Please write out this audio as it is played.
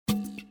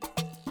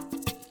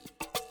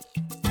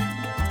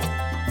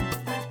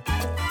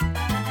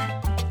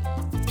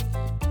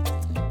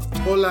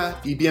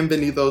Hola y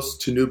bienvenidos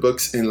to New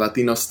Books in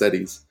Latino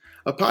Studies,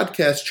 a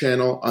podcast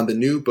channel on the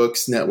New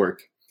Books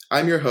Network.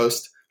 I'm your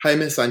host,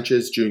 Jaime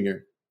Sanchez Jr.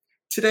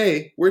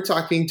 Today, we're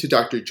talking to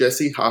Dr.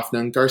 Jesse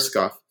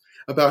Hoffnung-Garskoff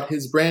about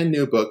his brand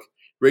new book,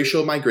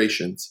 Racial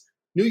Migrations,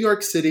 New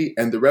York City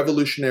and the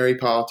Revolutionary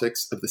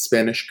Politics of the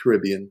Spanish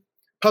Caribbean,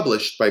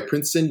 published by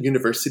Princeton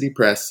University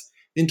Press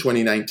in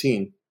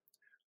 2019.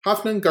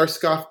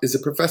 Hoffnung-Garskoff is a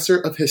professor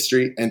of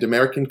history and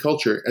American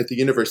culture at the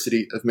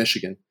University of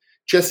Michigan.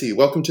 Jesse,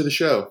 welcome to the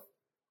show.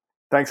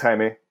 Thanks,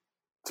 Jaime.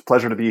 It's a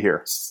pleasure to be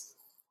here.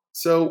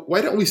 So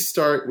why don't we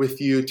start with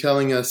you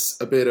telling us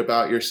a bit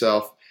about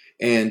yourself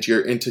and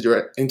your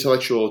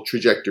intellectual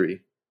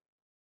trajectory?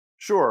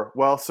 Sure.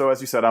 Well, so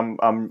as you said, I'm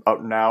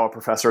now a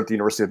professor at the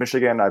University of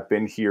Michigan. I've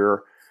been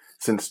here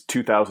since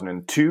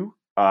 2002,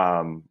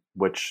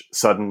 which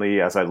suddenly,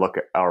 as I look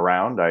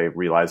around, I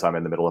realize I'm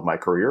in the middle of my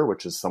career,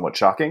 which is somewhat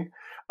shocking.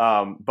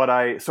 But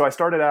I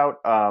started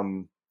out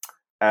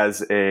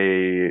as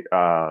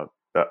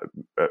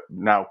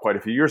now quite a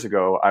few years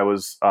ago. I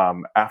was,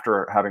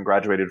 after having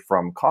graduated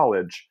from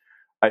college,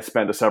 I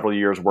spent several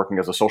years working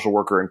as a social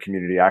worker and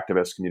community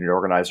activist, community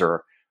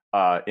organizer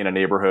in a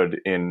neighborhood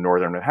in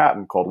northern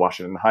Manhattan called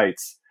Washington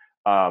Heights.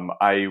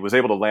 I was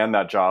able to land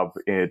that job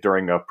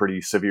during a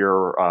pretty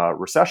severe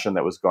recession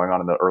that was going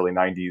on in the early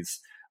 90s,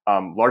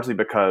 largely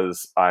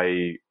because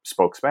I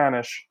spoke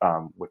Spanish,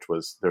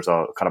 there's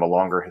a kind of a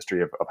longer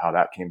history of how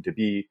that came to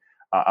be.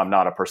 I'm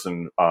not a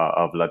person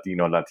of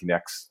Latino,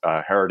 Latinx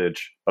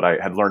heritage, but I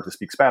had learned to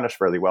speak Spanish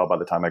fairly well by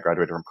the time I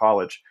graduated from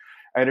college.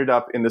 I ended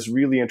up in this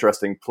really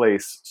interesting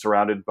place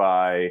surrounded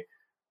by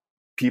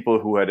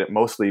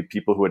mostly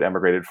people who had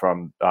emigrated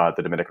from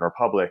the Dominican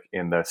Republic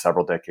in the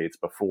several decades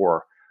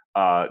before,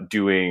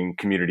 doing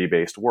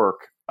community-based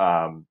work.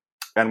 And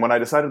when I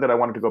decided that I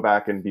wanted to go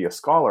back and be a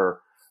scholar,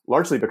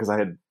 largely because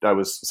I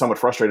was somewhat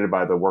frustrated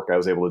by the work I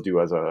was able to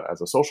do as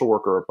a social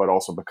worker, but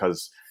also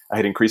because I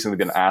had increasingly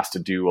been asked to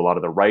do a lot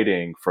of the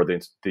writing for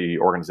the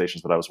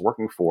organizations that I was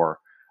working for.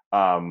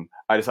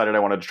 I decided I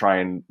wanted to try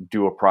and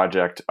do a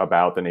project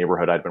about the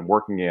neighborhood I'd been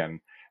working in.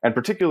 And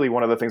particularly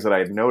one of the things that I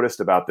had noticed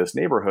about this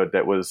neighborhood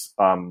that was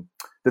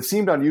that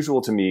seemed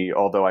unusual to me,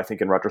 although I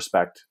think in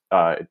retrospect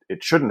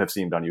it shouldn't have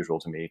seemed unusual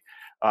to me,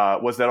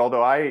 was that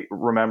although I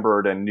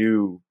remembered and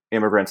knew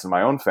immigrants in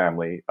my own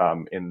family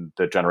in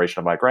the generation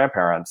of my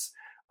grandparents,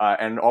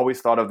 and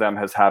always thought of them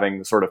as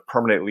having sort of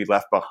permanently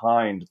left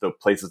behind the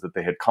places that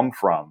they had come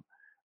from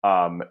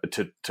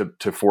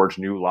to forge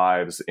new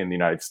lives in the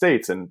United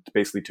States, and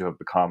basically to have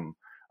become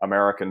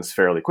Americans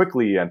fairly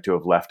quickly and to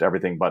have left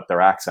everything but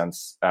their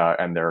accents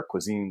and their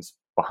cuisines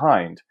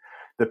behind.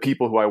 The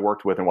people who I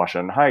worked with in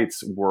Washington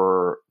Heights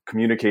were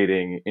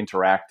communicating,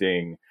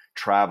 interacting,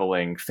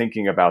 traveling,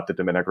 thinking about the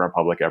Dominican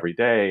Republic every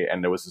day.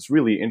 And there was this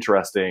really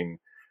interesting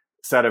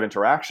set of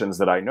interactions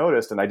that I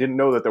noticed, and I didn't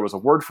know that there was a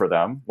word for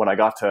them. When I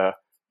got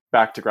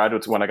back to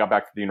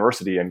the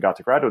university and got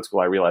to graduate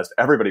school, I realized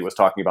everybody was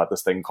talking about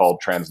this thing called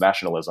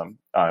transnationalism.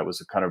 It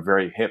was kind of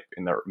very hip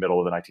in the middle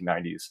of the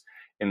 1990s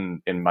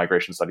in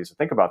migration studies to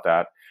think about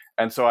that.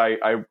 And so I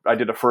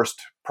did a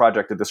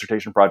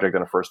dissertation project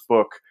and a first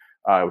book,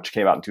 which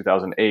came out in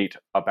 2008,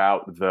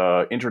 about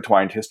the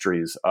intertwined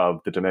histories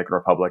of the Dominican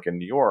Republic and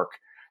New York.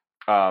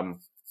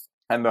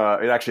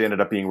 It actually ended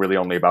up being really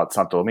only about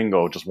Santo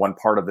Domingo, just one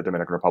part of the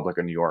Dominican Republic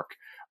in New York,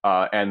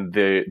 and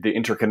the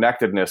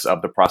interconnectedness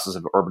of the process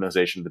of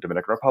urbanization of the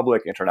Dominican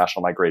Republic,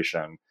 international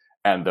migration,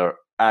 and the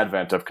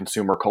advent of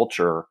consumer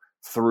culture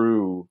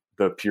through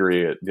the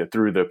period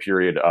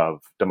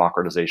of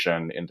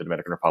democratization in the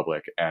Dominican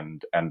Republic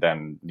and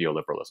then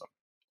neoliberalism.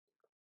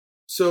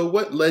 So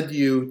what led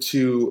you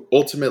to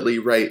ultimately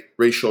write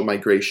Racial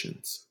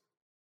Migrations?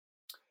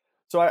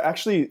 So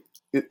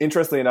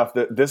interestingly enough,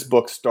 this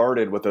book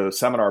started with a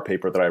seminar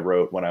paper that I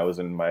wrote when I was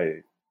in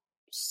my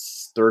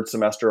third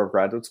semester of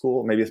graduate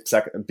school,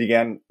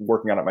 began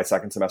working on it my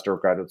second semester of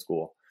graduate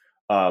school,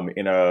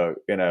 in a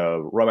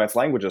Romance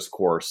languages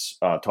course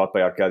taught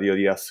by Arcadio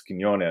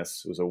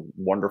Diaz-Quiñones, who's a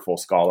wonderful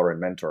scholar and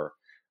mentor.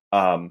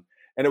 And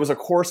it was the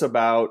course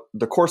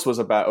was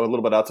about a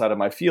little bit outside of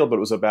my field, but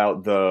it was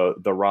about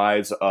the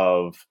rise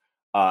of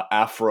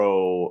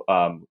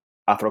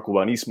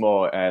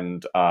Afro-Cubanismo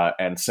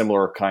and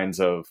similar kinds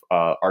of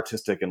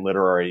artistic and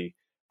literary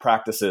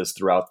practices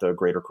throughout the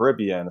greater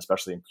Caribbean,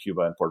 especially in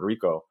Cuba and Puerto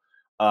Rico.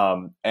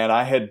 And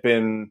I had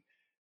been,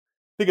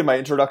 I think in my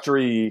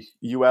introductory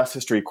U.S.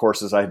 history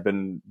courses, I had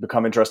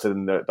become interested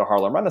in the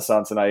Harlem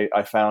Renaissance, and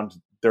I found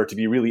there to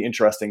be really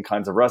interesting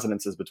kinds of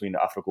resonances between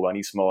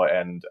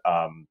Afro-Cubanismo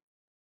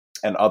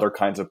and other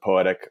kinds of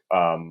poetic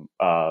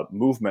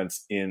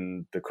movements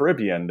in the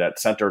Caribbean that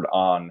centered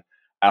on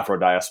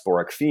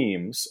Afro-diasporic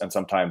themes and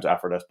sometimes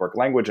Afro-diasporic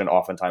language, and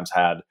oftentimes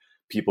had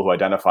people who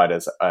identified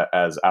as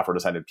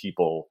Afro-descended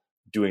people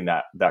doing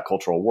that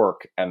cultural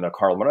work and the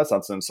Harlem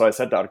Renaissance. And so I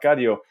said to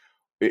Arcadio,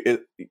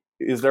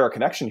 is there a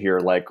connection here?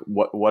 Like,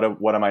 what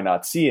am I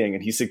not seeing?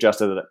 And he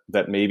suggested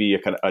that maybe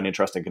an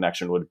interesting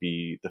connection would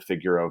be the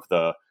figure of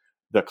the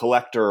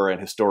collector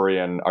and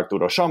historian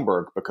Arturo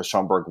Schomburg, because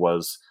Schomburg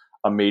was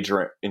a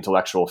major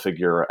intellectual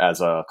figure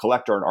as a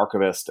collector, an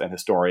archivist, and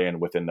historian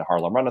within the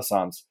Harlem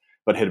Renaissance,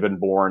 but had been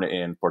born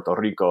in Puerto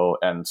Rico,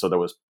 and so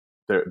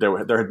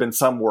there had been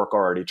some work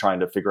already trying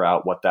to figure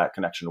out what that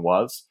connection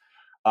was.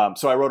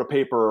 So I wrote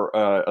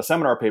a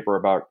seminar paper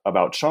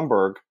about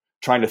Schomburg,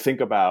 trying to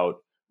think about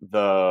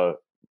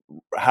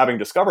having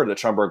discovered that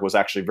Schomburg was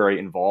actually very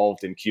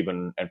involved in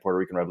Cuban and Puerto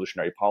Rican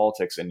revolutionary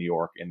politics in New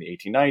York in the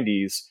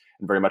 1890s,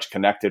 and very much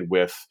connected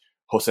with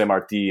Jose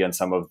Marti and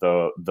some of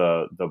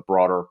the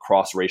broader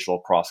cross-racial,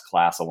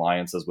 cross-class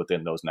alliances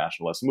within those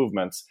nationalist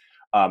movements.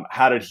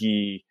 How did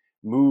he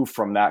move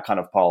from that kind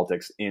of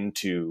politics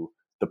into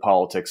the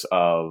politics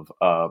of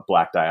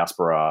Black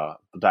diasporic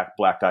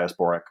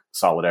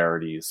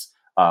solidarities,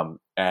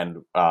 and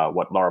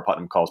what Laura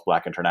Putnam calls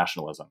Black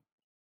internationalism?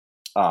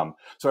 So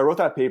I wrote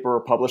that paper,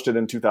 published it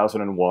in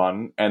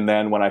 2001. And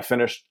then when I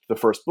finished the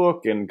first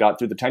book and got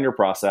through the tenure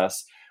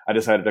process, I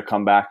decided to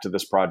come back to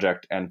this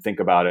project and think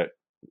about it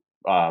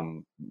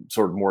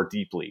sort of more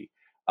deeply.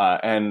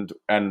 So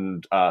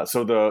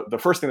the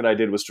first thing that I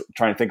did was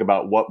try and think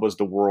about what was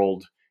the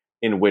world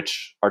in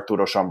which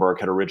Arturo Schomburg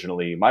had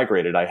originally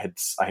migrated. I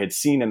had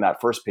seen in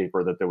that first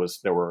paper that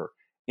there were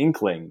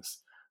inklings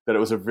that it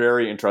was a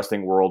very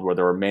interesting world where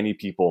there were many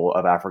people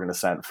of African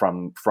descent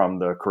from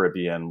the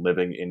Caribbean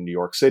living in New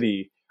York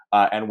City,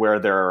 and where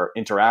their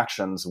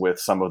interactions with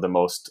some of the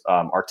most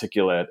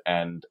articulate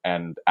and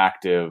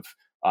active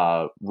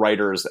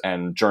writers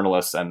and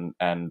journalists and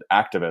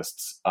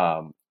activists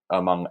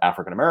among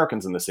African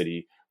Americans in the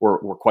city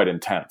were quite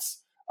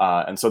intense.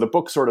 And so the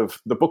book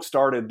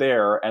started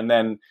there, and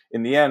then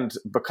in the end,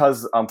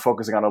 because I'm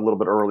focusing on a little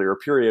bit earlier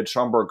period,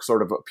 Schomburg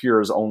sort of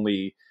appears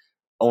only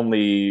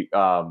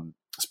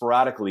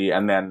sporadically,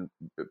 and then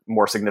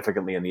more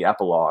significantly in the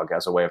epilogue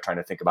as a way of trying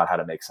to think about how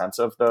to make sense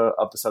of the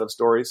set of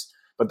stories.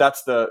 But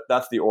that's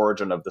the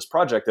origin of this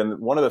project. And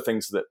one of the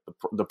things that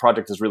the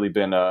project has really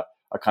been a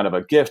kind of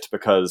a gift,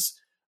 because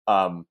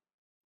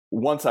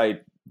once I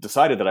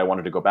decided that I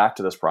wanted to go back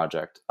to this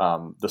project,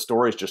 the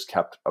stories just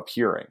kept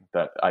appearing,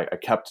 that I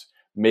kept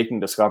making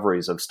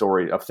discoveries of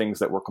things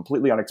that were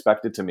completely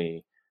unexpected to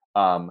me,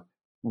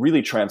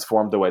 really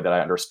transformed the way that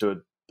I understood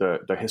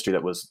the history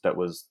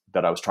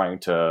that I was trying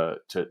to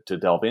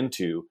delve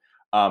into,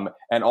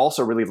 and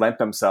also really lent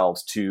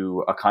themselves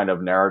to a kind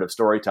of narrative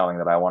storytelling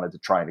that I wanted to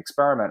try and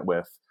experiment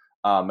with.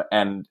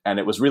 And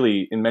it was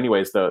really, in many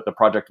ways, the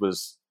project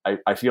was,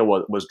 I feel,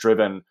 was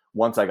driven,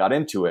 once I got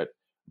into it,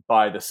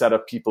 by the set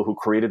of people who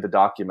created the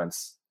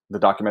documents, the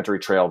documentary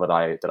trail that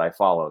I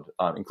followed,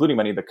 including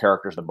many of the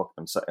characters in the book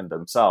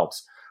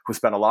themselves, who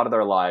spent a lot of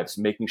their lives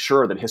making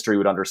sure that history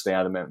would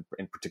understand them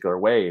in particular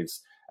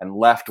ways, and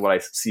left what I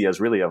see as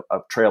really a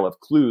trail of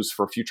clues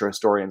for future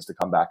historians to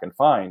come back and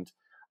find.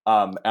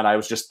 And I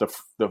was just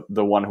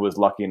the one who was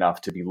lucky enough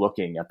to be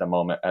looking at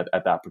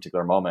that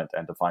particular moment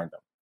and to find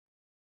them.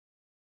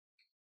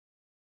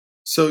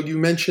 So you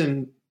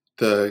mentioned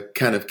the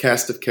kind of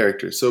cast of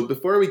characters. So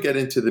before we get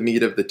into the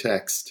meat of the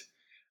text,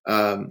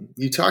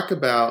 you talk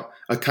about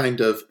a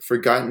kind of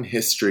forgotten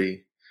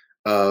history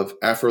of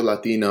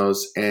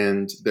Afro-Latinos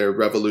and their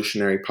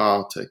revolutionary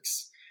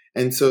politics.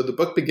 And so the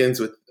book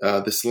begins with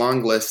this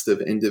long list of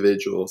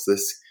individuals,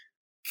 this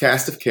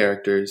cast of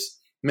characters,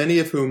 many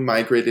of whom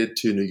migrated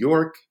to New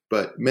York,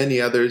 but many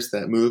others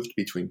that moved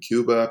between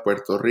Cuba,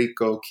 Puerto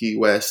Rico, Key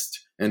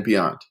West, and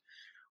beyond.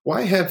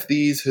 Why have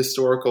these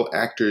historical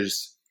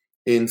actors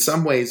in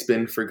some ways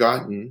been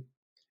forgotten?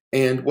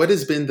 And what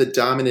has been the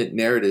dominant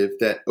narrative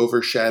that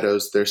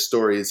overshadows their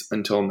stories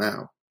until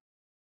now?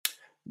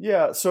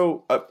 Yeah,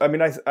 so I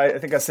mean, I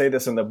think I say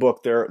this in the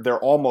book. They're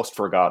almost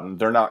forgotten.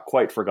 They're not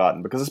quite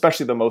forgotten, because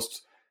especially the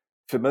most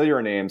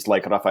familiar names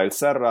like Rafael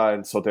Serra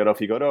and Sotero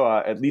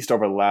Figueroa, at least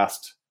over the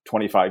last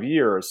 25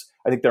 years,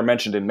 I think they're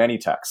mentioned in many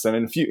texts, and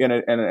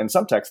in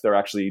some texts they're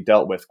actually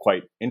dealt with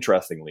quite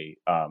interestingly.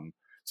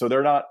 So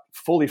they're not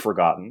fully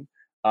forgotten,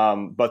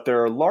 but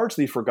they're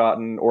largely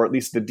forgotten, or at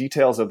least the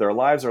details of their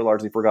lives are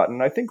largely forgotten.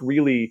 And I think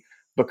really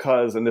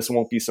because, and this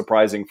won't be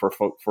surprising for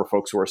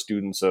folks who are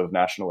students of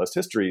nationalist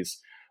histories,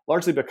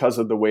 largely because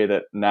of the way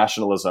that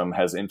nationalism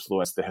has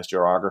influenced the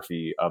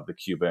historiography of the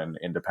Cuban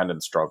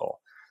independence struggle.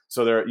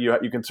 So there,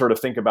 you can sort of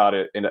think about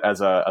it as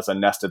a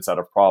nested set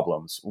of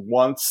problems.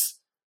 Once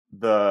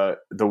the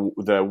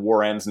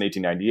war ends in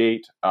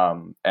 1898,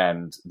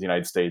 and the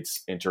United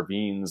States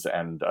intervenes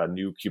and a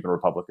new Cuban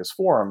republic is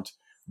formed,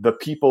 the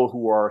people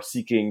who are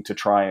seeking to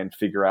try and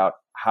figure out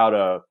how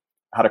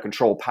to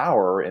control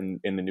power in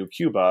the new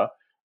Cuba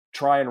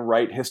try and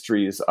write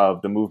histories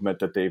of the movement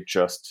that they've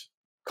just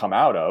come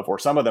out of, or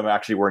some of them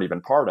actually weren't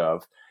even part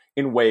of,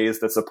 in ways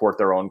that support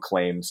their own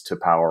claims to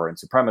power and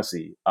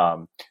supremacy.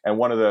 And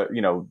one of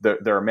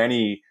there are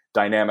many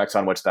dynamics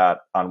on which that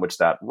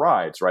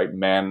rides, right?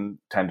 Men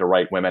tend to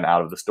write women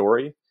out of the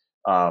story.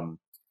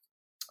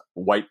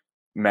 White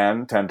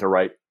men tend to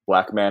write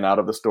Black men out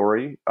of the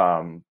story.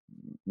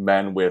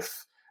 Men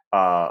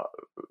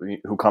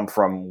who come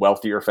from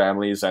wealthier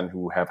families and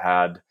who have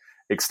had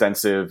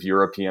extensive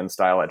European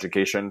style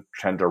education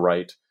tend to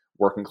write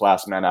working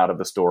class men out of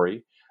the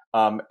story.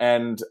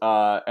 And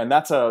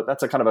that's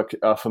a kind of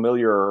a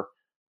familiar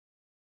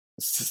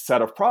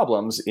set of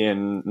problems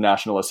in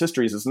nationalist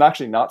histories. It's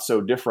actually not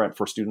so different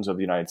for students of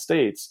the United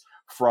States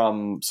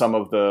from some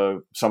of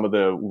the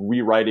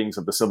rewritings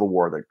of the Civil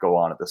War that go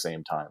on at the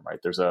same time, right?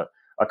 There's a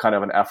kind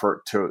of an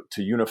effort to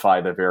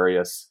unify the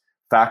various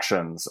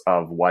factions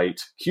of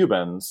white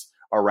Cubans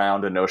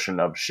around a notion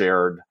of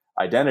shared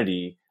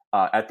identity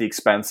at the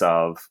expense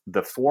of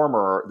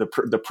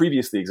the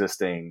previously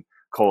existing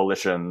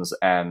coalitions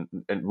and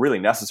really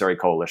necessary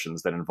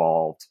coalitions that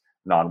involved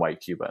non-white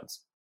Cubans.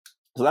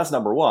 So that's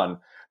number one.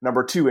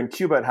 Number two, in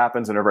Cuba, it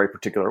happens in a very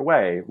particular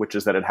way, which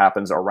is that it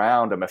happens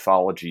around a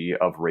mythology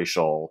of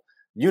racial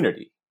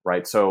unity,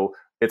 right? So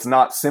it's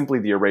not simply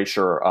the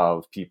erasure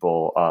of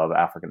people of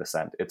African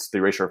descent. It's the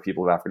erasure of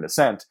people of African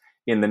descent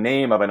in the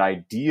name of an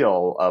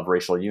ideal of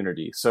racial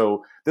unity.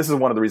 So this is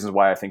one of the reasons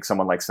why I think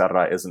someone like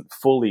Serra isn't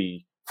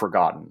fully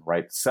forgotten,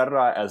 right?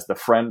 Serra, as the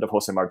friend of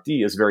Jose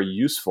Marti, is very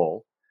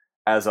useful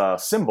as a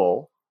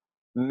symbol,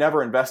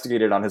 never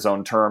investigated on his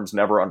own terms,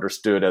 never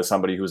understood as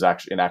somebody who's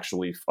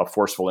actually a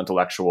forceful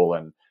intellectual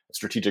and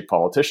strategic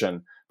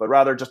politician, but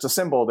rather just a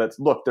symbol that,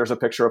 look, there's a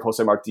picture of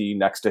Jose Marti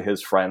next to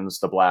his friends,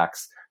 the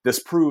blacks. This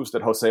proves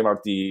that Jose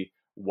Marti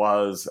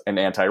was an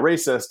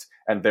anti-racist,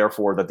 and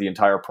therefore that the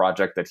entire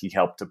project that he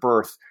helped to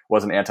birth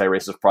was an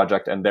anti-racist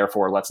project, and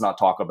therefore let's not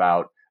talk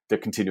about the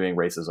continuing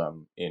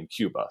racism in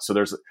Cuba. So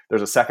there's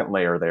a second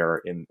layer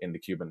there in the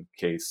Cuban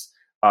case,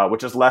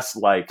 which is less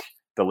like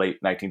the late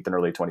 19th and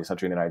early 20th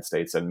century in the United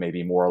States, and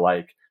maybe more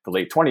like the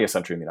late 20th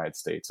century in the United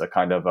States, a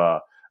kind of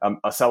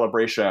a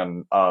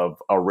celebration of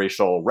a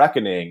racial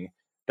reckoning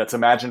that's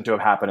imagined to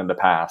have happened in the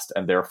past,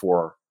 and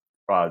therefore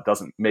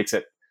makes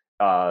it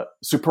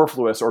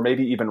superfluous or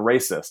maybe even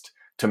racist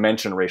to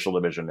mention racial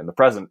division in the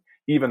present,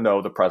 even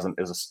though the present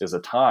is a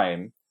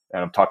time,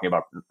 and I'm talking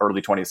about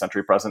early 20th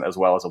century present as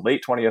well as a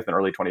late 20th and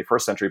early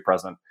 21st century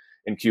present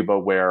in Cuba,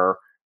 where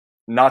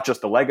not just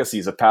the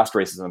legacies of past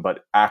racism,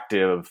 but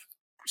active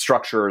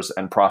structures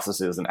and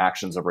processes and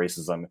actions of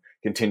racism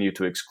continue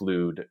to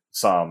exclude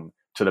some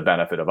to the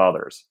benefit of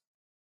others.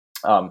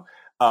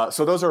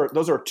 So those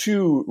are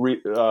two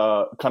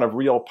kind of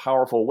real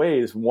powerful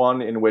ways.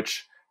 One in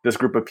which this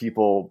group of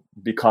people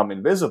become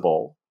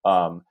invisible,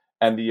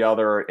 and the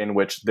other in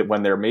which that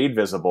when they're made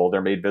visible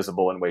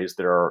in ways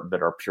that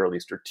are purely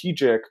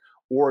strategic,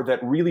 or that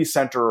really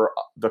center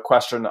the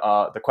question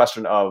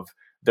of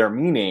their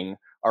meaning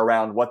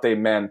around what they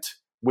meant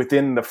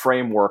within the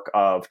framework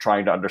of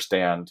trying to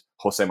understand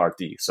Jose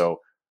Marti.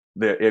 So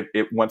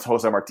once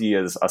Jose Marti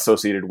is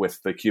associated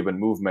with the Cuban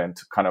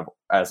movement, kind of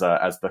as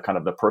the kind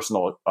of the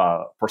personal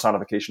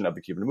personification of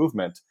the Cuban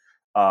movement,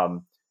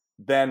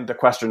 then the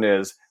question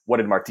is, what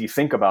did Marti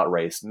think about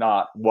race?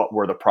 Not what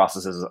were the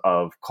processes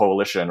of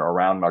coalition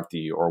around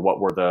Marti, or what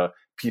were the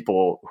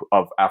people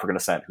of African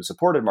descent who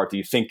supported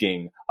Marti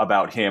thinking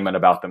about him and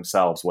about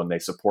themselves when they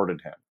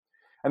supported him.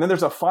 And then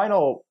there's a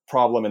final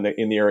problem in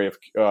the area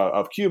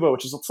of Cuba,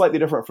 which is slightly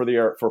different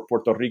for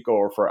Puerto Rico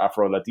or for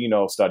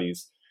Afro-Latino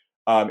studies.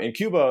 In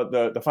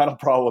Cuba, the final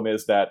problem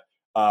is that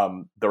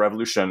the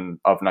revolution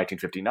of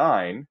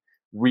 1959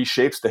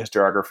 reshapes the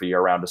historiography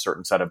around a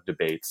certain set of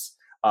debates,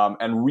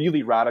 and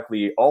really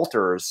radically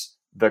alters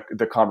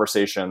the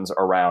conversations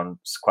around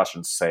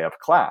questions, say, of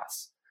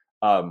class,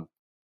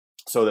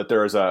 so that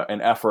there is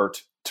an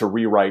effort to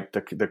rewrite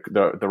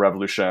the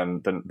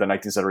revolution, the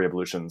 19th century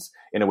revolutions,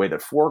 in a way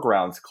that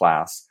foregrounds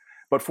class,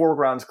 but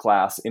foregrounds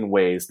class in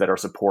ways that are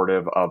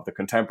supportive of the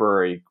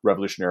contemporary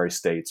revolutionary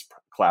states'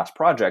 class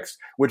projects,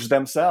 which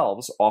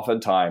themselves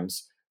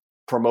oftentimes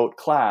promote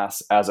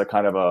class as a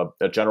kind of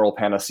a general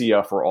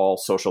panacea for all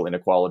social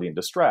inequality and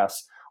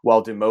distress,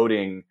 while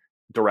demoting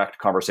direct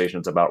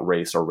conversations about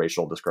race or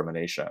racial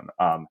discrimination.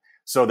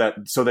 So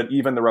that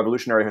even the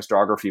revolutionary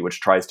historiography, which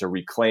tries to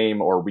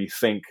reclaim or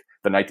rethink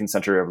the 19th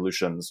century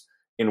revolutions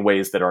in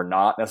ways that are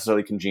not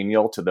necessarily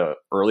congenial to the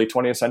early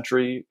 20th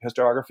century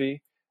historiography,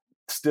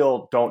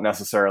 still don't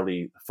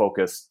necessarily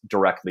focus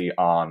directly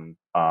on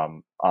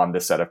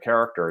this set of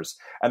characters.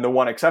 And the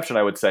one exception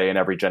I would say in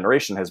every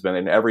generation has been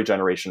in every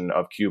generation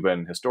of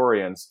Cuban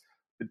historians,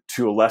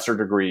 to a lesser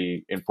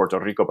degree in Puerto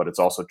Rico, but it's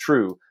also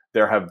true,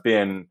 there have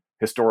been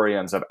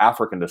historians of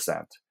African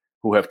descent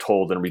who have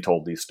told and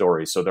retold these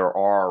stories. So there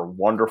are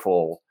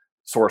wonderful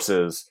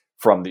sources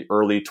from the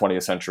early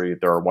 20th century.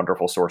 There are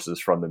wonderful sources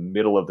from the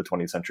middle of the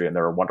 20th century. And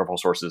there are wonderful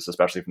sources,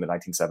 especially from the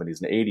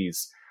 1970s and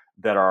 80s,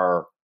 that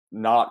are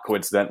not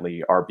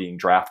coincidentally are being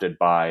drafted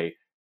by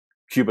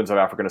Cubans of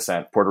African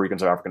descent, Puerto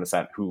Ricans of African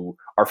descent, who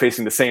are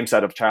facing the same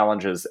set of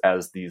challenges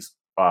as these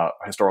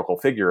historical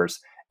figures,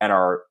 and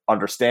are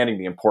understanding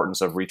the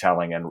importance of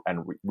retelling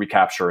and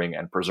recapturing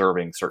and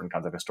preserving certain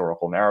kinds of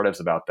historical narratives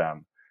about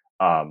them,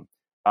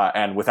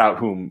 and without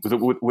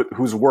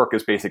whose work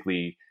is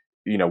basically,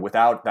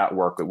 without that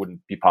work, it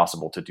wouldn't be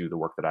possible to do the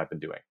work that I've been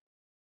doing.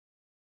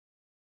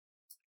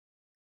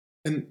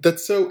 And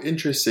that's so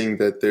interesting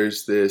that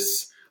there's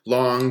this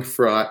long,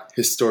 fraught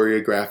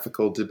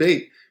historiographical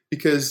debate,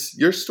 because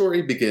your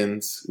story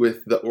begins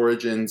with the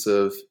origins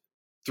of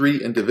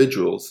three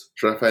individuals,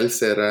 Rafael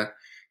Serra,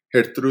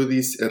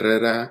 Gertrudis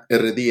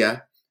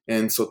Heredia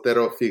and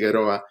Sotero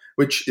Figueroa,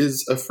 which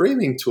is a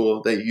framing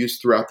tool that you use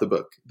throughout the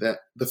book, that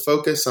the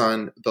focus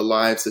on the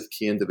lives of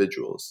key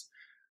individuals.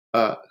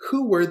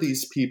 Who were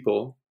these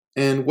people,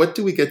 and what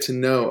do we get to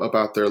know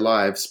about their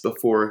lives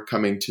before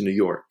coming to New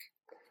York?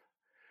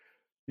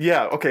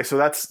 Yeah. Okay. So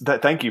that's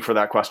that. Thank you for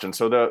that question.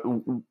 So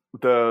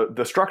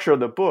the structure of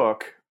the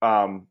book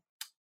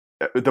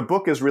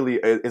is really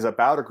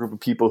about a group of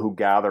people who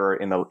gather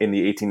in the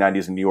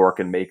 1890s in New York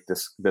and make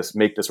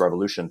this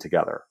revolution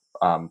together.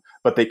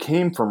 But they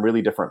came from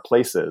really different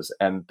places,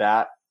 and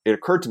that it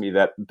occurred to me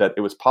that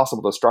it was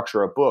possible to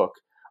structure a book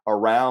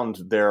around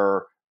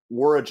their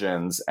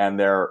origins and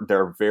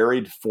their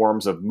varied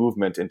forms of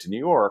movement into New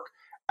York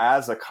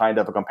as a kind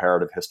of a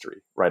comparative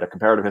history, right? A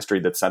comparative history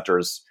that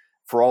centers,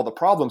 for all the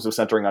problems of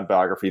centering on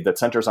biography, that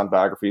centers on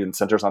biography and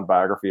centers on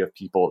biography of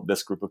people,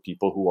 this group of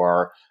people who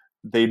are,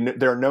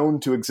 they're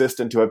known to exist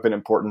and to have been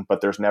important,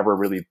 but there's never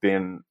really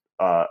been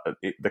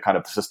the kind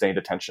of sustained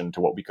attention to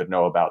what we could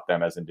know about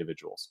them as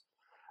individuals.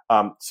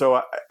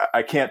 So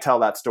I can't tell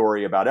that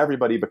story about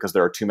everybody because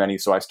there are too many.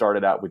 So I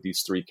started out with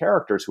these three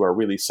characters who are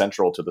really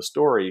central to the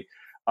story.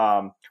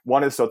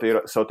 One is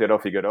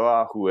Sotero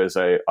Figueroa, who is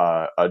a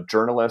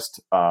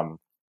journalist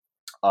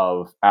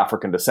of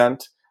African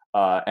descent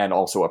and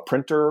also a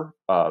printer.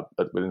 In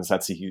the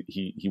sense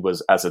he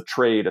was, as a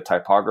trade, a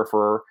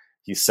typographer.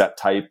 He set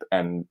type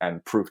and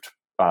proofed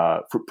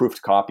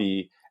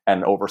copy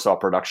and oversaw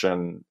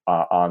production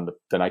on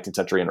the 19th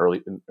century and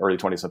early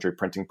 20th century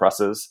printing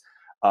presses.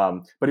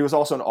 But he was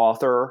also an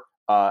author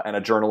and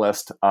a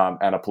journalist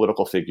and a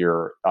political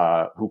figure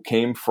who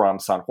came from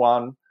San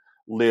Juan,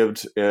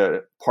 lived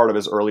part of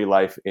his early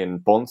life in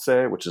Ponce,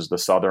 which is the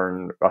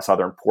southern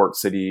port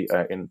city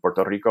in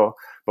Puerto Rico,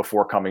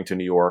 before coming to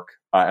New York,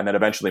 and then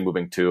eventually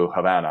moving to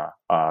Havana,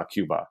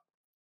 Cuba.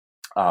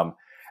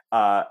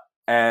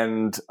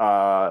 And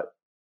the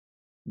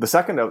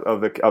second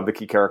of the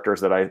key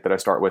characters that I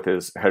start with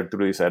is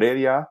Gertrudis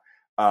Heredia,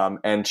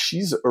 and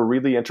she's a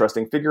really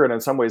interesting figure, and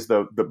in some ways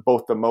it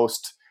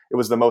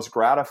was the most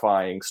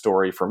gratifying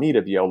story for me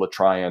to be able to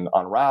try and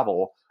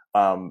unravel.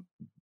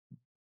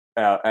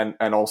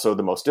 And also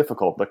the most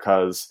difficult,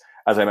 because,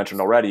 as I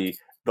mentioned already,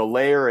 the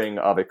layering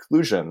of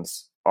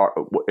exclusions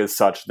is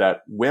such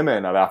that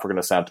women of African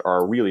descent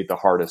are really the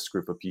hardest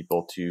group of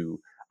people to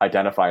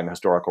identify in the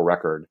historical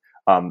record.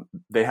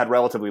 They had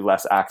relatively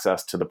less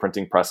access to the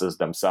printing presses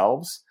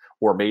themselves,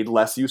 or made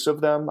less use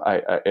of them.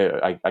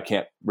 I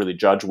can't really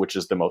judge which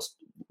is the most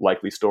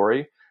likely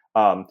story.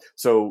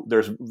 So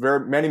there's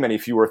many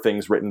fewer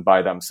things written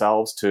by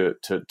themselves to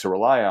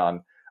rely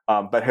on.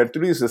 But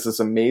Gertrudis is this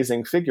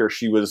amazing figure.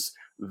 She was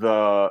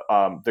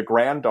the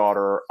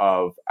granddaughter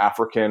of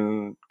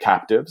African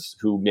captives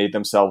who made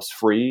themselves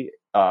free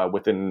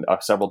within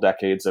several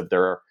decades of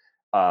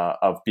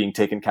being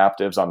taken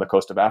captives on the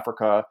coast of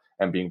Africa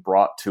and being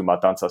brought to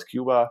Matanzas,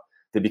 Cuba.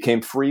 They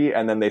became free,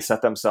 and then they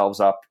set themselves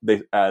up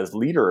as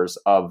leaders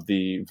of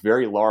the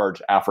very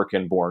large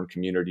African-born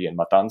community in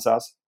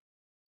Matanzas.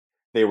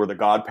 They were the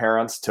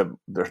godparents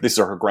these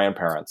are her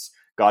grandparents.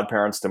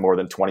 Godparents to more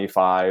than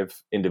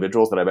 25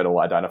 individuals that I've been able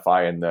to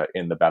identify in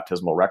the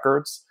baptismal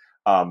records,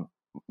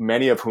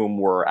 many of whom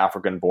were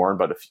African-born,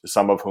 but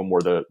some of whom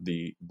were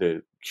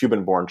the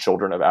Cuban-born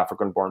children of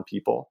African-born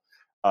people.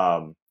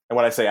 And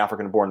when I say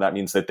African-born, that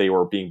means that they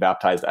were being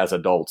baptized as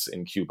adults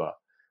in Cuba.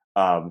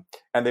 And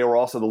they were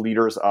also the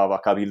leaders of a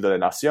Cabildo de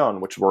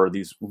Nación, which were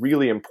these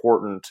really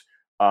important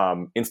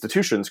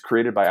institutions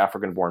created by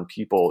African-born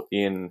people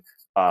in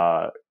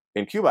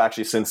Cuba,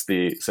 actually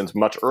since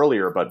much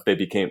earlier, but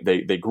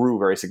they grew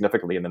very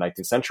significantly in the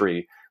 19th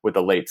century with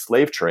the late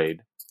slave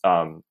trade.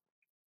 So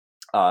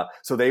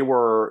they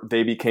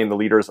became the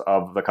leaders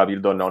of the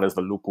Cabildo known as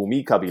the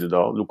Lukumi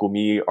Cabildo.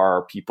 Lukumi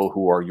are people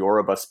who are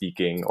Yoruba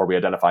speaking, or we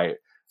identify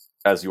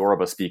as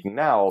Yoruba speaking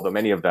now, although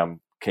many of them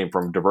came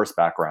from diverse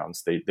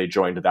backgrounds. They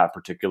joined that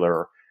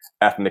particular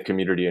ethnic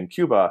community in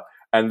Cuba,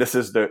 and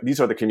these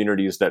are the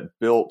communities that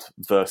built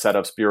the set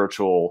of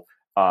spiritual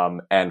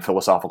and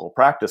philosophical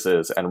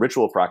practices and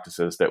ritual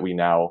practices that we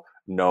now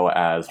know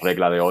as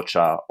Regla de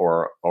Ocha,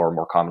 or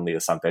more commonly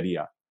as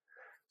Santeria.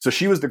 So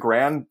she was the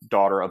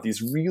granddaughter of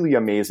these really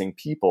amazing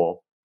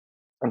people,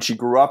 and she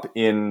grew up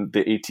in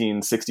the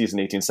 1860s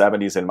and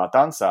 1870s in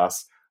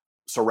Matanzas,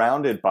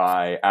 surrounded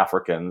by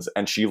Africans,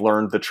 and she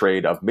learned the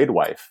trade of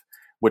midwife,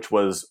 which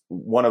was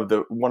one of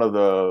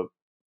the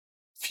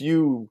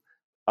few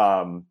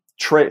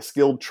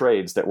skilled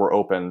trades that were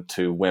open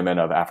to women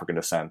of African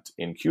descent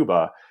in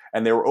Cuba.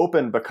 And they were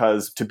open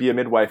because to be a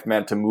midwife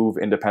meant to move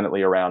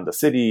independently around the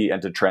city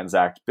and to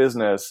transact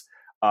business.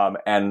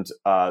 And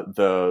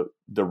the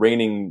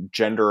reigning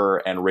gender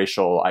and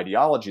racial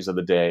ideologies of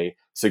the day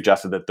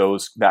suggested that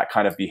that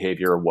kind of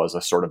behavior was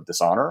a sort of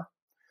dishonor.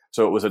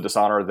 So it was a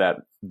dishonor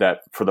that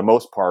for the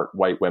most part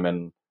white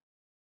women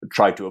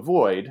tried to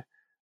avoid,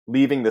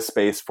 leaving the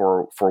space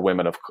for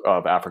women of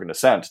African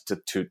descent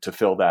to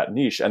fill that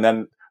niche. And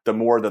then the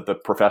more that the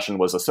profession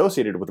was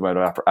associated with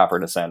women of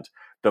African descent,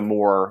 the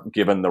more,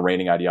 given the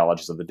reigning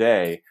ideologies of the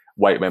day,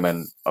 white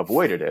women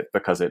avoided it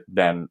because it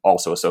then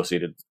also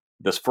associated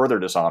this further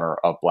dishonor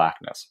of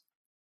blackness.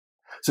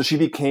 So she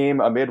became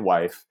a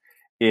midwife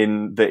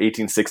in the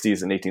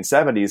 1860s and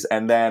 1870s,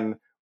 and then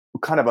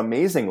kind of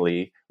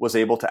amazingly was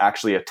able to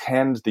actually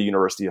attend the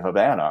University of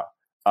Havana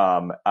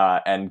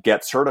and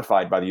get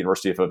certified by the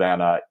University of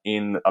Havana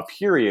in a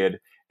period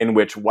in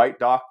which white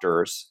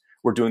doctors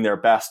were doing their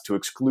best to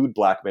exclude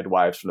black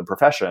midwives from the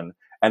profession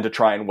and to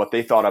try and what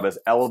they thought of as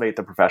elevate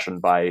the profession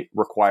by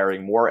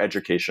requiring more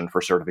education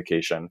for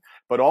certification,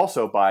 but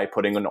also by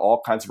putting in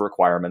all kinds of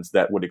requirements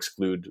that would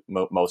exclude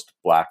most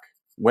black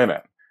women.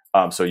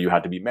 So you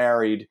had to be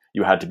married,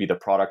 you had to be the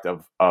product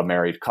of a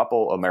married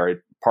couple, a married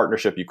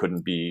partnership. You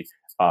couldn't be,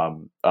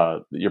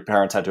 your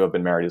parents had to have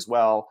been married as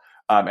well.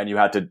 And you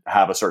had to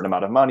have a certain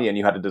amount of money, and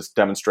you had to just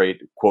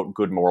demonstrate, quote,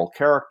 good moral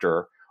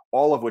character,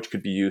 all of which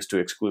could be used to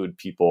exclude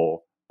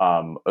people,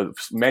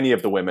 many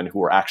of the women who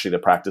were actually the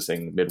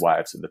practicing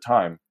midwives at the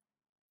time.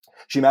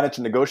 She managed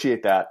to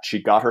negotiate that.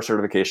 She got her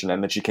certification,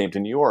 and then she came to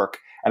New York.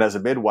 And as a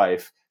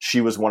midwife, she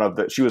was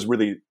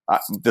really,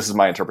 this is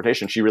my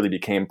interpretation, she really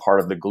became part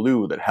of the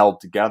glue that held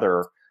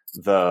together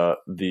the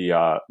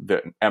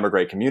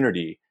emigre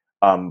community,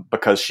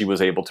 because she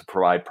was able to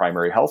provide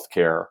primary health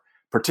care,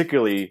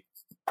 particularly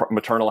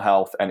maternal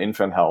health and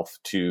infant health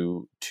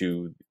to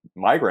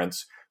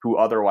migrants who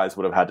otherwise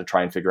would have had to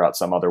try and figure out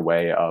some other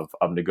way of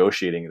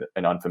negotiating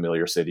an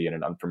unfamiliar city and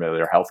an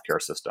unfamiliar healthcare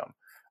system.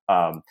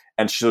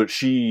 And so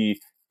she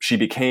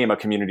became a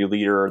community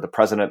leader, the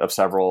president of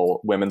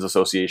several women's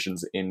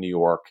associations in New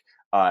York,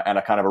 and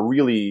a kind of a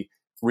really,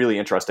 really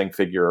interesting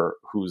figure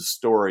whose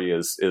story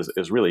is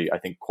really, I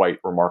think, quite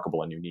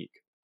remarkable and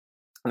unique.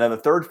 And then the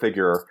third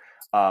figure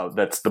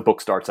that the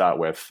book starts out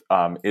with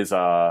is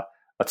a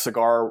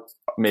cigar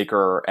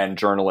maker and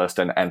journalist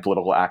and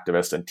political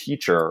activist and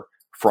teacher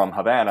from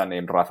Havana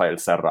named Rafael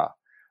Serra.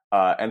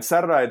 And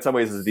Serra, in some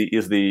ways,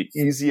 is the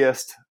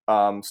easiest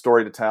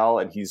story to tell,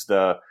 and he's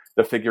the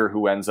figure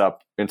who ends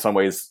up, in some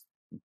ways,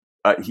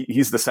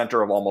 he's the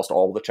center of almost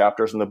all the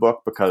chapters in the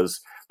book,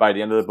 because by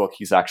the end of the book,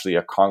 he's actually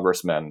a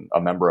congressman, a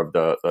member of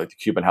the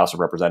Cuban House of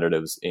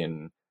Representatives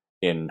in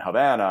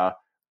Havana,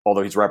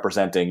 although he's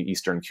representing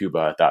Eastern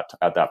Cuba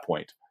at that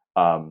point.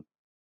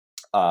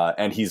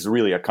 And he's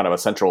really a kind of a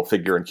central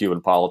figure in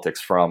Cuban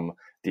politics from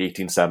the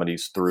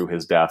 1870s through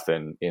his death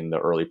in the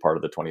early part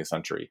of the 20th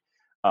century.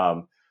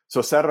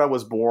 So Serra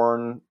was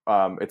born.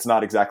 It's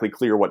not exactly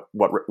clear what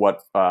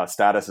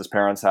status his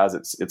parents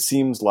has. It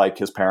seems like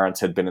his parents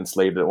had been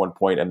enslaved at one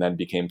point and then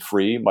became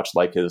free, much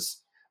like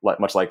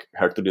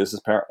Gertrudis'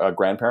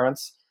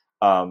 grandparents.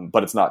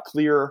 But it's not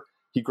clear.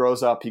 He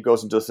grows up. He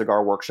goes into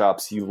cigar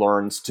workshops. He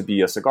learns to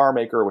be a cigar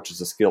maker, which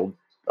is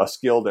a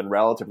skilled and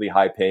relatively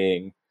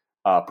high-paying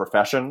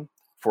profession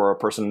for a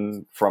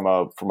person from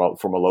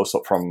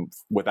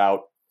without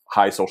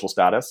high social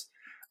status.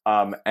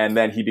 And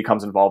then he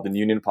becomes involved in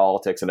union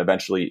politics and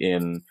eventually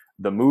in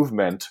the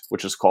movement,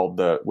 which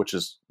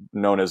is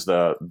known as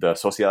the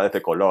Sociedad de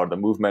Color, the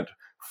movement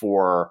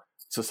for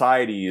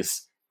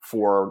societies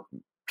for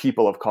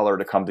people of color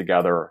to come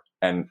together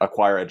and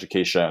acquire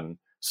education,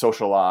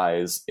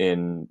 socialize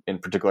in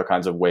particular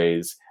kinds of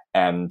ways,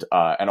 and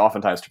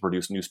oftentimes to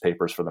produce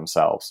newspapers for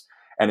themselves.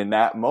 And in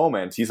that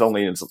moment, he's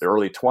only in the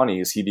early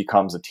 20s, he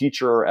becomes a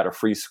teacher at a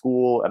free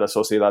school at a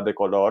Sociedad de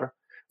Color,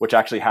 which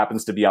actually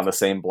happens to be on the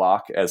same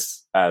block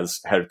as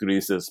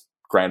Gertrudis'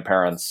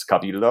 grandparents'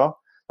 Cabildo.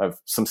 I have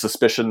some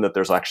suspicion that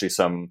there's actually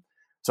some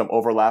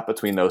overlap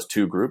between those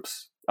two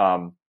groups.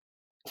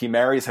 He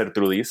marries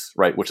Gertrudis,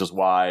 right, which is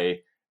why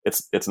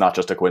it's not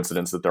just a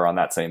coincidence that they're on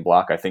that same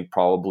block. I think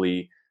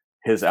probably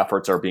his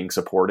efforts are being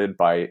supported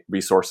by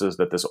resources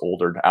that this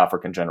older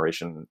African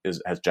generation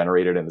has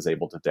generated and is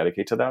able to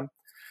dedicate to them.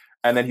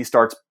 And then he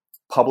starts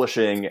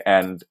publishing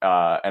and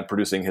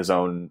producing his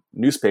own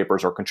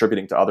newspapers or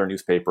contributing to other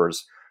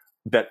newspapers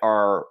that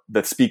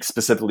speak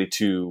specifically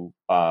to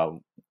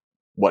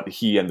what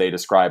he and they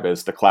describe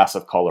as the class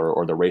of color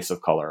or the race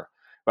of color,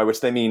 by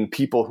which they mean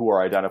people who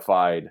are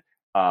identified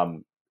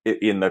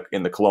in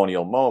the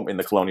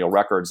colonial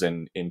records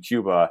in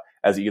Cuba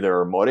as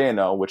either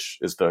moreno, which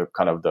is the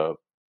kind of the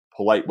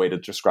polite way to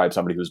describe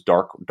somebody who's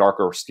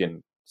darker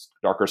skinned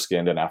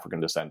and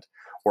African descent,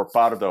 or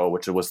pardo,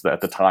 which was at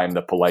the time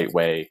the polite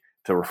way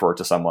to refer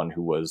to someone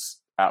who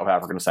was of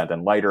African descent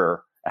and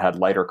had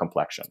lighter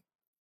complexion.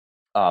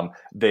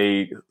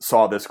 They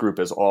saw this group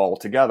as all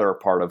together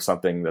part of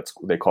something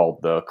they called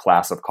the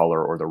class of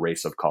color or the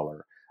race of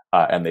color,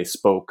 and they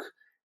spoke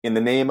in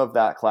the name of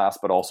that class,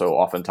 but also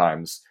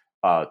oftentimes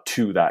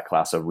to that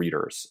class of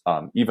readers.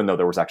 Even though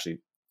there was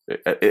actually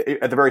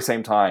at the very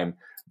same time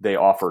they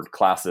offered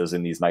classes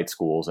in these night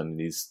schools and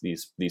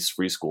these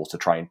free schools to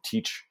try and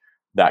teach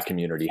that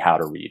community how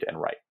to read and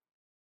write.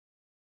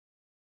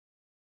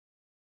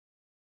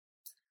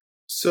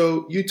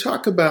 So you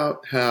talk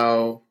about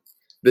how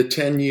the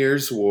 10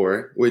 Years'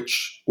 War,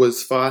 which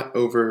was fought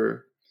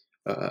over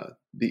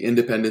the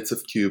independence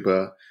of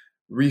Cuba,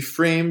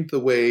 reframed the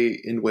way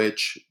in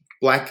which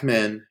Black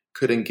men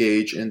could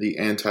engage in the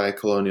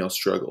anti-colonial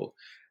struggle.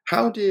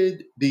 How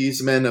did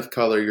these men of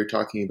color you're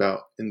talking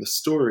about in the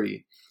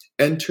story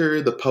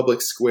enter the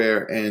public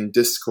square and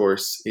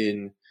discourse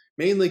in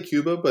mainly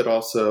Cuba, but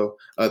also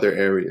other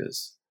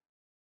areas?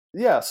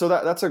 Yeah, so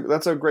that's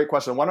a great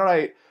question. Why don't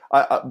I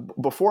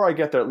before I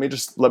get there,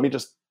 let me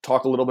just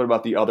talk a little bit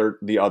about the other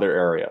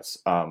areas.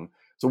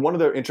 So one of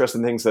the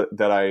interesting things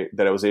that I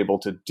was able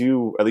to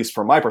do, at least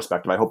from my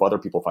perspective, I hope other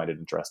people find it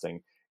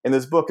interesting in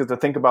this book, is to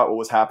think about what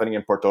was happening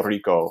in Puerto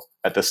Rico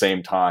at the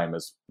same time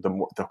as the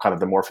kind of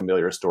the more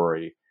familiar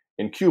story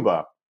in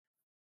Cuba.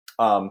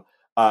 And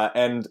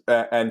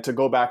to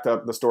go back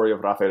to the story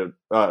of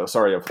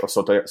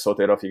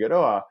Sotero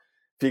Figueroa.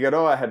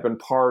 Figueroa had been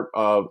part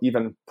of,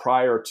 even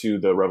prior to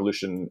the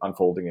revolution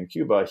unfolding in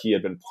Cuba, he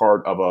had been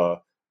part of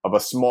a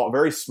small,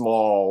 very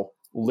small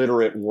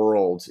literate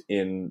world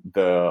in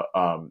the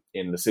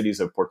cities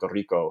of Puerto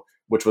Rico,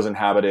 which was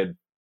inhabited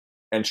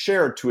and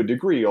shared to a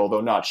degree, although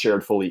not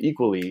shared fully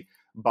equally,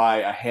 by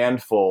a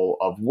handful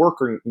of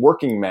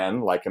working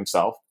men like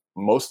himself,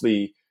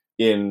 mostly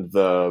in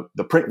the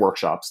print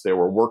workshops. They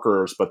were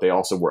workers, but they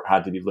also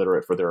had to be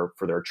literate for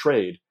their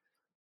trade,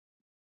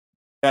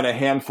 and a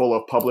handful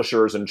of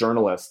publishers and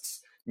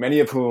journalists, many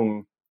of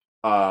whom,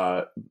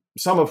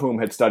 some of whom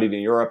had studied in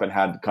Europe and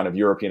had kind of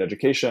European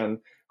education,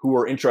 who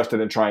were interested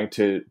in trying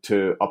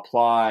to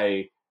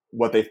apply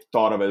what they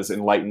thought of as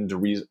enlightened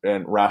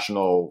and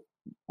rational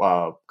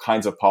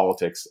kinds of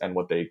politics and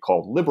what they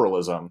called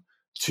liberalism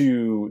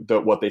to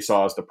what they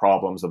saw as the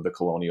problems of the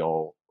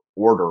colonial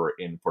order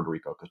in Puerto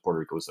Rico, because Puerto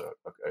Rico was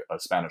a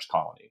Spanish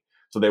colony.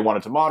 So they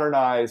wanted to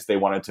modernize, they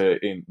wanted to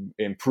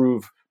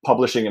improve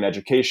publishing and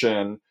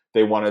education,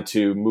 they wanted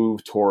to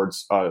move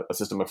towards a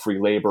system of free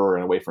labor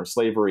and away from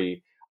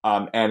slavery.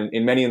 And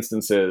in many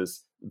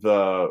instances,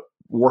 the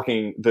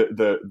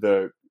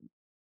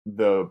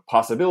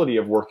possibility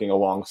of working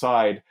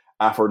alongside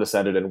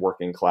Afro-descended and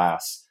working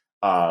class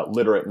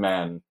literate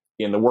men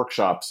in the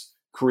workshops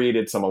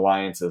created some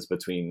alliances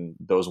between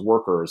those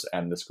workers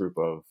and this group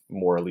of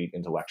more elite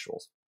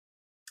intellectuals.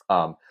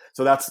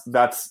 So that's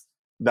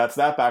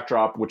that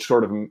backdrop, which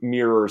sort of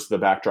mirrors the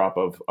backdrop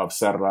of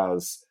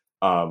Serra's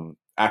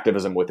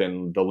activism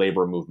within the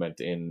labor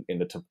movement in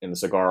the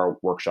cigar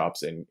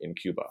workshops in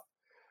Cuba.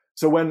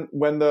 So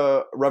when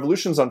the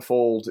revolutions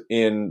unfold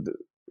in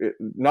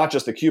not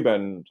just the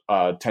Cuban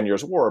 10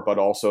 Years War, but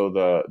also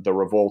the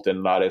revolt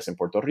in Lares in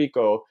Puerto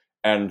Rico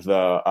and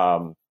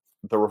the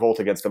revolt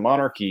against the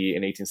monarchy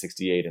in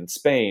 1868 in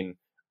Spain,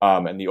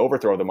 and the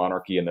overthrow of the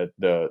monarchy and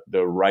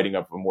the writing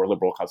of a more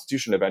liberal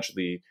constitution,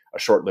 eventually a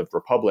short-lived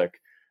republic.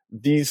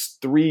 These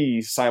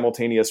three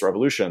simultaneous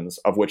revolutions,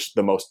 of which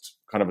the most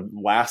kind of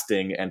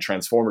lasting and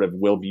transformative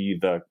will be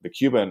the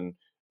Cuban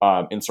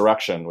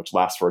insurrection, which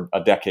lasts for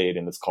a decade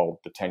and is called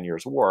the 10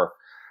 Years War,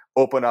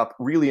 open up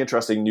really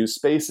interesting new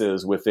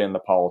spaces within the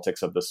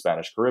politics of the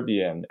Spanish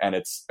Caribbean and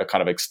its a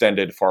kind of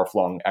extended,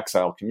 far-flung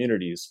exile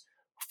communities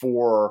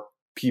for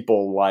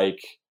people like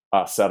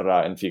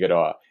Serra and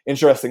Figueroa.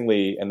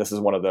 Interestingly, and this is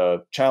one of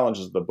the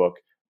challenges of the book,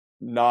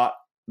 not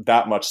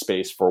that much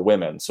space for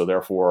women. So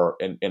therefore,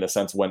 in a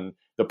sense, when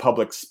the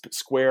public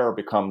square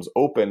becomes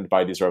opened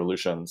by these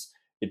revolutions,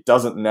 it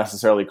doesn't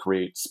necessarily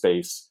create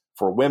space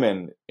for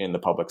women in the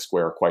public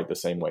square quite the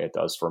same way it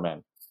does for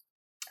men.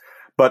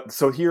 But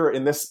so here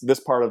in this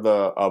part of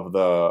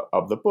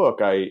the book,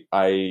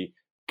 I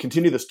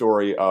continue the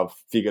story of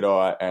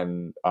Figueroa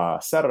and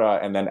Serra,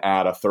 and then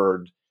add a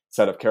third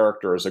set of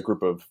characters, a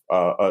group of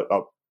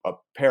a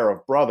pair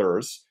of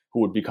brothers who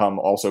would become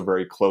also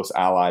very close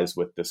allies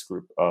with this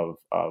group of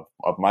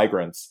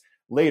migrants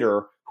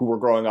later, who were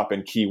growing up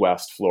in Key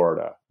West,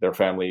 Florida. Their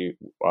family,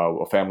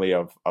 a family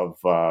of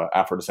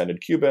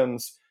Afro-descended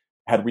Cubans,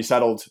 had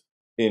resettled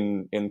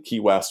in Key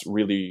West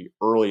really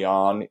early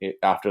on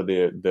after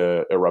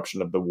the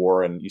eruption of the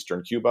war in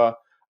eastern Cuba,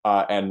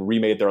 and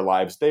remade their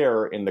lives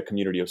there in the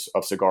community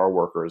of cigar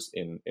workers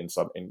in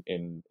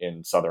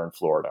southern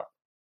Florida.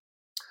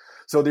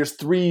 So there's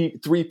three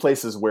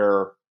places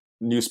where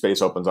new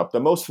space opens up. The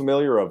most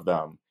familiar of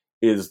them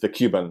is the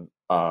Cuban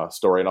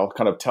story, and I'll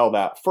kind of tell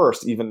that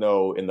first, even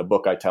though in the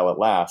book I tell it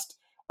last,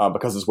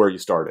 because it's where you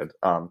started.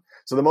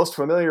 So the most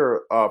familiar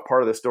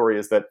part of the story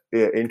is that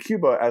in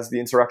Cuba, as the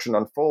insurrection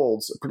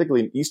unfolds,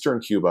 particularly in eastern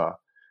Cuba,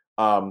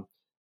 an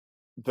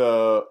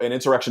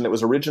insurrection that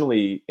was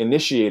originally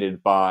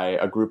initiated by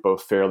a group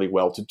of fairly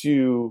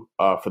well-to-do,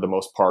 for the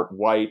most part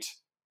white,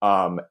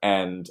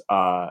 and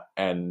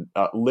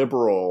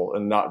liberal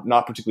and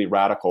not particularly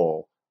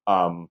radical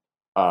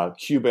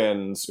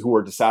Cubans who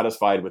were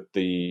dissatisfied with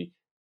the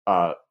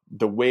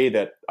way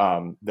that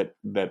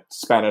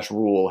Spanish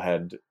rule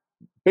had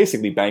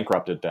basically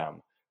bankrupted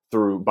them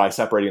by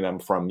separating them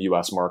from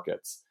U.S.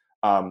 markets.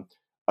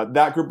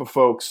 That group of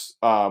folks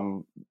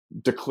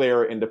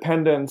declare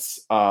independence,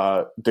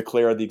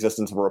 declare the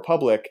existence of a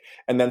republic,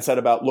 and then set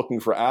about looking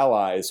for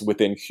allies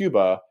within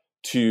Cuba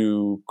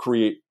to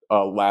create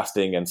a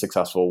lasting and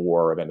successful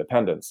war of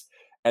independence.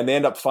 And they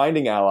end up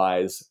finding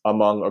allies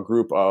among a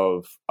group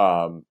of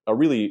a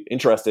really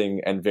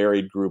interesting and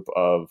varied group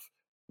of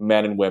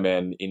men and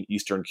women in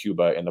eastern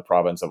Cuba in the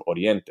province of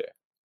Oriente.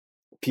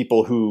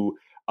 people who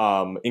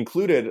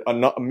included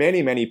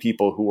many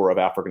people who were of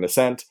African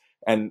descent,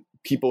 and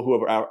people who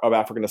were of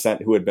African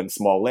descent who had been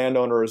small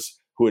landowners,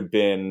 who had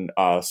been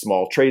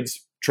small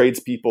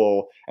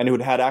tradespeople, and who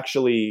had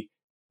actually,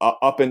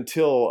 up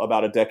until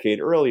about a decade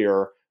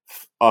earlier,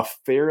 a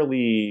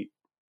fairly,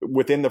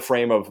 within the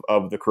frame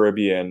of the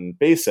Caribbean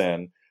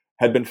basin,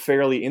 had been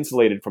fairly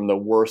insulated from the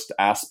worst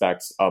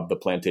aspects of the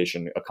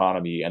plantation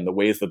economy, and the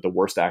ways that the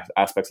worst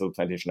aspects of the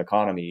plantation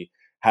economy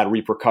had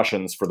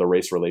repercussions for the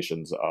race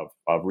relations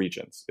of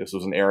regions. This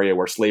was an area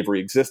where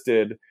slavery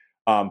existed,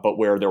 but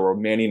where there were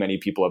many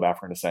people of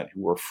African descent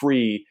who were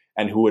free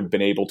and who had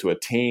been able to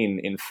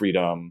attain in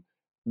freedom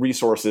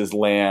resources,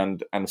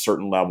 land, and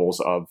certain levels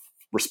of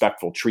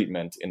respectful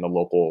treatment in the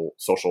local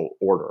social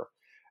order.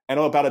 And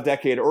about a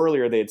decade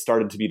earlier, they had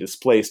started to be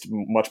displaced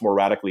much more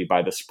radically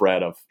by the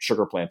spread of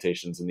sugar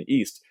plantations in the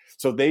East.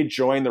 So they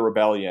joined the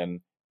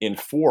rebellion in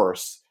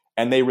force,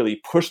 and they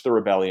really pushed the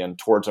rebellion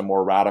towards a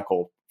more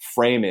radical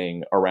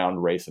framing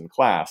around race and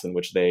class, in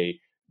which they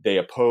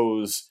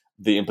oppose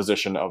the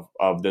imposition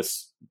of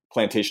this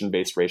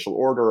plantation-based racial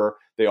order.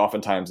 They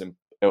oftentimes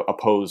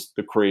oppose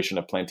the creation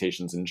of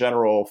plantations in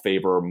general,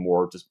 favor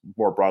more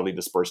broadly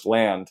dispersed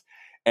land.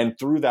 And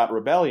through that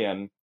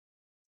rebellion,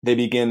 they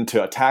begin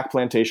to attack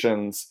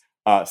plantations,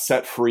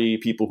 set free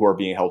people who are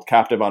being held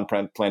captive on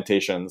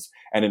plantations,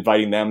 and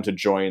inviting them to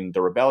join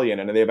the rebellion.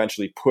 And they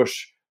eventually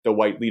push the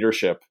white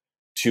leadership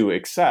to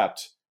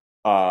accept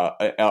a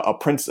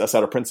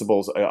set of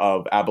principles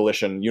of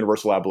abolition,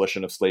 universal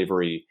abolition of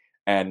slavery,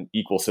 and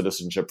equal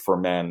citizenship for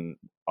men,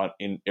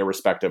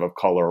 irrespective of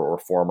color or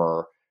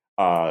former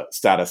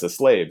status as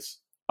slaves.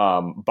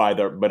 By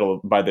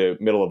the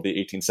middle of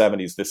the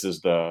 1870s, this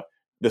is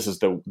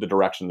the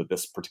direction that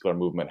this particular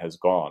movement has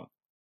gone.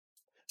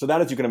 So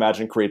that, as you can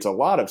imagine, creates a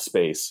lot of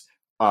space,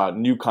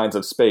 new kinds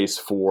of space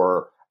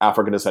for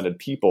African descended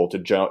people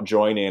to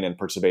join in and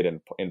participate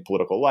in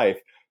political life,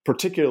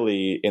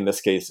 particularly in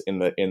this case in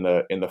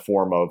the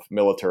form of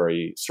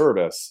military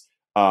service.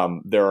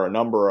 There are a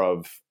number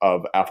of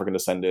African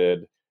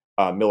descended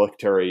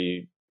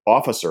military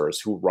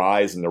officers who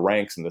rise in the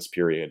ranks in this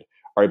period,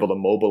 are able to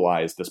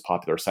mobilize this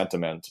popular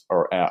sentiment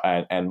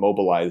and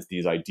mobilize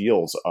these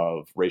ideals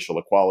of racial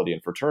equality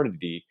and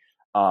fraternity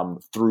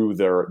through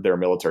their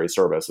military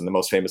service. And the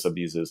most famous of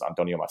these is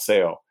Antonio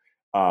Maceo,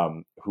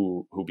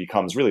 who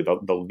becomes really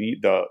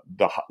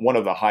the one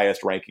of the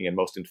highest ranking and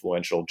most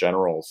influential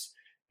generals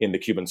in the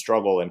Cuban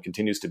struggle, and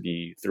continues to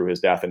be through his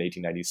death in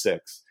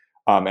 1896,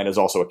 and is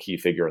also a key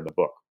figure in the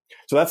book.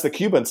 So that's the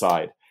Cuban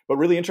side. But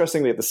really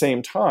interestingly, at the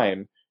same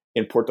time,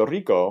 in Puerto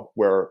Rico,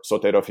 where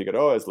Sotero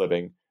Figueroa is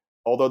living,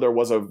 although there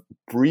was a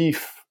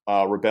brief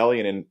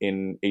rebellion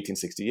in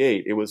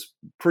 1868, it was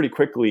pretty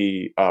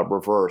quickly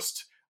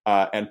reversed,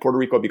 and Puerto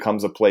Rico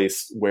becomes a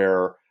place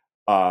where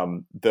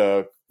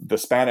the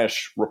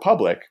Spanish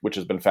Republic, which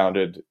has been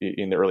founded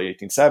in the early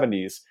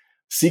 1870s,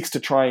 seeks to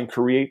try and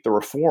create the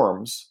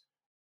reforms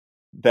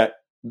that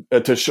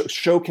to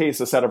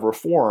showcase a set of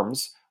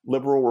reforms,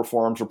 liberal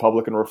reforms,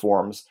 Republican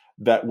reforms,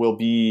 that will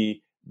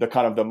be the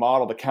kind of the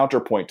model, the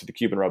counterpoint to the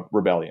Cuban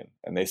rebellion.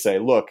 And they say,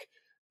 look,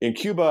 in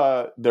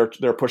Cuba,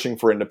 they're pushing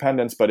for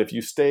independence, but if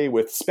you stay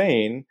with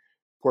Spain,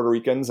 Puerto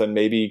Ricans and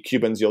maybe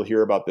Cubans, you'll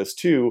hear about this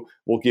too,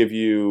 will give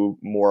you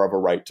more of a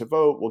right to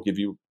vote. We'll give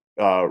you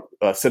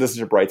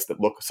citizenship rights that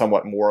look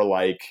somewhat more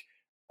like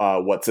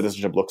what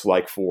citizenship looks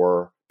like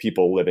for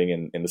people living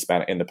in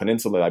the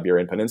peninsula, the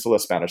Iberian Peninsula,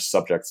 Spanish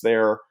subjects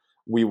there.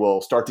 We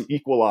will start to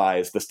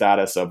equalize the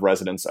status of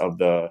residents of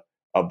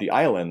the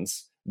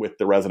islands with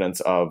the residents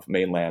of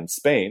mainland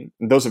Spain.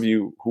 And those of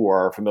you who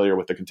are familiar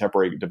with the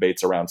contemporary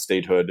debates around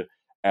statehood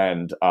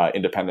and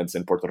independence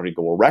in Puerto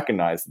Rico will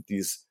recognize that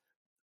these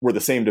were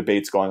the same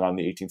debates going on in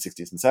the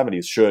 1860s and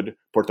 70s. Should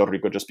Puerto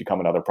Rico just become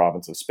another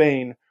province of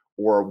Spain,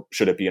 or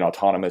should it be an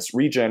autonomous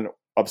region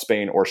of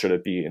Spain, or should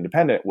it be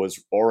independent,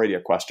 was already a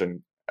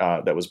question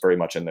that was very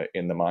much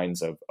in the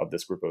minds of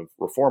this group of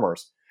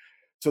reformers.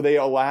 So they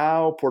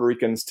allow Puerto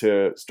Ricans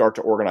to start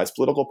to organize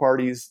political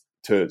parties,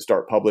 to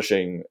start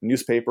publishing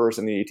newspapers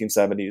in the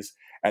 1870s.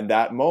 And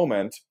that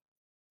moment,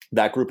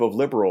 that group of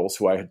liberals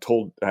who I've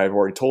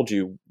already told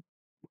you,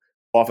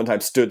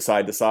 oftentimes stood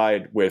side to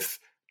side with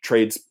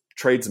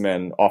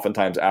tradesmen,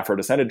 oftentimes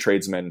Afro-descended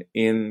tradesmen,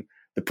 in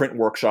the print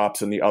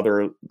workshops and the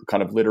other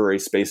kind of literary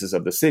spaces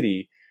of the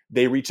city.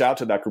 They reach out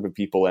to that group of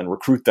people and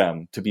recruit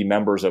them to be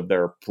members of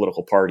their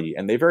political party.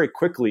 And they very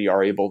quickly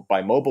are able,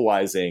 by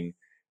mobilizing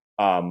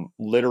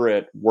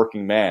literate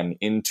working men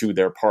into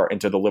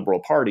the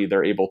Liberal Party,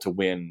 they're able to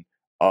win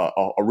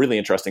a really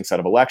interesting set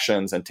of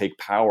elections and take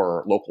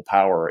local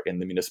power in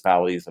the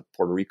municipalities of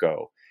Puerto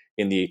Rico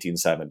in the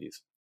 1870s.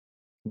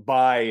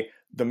 By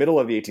the middle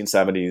of the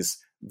 1870s,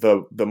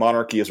 the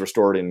monarchy is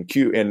restored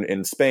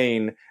in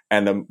Spain,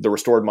 and the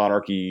restored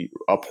monarchy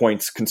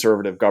appoints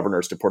conservative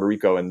governors to Puerto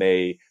Rico, and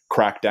they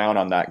crack down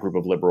on that group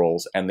of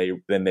liberals, and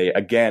they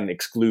again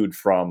exclude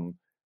from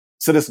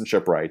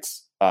citizenship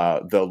rights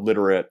the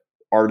literate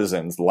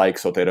artisans like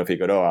Sotero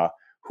Figueroa,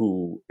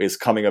 who is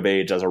coming of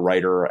age as a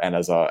writer and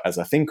as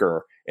a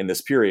thinker in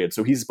this period.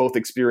 So he's both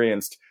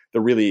experienced the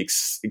really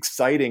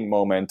exciting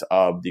moment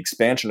of the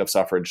expansion of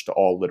suffrage to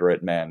all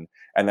literate men,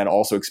 and then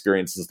also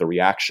experiences the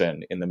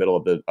reaction in the middle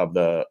of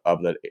the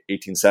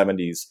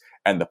 1870s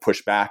and the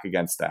pushback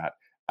against that.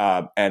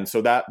 And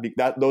so that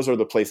those are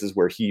the places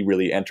where he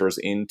really enters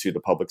into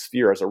the public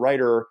sphere as a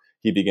writer.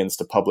 He begins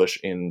to publish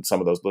in some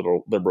of those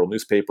little liberal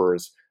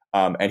newspapers,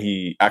 and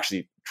he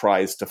actually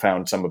tries to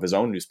found some of his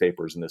own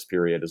newspapers in this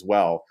period as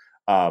well,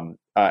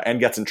 and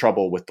gets in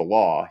trouble with the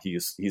law.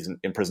 He's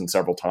imprisoned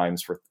several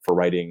times for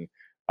writing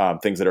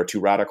things that are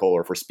too radical,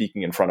 or for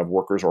speaking in front of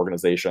workers'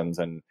 organizations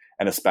and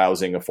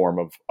espousing a form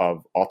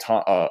of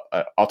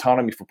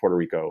autonomy for Puerto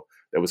Rico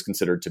that was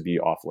considered to be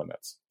off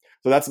limits.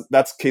 So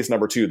that's case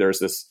number two. There's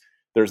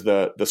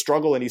the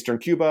struggle in Eastern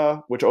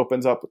Cuba, which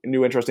opens up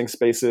new interesting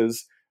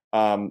spaces.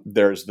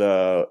 There's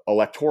the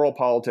electoral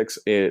politics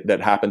that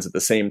happens at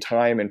the same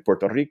time in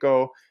Puerto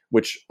Rico,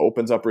 which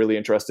opens up really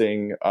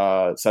interesting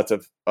sets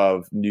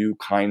of new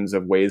kinds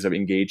of ways of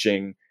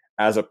engaging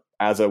as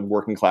a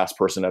working class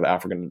person of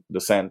African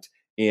descent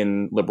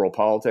in liberal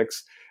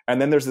politics.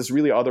 And then there's this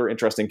really other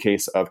interesting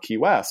case of Key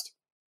West,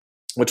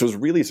 which was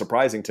really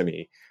surprising to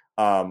me.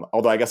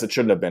 Although I guess it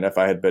shouldn't have been if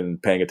I had been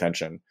paying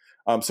attention.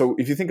 So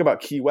if you think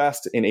about Key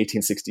West in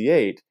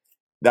 1868,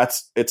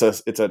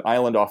 it's an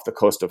island off the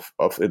coast of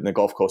in the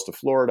Gulf Coast of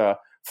Florida.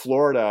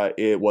 Florida,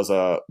 it was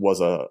a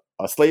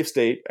slave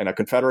state and a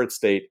Confederate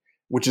state,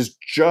 which is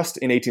just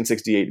in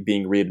 1868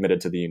 being readmitted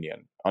to the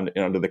Union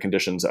under the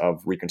conditions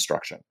of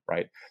Reconstruction,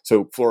 right?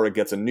 So Florida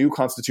gets a new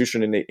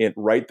constitution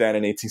right then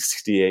in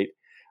 1868,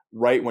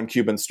 right when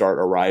Cubans start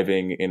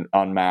arriving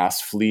en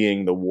masse,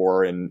 fleeing the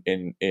war in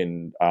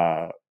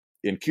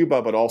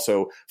Cuba, but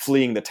also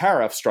fleeing the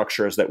tariff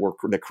structures that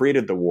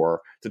created the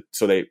war.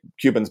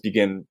 Cubans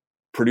begin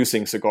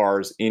producing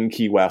cigars in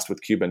Key West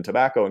with Cuban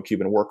tobacco and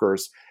Cuban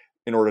workers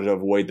in order to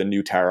avoid the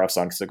new tariffs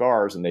on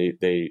cigars, and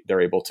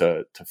they're able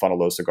to funnel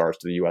those cigars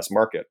to the U.S.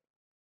 market.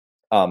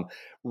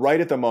 Right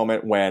at the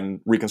moment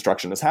when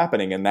Reconstruction is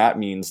happening, and that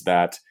means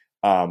that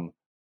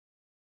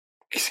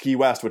Key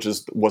West, which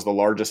was the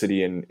largest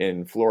city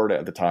in Florida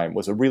at the time,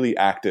 was a really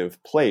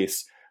active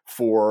place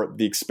for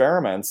the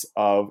experiments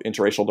of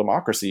interracial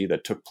democracy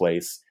that took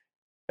place,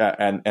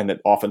 and that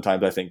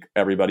oftentimes I think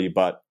everybody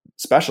but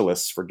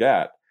specialists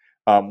forget,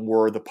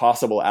 were the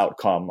possible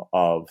outcome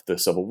of the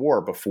Civil War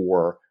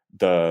before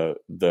the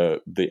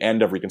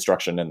end of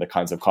Reconstruction and the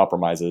kinds of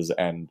compromises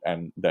and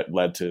that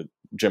led to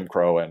Jim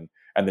Crow and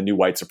the new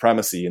white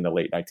supremacy in the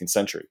late 19th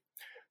century.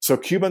 So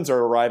Cubans are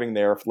arriving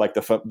there, like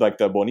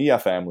the Bonilla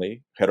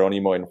family,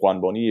 Jeronimo and Juan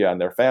Bonilla and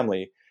their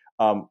family,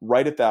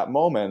 right at that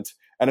moment.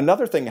 And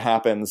another thing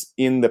happens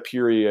in the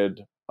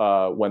period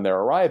when they're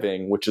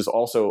arriving, which is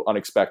also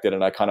unexpected,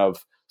 and I kind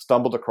of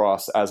stumbled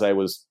across as I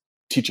was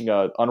teaching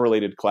an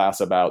unrelated class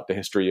about the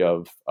history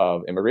of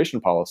immigration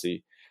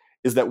policy,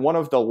 is that one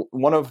of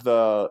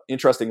the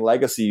interesting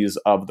legacies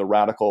of the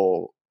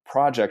radical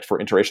project for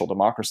interracial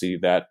democracy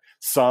that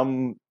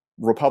some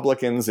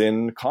Republicans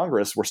in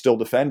Congress were still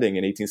defending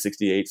in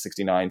 1868,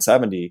 69,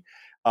 70,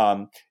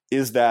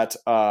 is that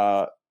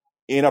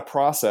in a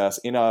process,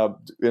 in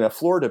a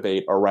floor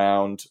debate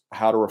around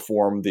how to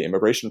reform the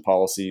immigration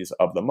policies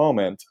of the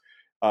moment,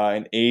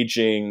 an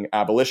aging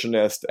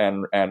abolitionist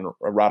and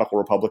radical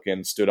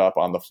Republican stood up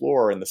on the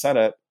floor in the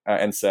Senate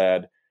and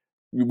said,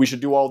 we should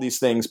do all these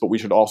things, but we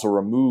should also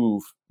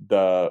remove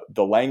the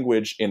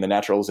language in the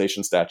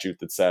naturalization statute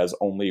that says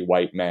only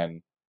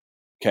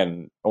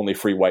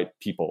free white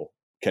people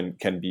can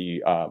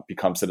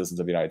become citizens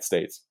of the United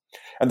States.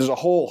 And there's a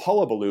whole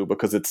hullabaloo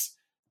because it's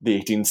the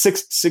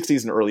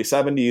 1860s and early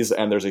 70s,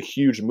 and there's a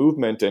huge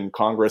movement in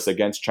Congress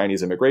against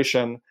Chinese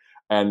immigration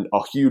and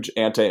a huge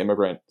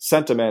anti-immigrant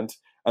sentiment.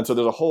 And so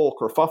there's a whole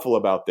kerfuffle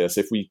about this.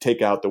 If we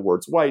take out the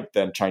words white,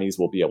 then Chinese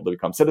will be able to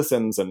become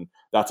citizens. And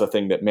that's a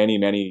thing that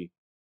many,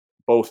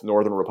 both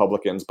Northern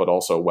Republicans, but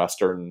also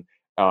Western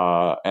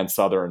and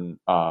Southern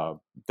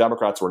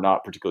Democrats were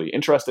not particularly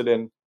interested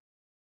in.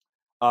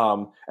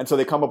 And so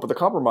they come up with a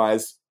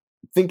compromise,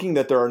 thinking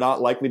that there are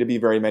not likely to be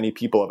very many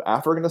people of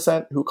African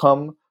descent who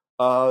come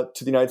to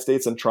the United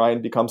States and try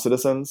and become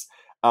citizens.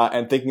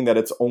 And thinking that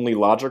it's only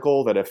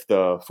logical that if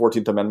the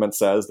 14th Amendment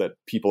says that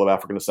people of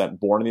African descent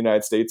born in the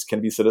United States can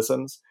be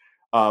citizens,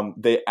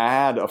 they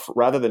add,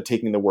 rather than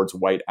taking the words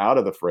white out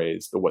of the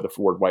phrase, the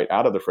word white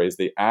out of the phrase,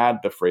 they add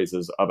the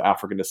phrases of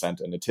African descent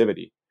and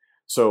nativity.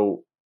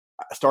 So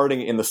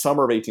starting in the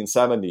summer of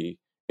 1870,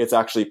 it's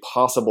actually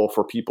possible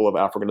for people of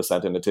African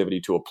descent and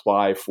nativity to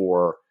apply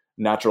for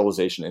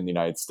naturalization in the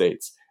United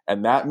States.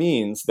 And that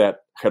means that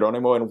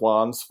Jeronimo and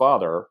Juan's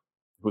father,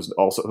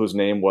 whose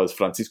name was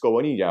Francisco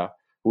Bonilla,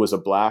 who was a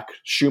black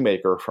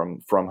shoemaker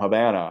from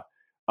Havana,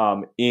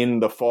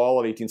 in the fall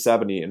of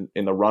 1870,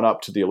 in the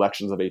run-up to the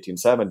elections of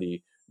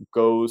 1870,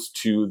 goes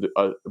to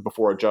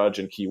before a judge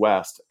in Key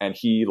West, and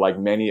he, like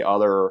many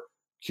other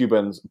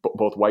Cubans,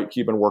 both white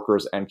Cuban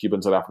workers and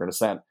Cubans of African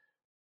descent,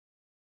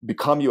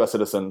 become U.S.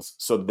 citizens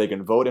so that they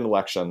can vote in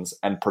elections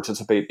and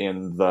participate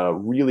in the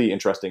really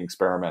interesting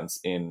experiments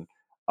in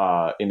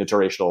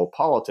interracial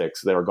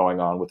politics that are going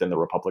on within the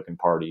Republican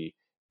Party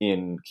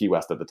in Key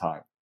West at the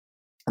time.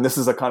 And this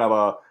is a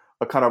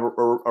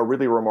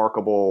really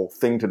remarkable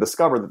thing to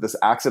discover, that this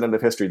accident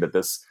of history, that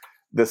this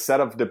set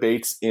of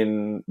debates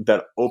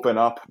that open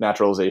up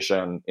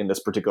naturalization in this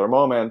particular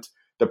moment,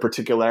 the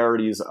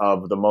particularities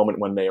of the moment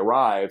when they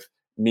arrive,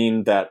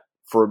 mean that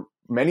for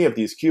many of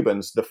these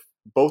Cubans,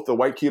 both the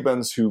white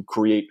Cubans who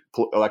create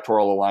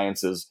electoral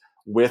alliances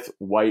with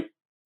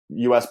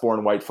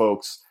U.S.-born white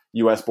folks,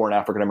 U.S.-born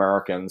African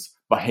Americans,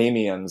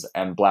 Bahamians,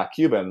 and Black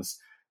Cubans,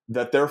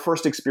 that their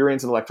first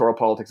experience in electoral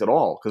politics at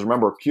all, because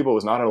remember, Cuba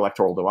was not an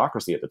electoral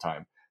democracy at the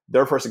time,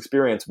 their first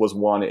experience was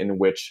one in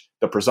which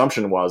the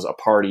presumption was a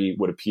party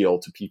would appeal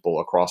to people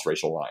across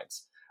racial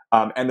lines.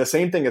 And the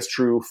same thing is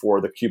true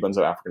for the Cubans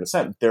of African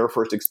descent. Their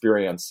first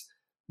experience,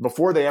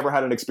 before they ever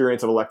had an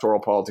experience of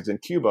electoral politics in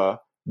Cuba,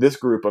 this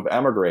group of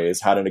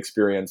emigres had an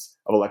experience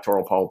of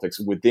electoral politics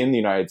within the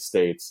United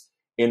States,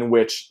 in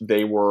which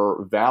they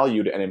were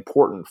valued and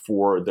important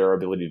for their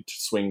ability to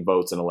swing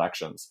votes in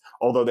elections.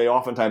 Although they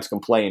oftentimes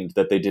complained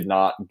that they did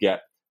not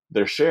get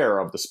their share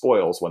of the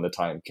spoils when the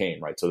time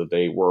came, right? So that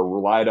they were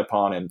relied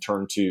upon and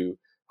turned to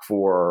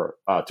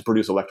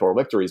produce electoral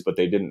victories, but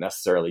they didn't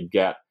necessarily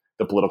get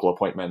the political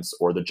appointments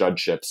or the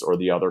judgeships or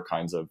the other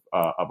kinds of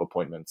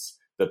appointments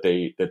that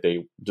they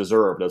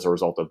deserved as a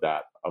result of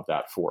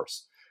that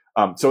force.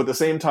 So at the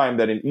same time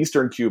that in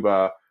Eastern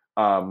Cuba,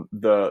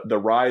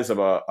 the rise of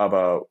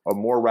a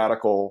more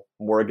radical,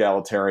 more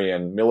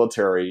egalitarian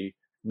military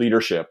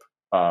leadership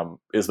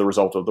is the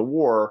result of the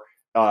war.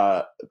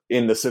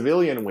 In the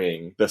civilian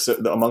wing,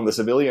 among the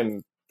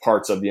civilian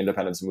parts of the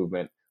independence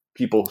movement,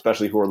 people,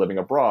 especially who are living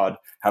abroad,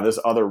 have this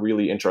other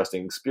really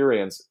interesting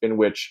experience in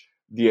which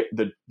the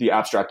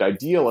abstract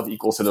ideal of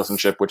equal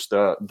citizenship, which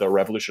the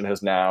revolution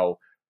has now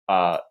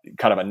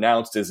kind of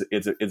announced is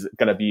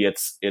going to be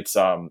its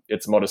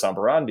modus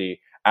operandi,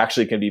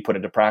 actually can be put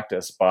into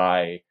practice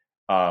by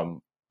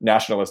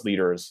nationalist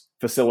leaders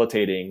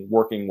facilitating,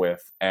 working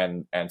with,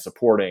 and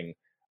supporting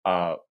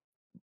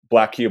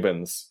Black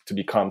Cubans to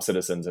become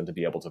citizens and to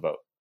be able to vote.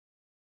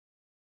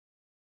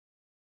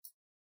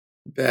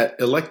 That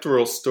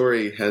electoral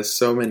story has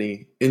so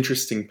many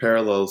interesting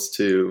parallels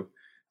to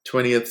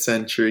 20th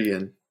century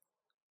and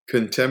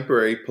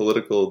contemporary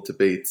political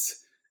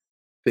debates,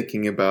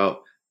 thinking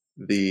about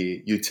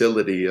the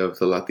utility of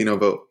the Latino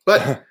vote.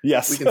 But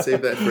yes, we can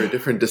save that for a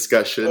different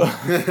discussion.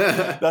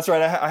 That's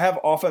right. I have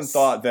often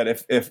thought that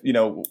if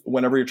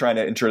whenever you're trying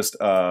to interest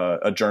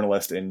a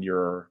journalist in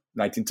your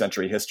 19th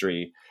century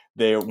history,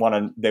 they want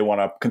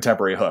a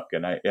contemporary hook.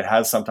 And it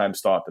has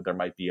sometimes thought that there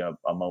might be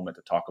a moment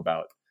to talk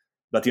about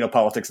Latino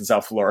politics in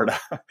South Florida,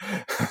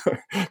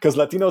 because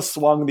Latinos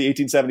swung the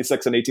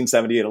 1876 and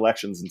 1878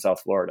 elections in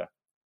South Florida.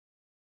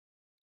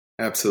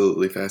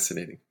 Absolutely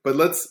fascinating. But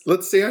let's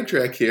stay on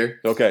track here.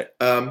 Okay.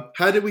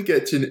 How do we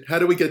get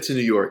to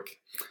New York?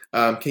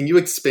 Can you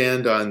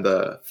expand on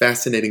the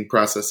fascinating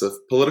process of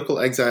political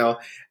exile?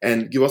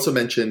 And you also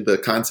mentioned the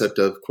concept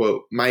of,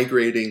 quote,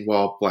 migrating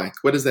while Black.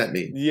 What does that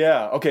mean?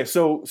 Yeah. Okay.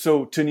 So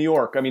to New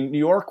York. I mean, New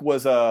York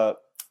was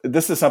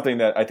this is something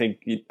that I think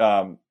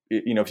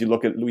if you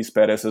look at Luis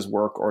Perez's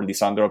work or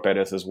Lisandro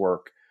Perez's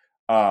work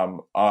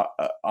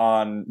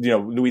on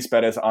Luis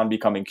Perez on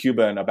becoming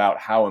Cuban, about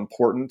how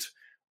important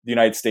the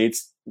United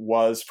States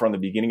was from the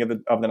beginning of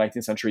the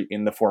 19th century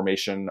in the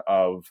formation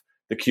of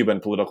the Cuban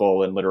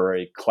political and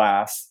literary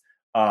class,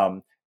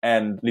 and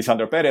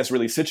Lisandro Perez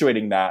really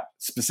situating that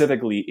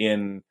specifically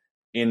in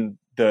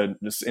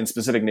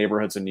specific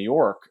neighborhoods in New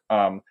York.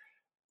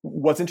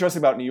 What's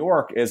interesting about New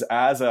York is,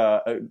 as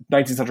a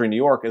 19th century New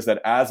York, is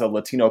that as a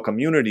Latino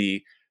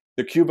community,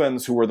 the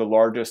Cubans, who were the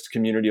largest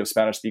community of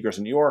Spanish speakers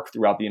in New York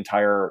throughout the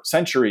entire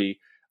century,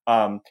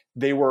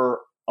 they were,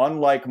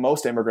 unlike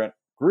most immigrant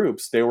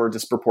groups, they were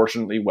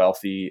disproportionately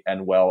wealthy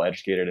and well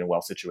educated and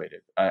well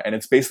situated. And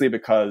it's basically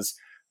because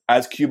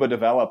as Cuba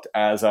developed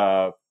as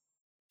an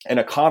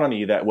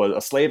economy that was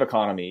a slave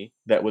economy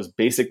that was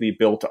basically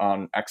built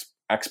on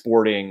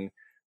exporting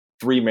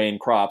three main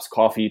crops: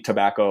 coffee,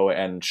 tobacco,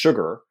 and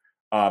sugar,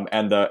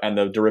 and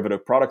the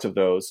derivative products of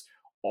those,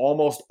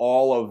 almost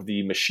all of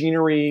the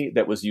machinery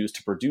that was used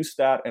to produce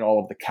that and all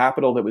of the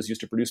capital that was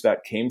used to produce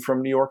that came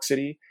from New York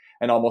City.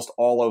 And almost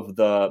all of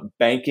the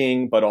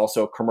banking, but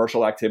also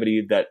commercial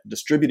activity that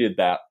distributed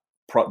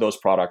those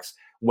products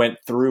went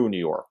through New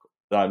York.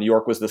 New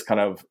York was this kind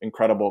of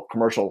incredible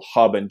commercial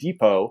hub and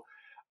depot.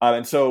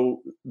 And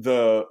so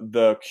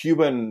the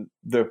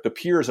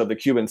piers of the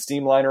Cuban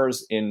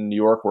steamliners in New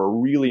York were a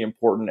really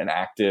important and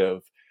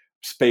active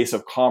space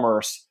of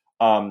commerce.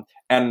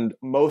 And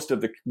most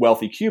of the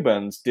wealthy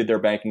Cubans did their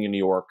banking in New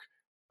York,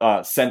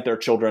 sent their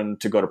children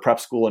to go to prep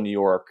school in New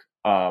York,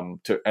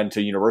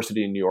 to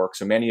university in New York.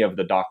 So many of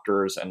the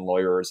doctors and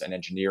lawyers and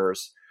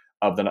engineers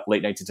of the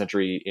late 19th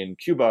century in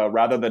Cuba,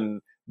 rather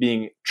than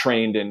being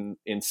trained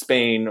in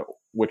Spain,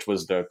 which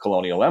was the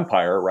colonial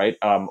empire, right,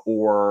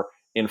 or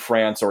in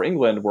France or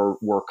England,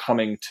 were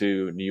coming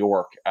to New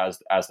York as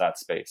that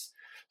space.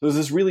 So there's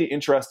this really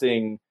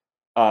interesting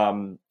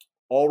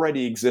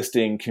already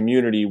existing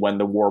community when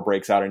the war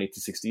breaks out in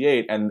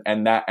 1868,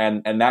 and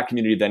that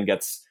community then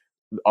gets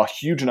a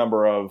huge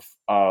number of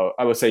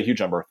I would say a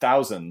huge number,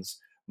 thousands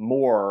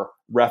more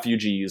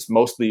refugees,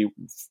 mostly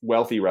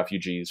wealthy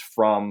refugees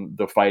from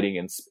the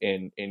fighting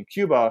in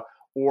Cuba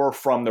or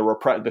from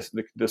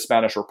the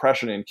Spanish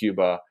repression in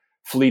Cuba,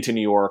 flee to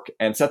New York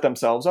and set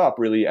themselves up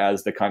really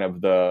as the kind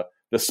of the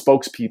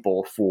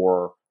spokespeople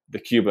for the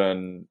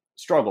Cuban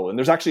struggle. And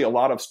there's actually a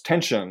lot of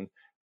tension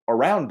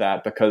around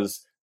that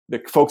because the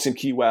folks in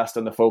Key West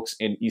and the folks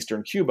in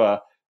Eastern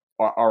Cuba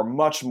are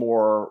much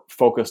more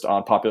focused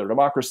on popular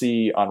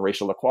democracy, on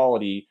racial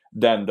equality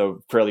than the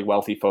fairly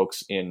wealthy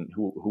folks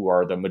who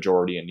are the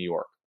majority in New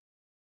York.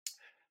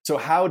 So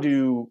how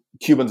do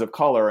Cubans of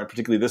color, and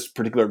particularly this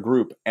particular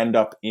group, end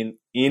up in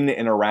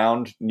and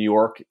around New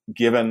York,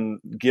 given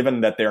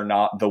that they're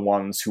not the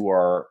ones who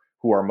are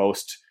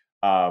most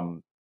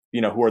who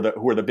are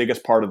the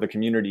biggest part of the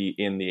community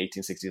in the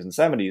 1860s and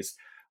 70s?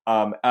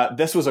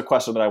 This was a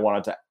question that I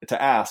wanted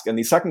to ask, and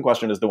the second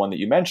question is the one that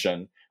you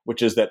mentioned,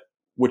 which is the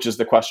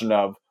question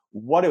of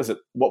what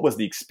was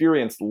the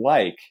experience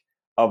like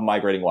of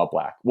migrating while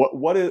Black?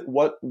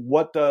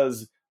 What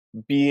does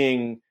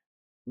being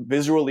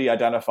visually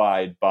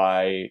identified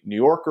by New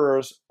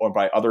Yorkers or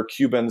by other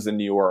Cubans in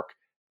New York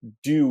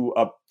do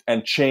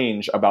and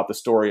change about the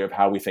story of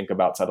how we think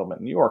about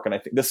settlement in New York? And I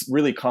think this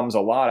really comes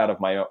a lot out of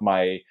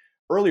my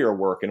earlier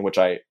work, in which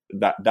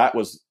that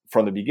was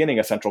from the beginning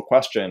a central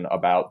question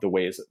about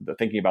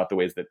thinking about the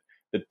ways that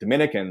the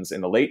Dominicans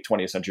in the late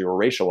 20th century were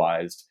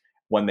racialized.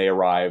 When they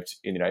arrived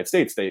in the United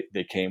States,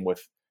 they came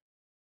with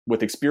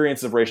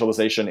experiences of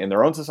racialization in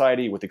their own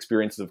society, with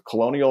experiences of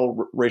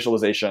colonial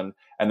racialization,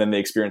 and then they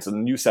experienced a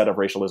new set of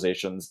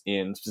racializations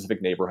in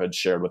specific neighborhoods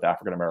shared with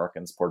African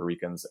Americans, Puerto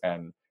Ricans,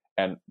 and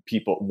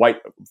people,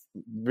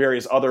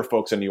 various other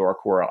folks in New York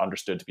who are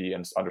understood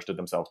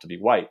themselves to be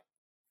white.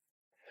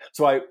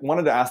 So I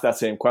wanted to ask that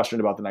same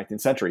question about the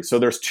 19th century. So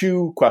there's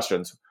two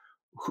questions.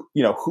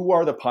 Who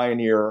are the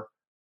pioneer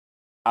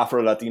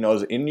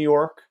Afro-Latinos in New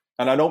York?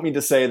 And I don't mean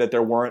to say that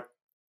there weren't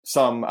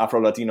some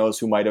Afro-Latinos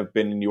who might have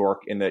been in New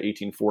York in the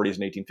 1840s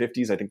and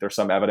 1850s. I think there's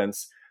some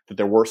evidence that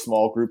there were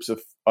small groups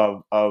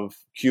of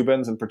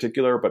Cubans in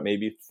particular, but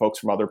maybe folks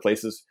from other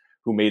places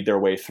who made their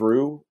way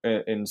through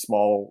in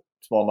small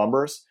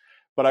numbers.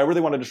 But I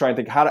really wanted to try and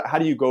think, how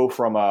do you go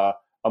from a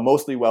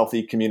mostly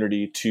wealthy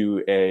community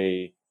to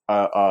a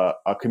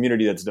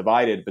community that's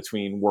divided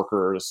between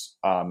workers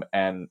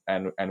and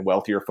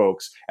wealthier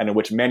folks, and in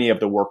which many of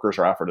the workers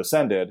are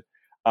Afro-descended?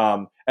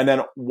 And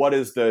then what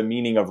is the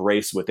meaning of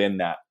race within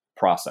that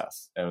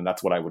process? And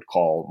that's what I would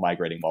call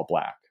migrating while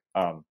Black.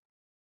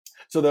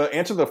 So the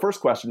answer to the first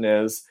question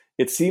is,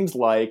 it seems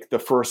like the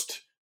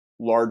first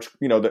large,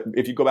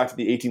 if you go back to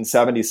the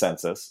 1870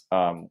 census,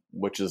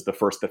 which is the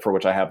first for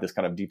which I have this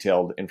kind of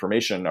detailed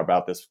information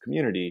about this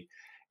community,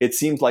 it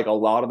seems like a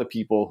lot of the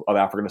people of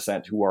African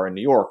descent who are in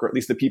New York, or at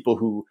least the people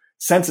who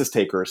census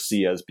takers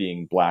see as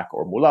being Black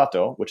or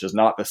mulatto, which is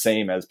not the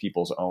same as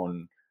people's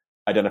own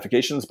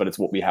identifications, but it's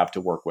what we have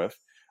to work with,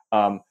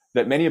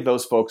 that many of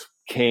those folks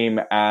came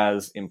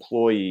as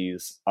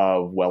employees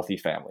of wealthy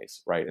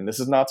families, right? And this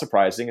is not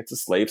surprising. It's a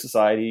slave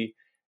society.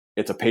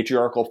 It's a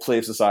patriarchal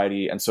slave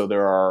society. And so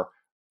there are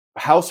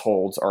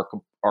households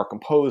are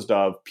composed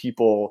of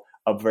people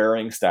of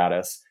varying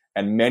status.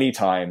 And many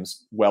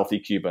times wealthy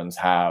Cubans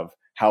have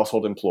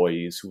household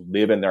employees who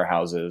live in their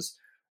houses,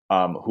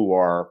 who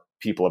are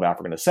people of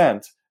African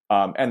descent.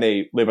 And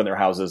they live in their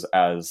houses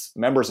as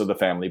members of the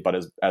family, but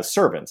as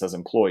servants, as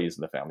employees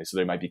in the family. So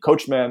they might be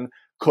coachmen,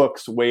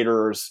 cooks,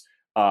 waiters,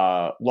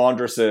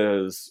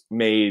 laundresses,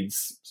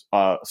 maids,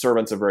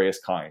 servants of various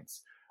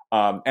kinds.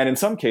 And in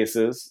some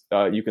cases,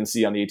 you can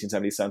see on the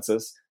 1870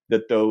 census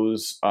that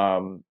those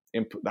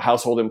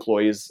household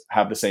employees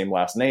have the same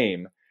last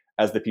name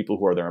as the people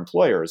who are their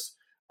employers,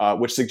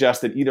 which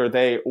suggests that either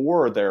they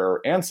or their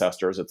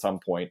ancestors at some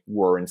point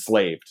were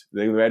enslaved.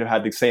 They might have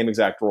had the same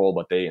exact role,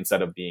 but they,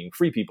 instead of being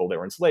free people, they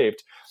were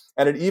enslaved.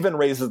 And it even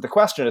raises the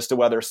question as to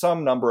whether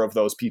some number of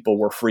those people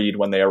were freed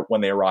when they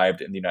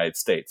arrived in the United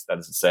States. That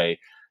is to say,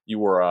 you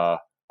were a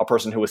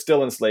person who was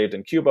still enslaved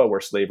in Cuba,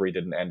 where slavery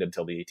didn't end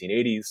until the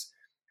 1880s.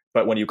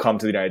 But when you come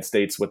to the United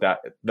States when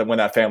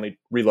that family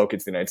relocates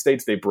to the United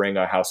States, they bring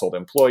a household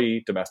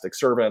employee, domestic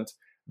servant.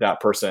 That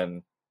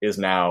person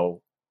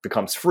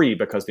becomes free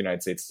because the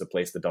United States is a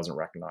place that doesn't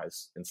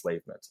recognize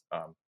enslavement.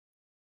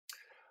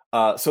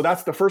 So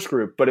that's the first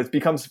group, but it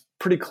becomes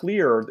pretty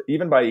clear,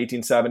 even by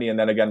 1870 and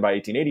then again by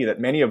 1880, that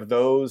many of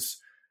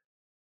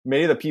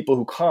the people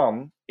who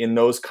come in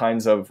those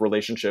kinds of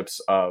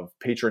relationships of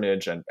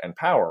patronage and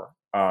power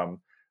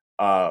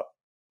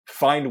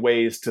find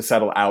ways to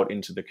settle out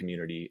into the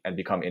community and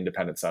become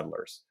independent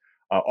settlers.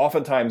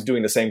 Oftentimes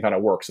doing the same kind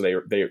of work. So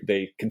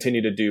they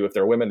continue to do, if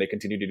they're women, they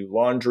continue to do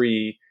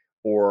laundry,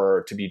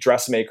 or to be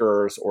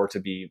dressmakers, or to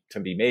be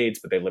maids,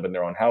 but they live in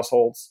their own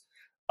households.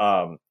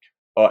 And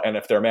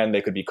if they're men,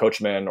 they could be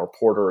coachmen or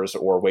porters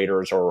or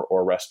waiters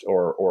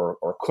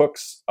or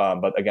cooks.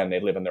 But again,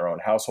 they live in their own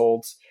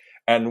households.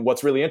 And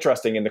what's really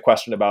interesting in the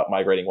question about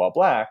migrating while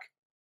Black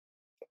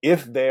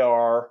if they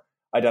are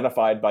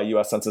identified by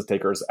U.S. census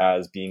takers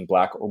as being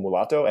Black or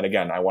mulatto, and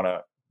again, I want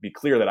to be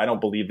clear that I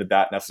don't believe that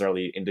that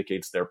necessarily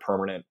indicates their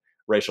permanent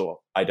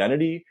racial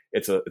identity.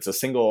 It's a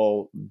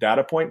single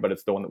data point, but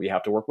it's the one that we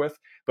have to work with.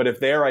 But if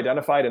they're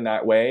identified in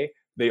that way,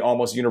 they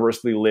almost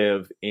universally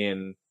live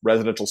in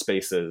residential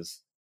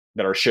spaces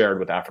that are shared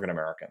with African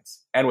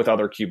Americans and with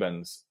other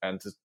Cubans,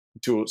 and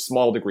to a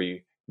small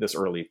degree, this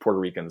early, Puerto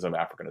Ricans of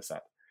African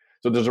descent.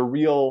 So there's a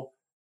real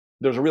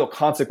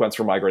consequence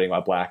for migrating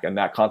while Black, and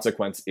that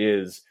consequence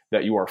is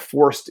that you are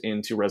forced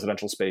into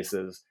residential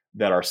spaces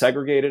that are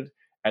segregated,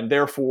 and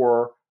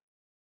therefore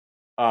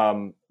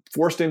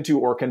forced into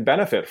or can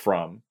benefit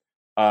from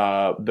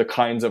the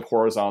kinds of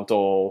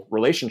horizontal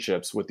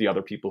relationships with the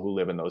other people who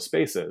live in those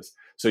spaces.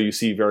 So you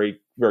see very,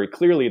 very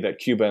clearly that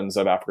Cubans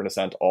of African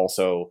descent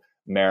also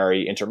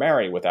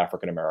intermarry with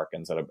African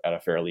Americans at a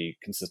fairly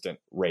consistent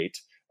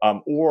rate,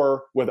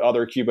 or with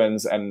other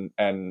Cubans and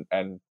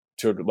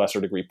to a lesser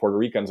degree Puerto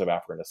Ricans of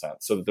African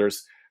descent. So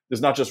there's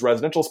not just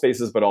residential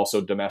spaces, but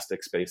also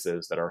domestic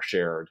spaces that are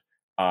shared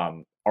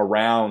along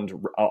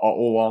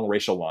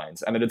racial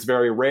lines, and that it's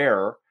very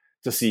rare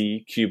to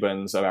see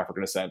Cubans of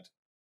African descent,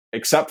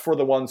 except for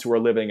the ones who are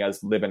living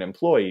as live-in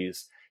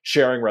employees,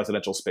 sharing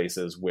residential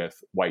spaces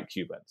with white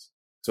Cubans.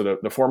 So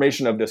the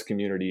formation of this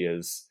community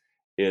is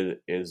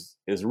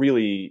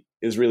really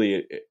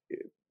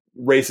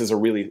race is a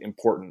really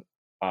important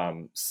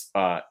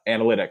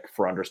analytic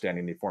for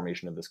understanding the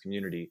formation of this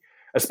community,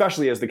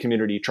 especially as the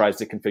community tries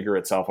to configure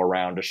itself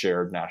around a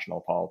shared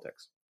national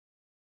politics.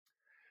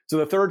 So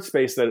the third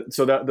space there's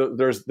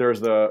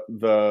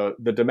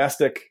the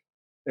domestic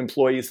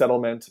employee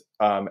settlement,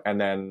 and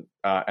then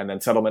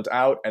settlement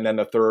out, and then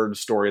the third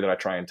story that I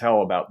try and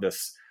tell about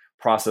this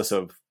process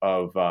of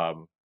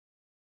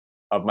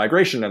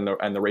migration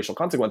and the racial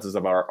consequences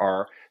of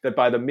are that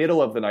by the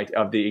middle of the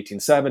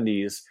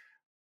 1870s,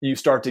 you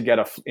start to get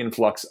an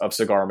influx of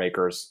cigar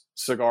makers.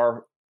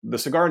 The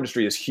cigar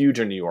industry is huge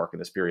in New York in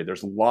this period.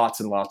 There's lots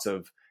and lots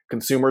of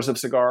consumers of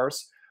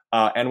cigars,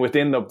 and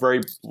within the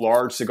very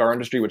large cigar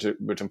industry,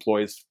 which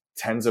employs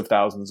tens of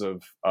thousands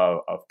of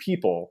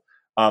people.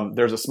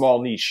 There's a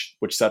small niche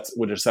which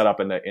is set up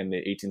in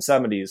the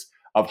 1870s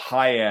of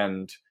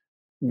high-end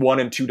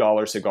 $1 and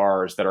 $2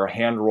 cigars that are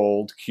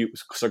hand-rolled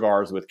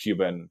cigars with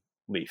Cuban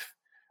leaf.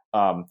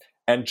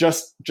 And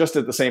just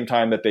at the same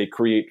time that they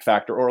create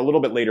or a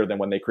little bit later than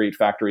when they create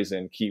factories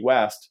in Key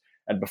West,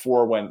 and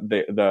before when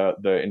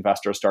the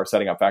investors start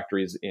setting up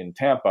factories in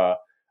Tampa,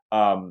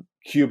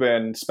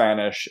 Cuban,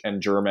 Spanish,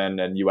 and German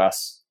and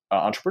U.S.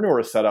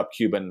 Entrepreneurs set up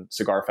Cuban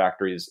cigar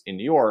factories in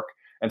New York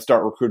and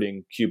start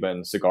recruiting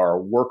Cuban cigar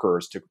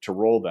workers to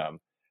roll them.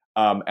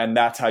 And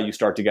that's how you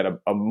start to get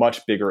a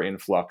much bigger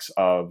influx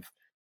of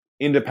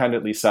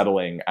independently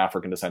settling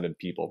African-descended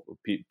people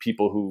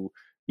who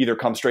either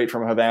come straight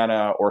from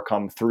Havana or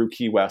come through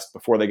Key West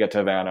before they get to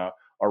Havana,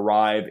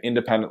 arrive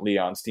independently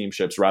on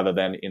steamships rather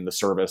than in the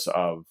service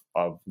of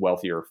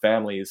wealthier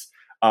families,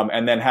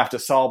 and then have to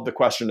solve the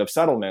question of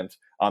settlement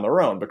on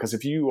their own. Because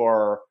if you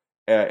are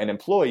an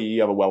employee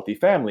of a wealthy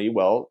family,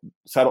 well,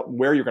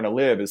 where you're going to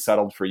live is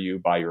settled for you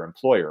by your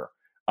employer.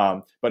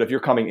 But if you're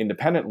coming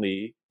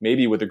independently,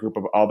 maybe with a group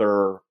of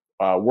other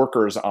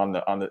workers on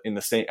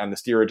the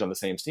steerage on the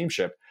same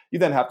steamship, you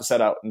then have to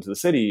set out into the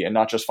city and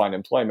not just find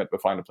employment,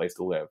 but find a place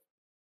to live.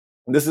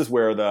 And this is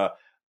where the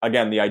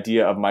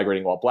idea of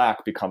migrating while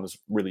Black becomes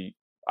really,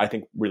 I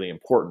think, really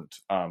important.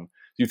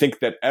 You think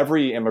that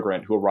every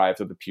immigrant who arrives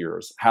at the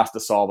piers has to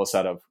solve a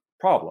set of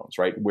problems,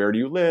 right? Where do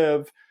you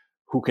live?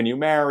 Who can you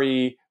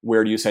marry?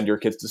 Where do you send your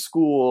kids to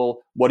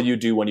school? What do you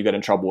do when you get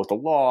in trouble with the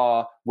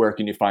law? Where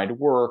can you find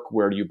work?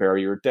 Where do you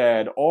bury your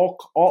dead?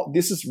 All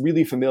this is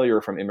really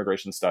familiar from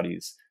immigration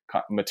studies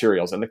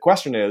materials. And the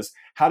question is,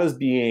 how does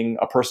being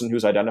a person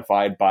who's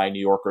identified by New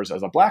Yorkers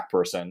as a Black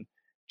person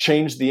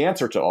change the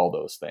answer to all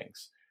those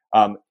things?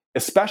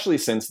 Especially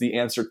since the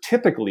answer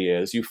typically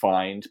is you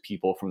find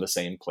people from the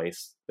same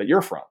place that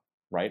you're from,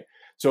 right?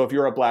 So if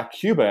you're a Black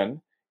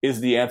Cuban, is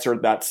the answer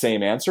that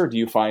same answer? Do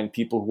you find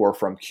people who are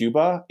from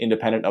Cuba,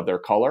 independent of their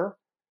color?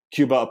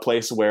 Cuba, a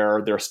place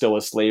where there still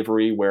is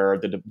slavery,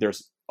 where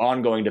there's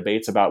ongoing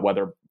debates about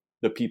whether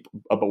people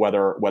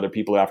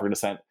of African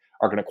descent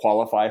are going to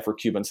qualify for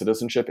Cuban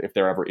citizenship if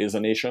there ever is a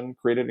nation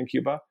created in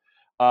Cuba,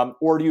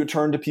 or do you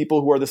turn to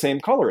people who are the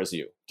same color as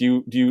you?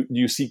 Do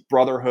you seek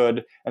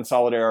brotherhood and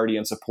solidarity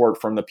and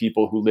support from the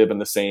people who live in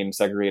the same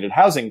segregated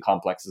housing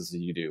complexes as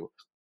you do,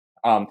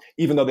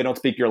 even though they don't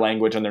speak your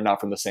language and they're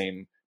not from the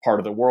same part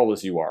of the world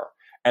as you are?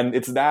 And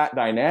it's that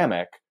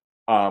dynamic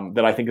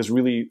that I think is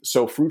really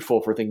so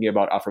fruitful for thinking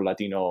about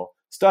Afro-Latino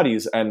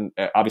studies. And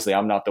obviously,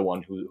 I'm not the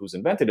one who's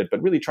invented it,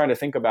 but really trying to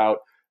think about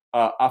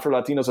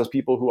Afro-Latinos as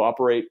people who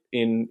operate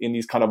in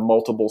these kind of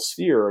multiple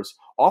spheres,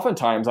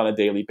 oftentimes on a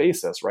daily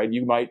basis, right?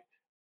 You might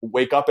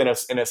wake up in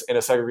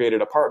a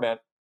segregated apartment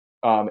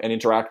and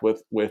interact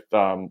with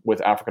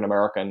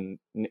African-American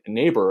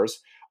neighbors,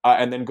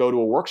 and then go to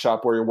a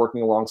workshop where you're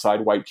working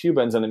alongside white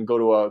Cubans, and then go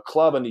to a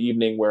club in the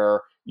evening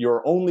where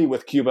you're only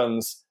with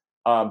Cubans,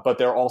 but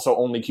they're also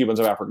only Cubans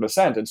of African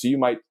descent. And so you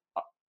might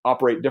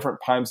operate different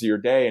times of your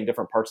day in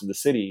different parts of the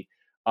city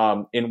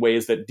in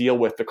ways that deal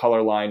with the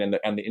color line and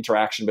the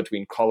interaction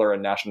between color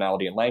and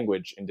nationality and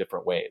language in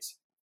different ways.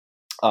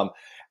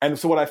 And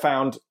so what I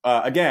found,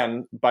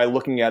 again, by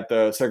looking at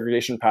the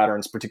segregation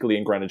patterns, particularly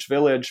in Greenwich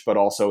Village, but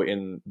also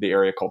in the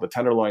area called the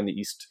Tenderloin,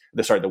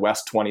 the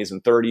West 20s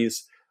and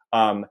 30s,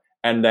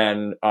 and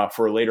then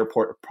for a later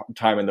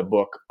time in the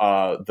book,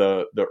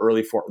 the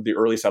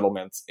early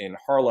settlements in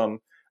Harlem,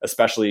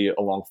 especially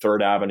along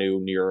 3rd Avenue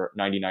near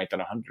 99th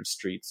and 100th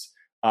Streets,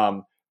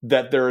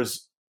 that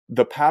there's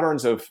the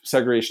patterns of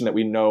segregation that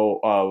we know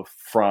of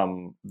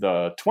from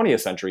the 20th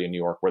century in New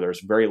York, where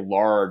there's very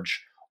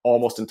large,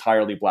 almost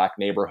entirely Black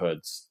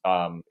neighborhoods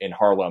in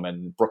Harlem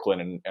and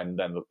Brooklyn and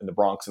then in the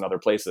Bronx and other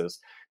places,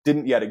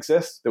 didn't yet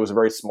exist. There was a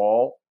very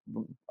small,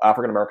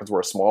 African Americans were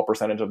a small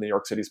percentage of New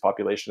York City's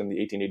population in the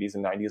 1880s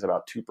and 90s,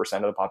 about 2%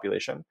 of the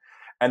population.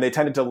 And they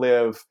tended to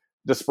live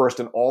dispersed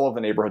in all of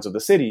the neighborhoods of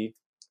the city,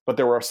 but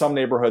there were some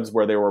neighborhoods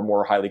where they were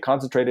more highly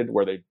concentrated,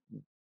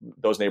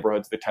 those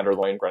neighborhoods, the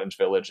Tenderloin, Greenwich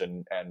Village,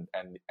 and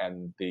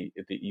the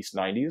East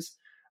 90s.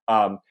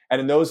 And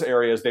in those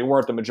areas, they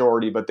weren't the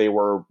majority, but there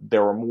were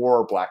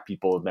more Black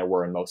people than there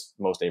were in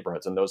most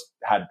neighborhoods, and those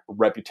had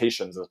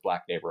reputations as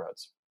Black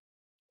neighborhoods.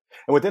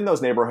 And within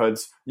those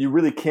neighborhoods, you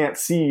really can't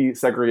see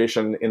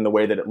segregation in the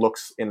way that it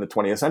looks in the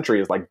 20th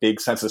century, as like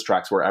big census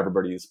tracts where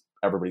everybody's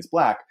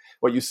Black.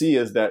 What you see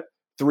is that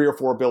 3 or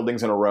 4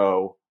 buildings in a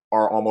row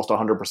are almost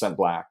 100%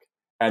 Black,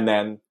 and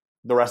then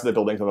the rest of the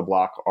buildings on the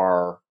block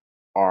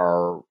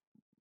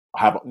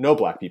have no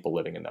Black people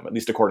living in them, at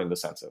least according to the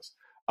census.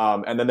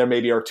 And then there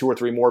maybe are 2 or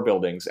 3 more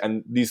buildings,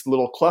 and these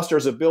little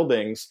clusters of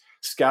buildings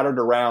scattered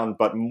around,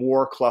 but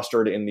more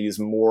clustered in these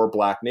more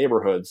Black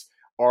neighborhoods,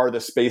 are the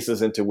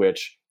spaces into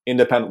which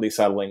independently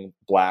settling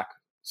Black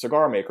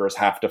cigar makers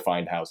have to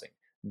find housing.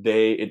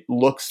 It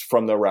looks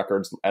from the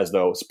records as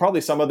though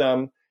probably some of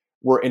them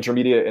were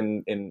intermediate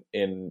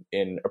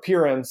in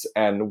appearance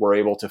and were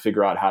able to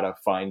figure out how to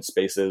find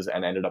spaces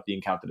and ended up being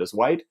counted as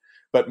white.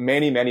 But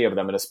many of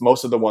them, and it's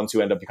most of the ones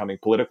who end up becoming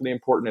politically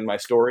important in my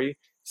story,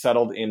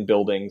 settled in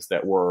buildings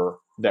that were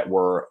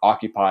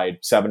occupied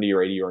 70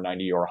 or 80 or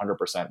 90 or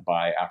 100%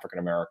 by African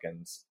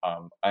Americans,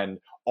 and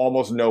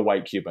almost no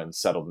white Cubans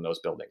settled in those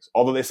buildings.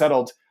 Although they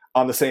settled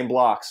on the same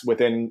blocks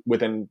within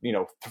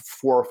 4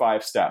 or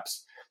 5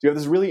 steps. So you have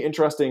this really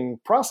interesting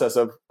process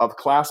of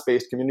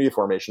class-based community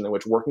formation in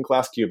which working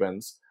class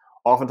Cubans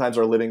oftentimes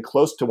are living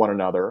close to one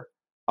another.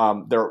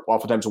 They're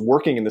oftentimes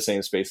working in the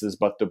same spaces,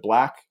 but the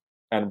Black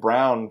and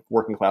brown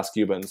working class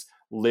Cubans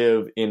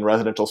live in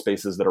residential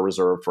spaces that are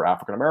reserved for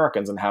African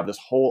Americans and have this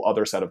whole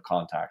other set of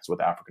contacts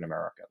with African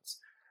Americans.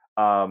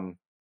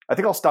 I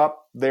think I'll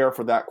stop there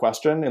for that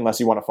question, unless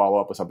you want to follow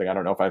up with something. I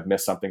don't know if I've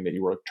missed something that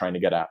you were trying to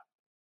get at.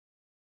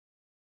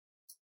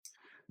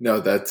 No,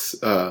 that's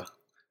a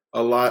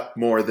lot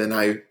more than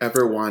I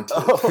ever wanted.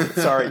 Oh,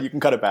 sorry, you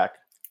can cut it back.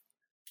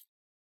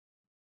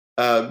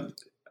 I'm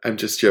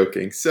just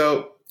joking.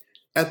 So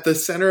at the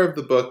center of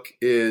the book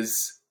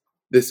is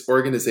this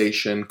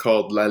organization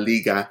called La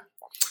Liga.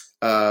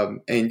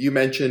 And you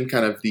mentioned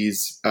kind of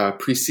these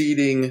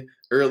preceding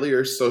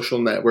earlier social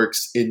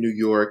networks in New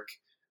York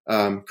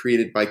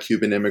created by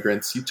Cuban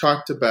immigrants. You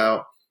talked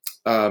about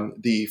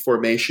the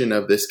formation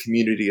of this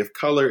community of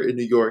color in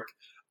New York.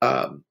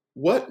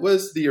 What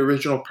was the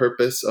original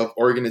purpose of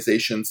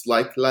organizations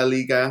like La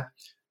Liga?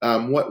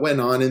 What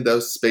went on in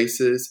those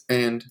spaces,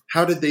 and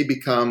how did they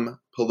become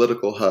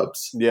political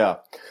hubs? Yeah.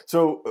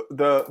 So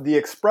the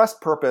express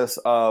purpose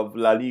of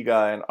La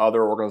Liga and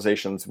other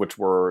organizations which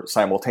were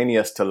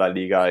simultaneous to La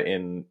Liga,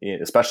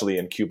 especially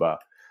in Cuba,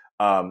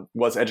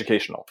 was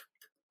educational.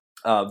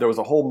 There was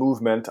a whole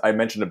movement, I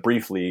mentioned it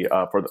briefly,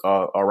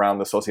 around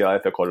the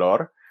Sociedades de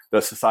Color,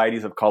 the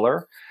societies of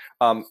color.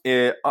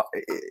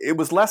 It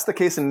was less the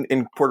case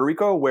in Puerto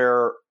Rico,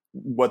 where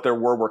what there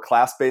were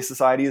class-based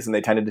societies, and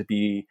they tended to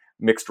be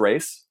mixed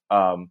race.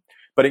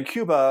 But in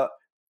Cuba,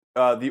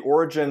 the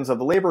origins of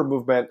the labor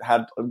movement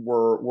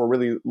were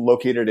really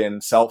located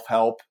in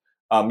self-help,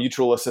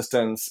 mutual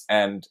assistance,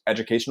 and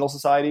educational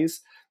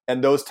societies,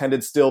 and those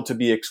tended still to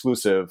be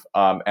exclusive.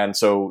 And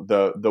so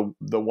the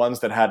ones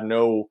that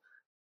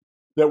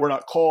were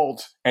not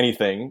called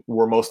anything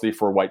were mostly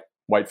for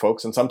white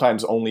folks, and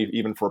sometimes only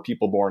even for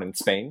people born in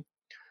Spain.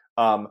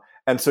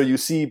 And so you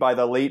see by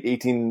the late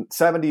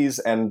 1870s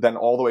and then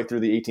all the way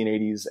through the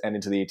 1880s and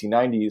into the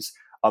 1890s,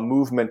 a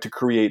movement to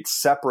create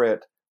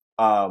separate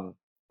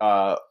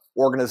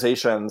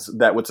organizations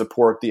that would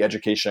support the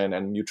education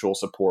and mutual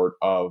support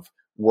of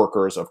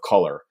workers of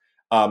color.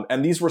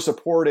 And these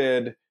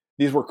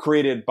were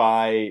created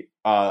by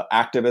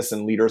activists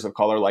and leaders of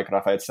color like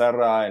Rafael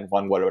Serra and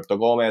Juan Gualberto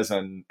Gomez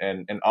and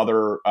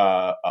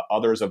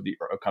others of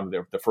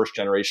the first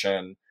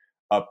generation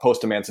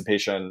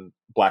post-emancipation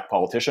Black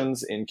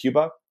politicians in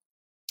Cuba.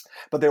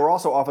 But they were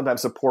also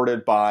oftentimes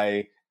supported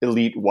by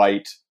elite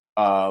white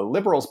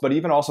liberals, but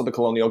even also the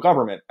colonial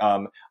government,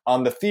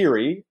 on the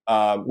theory,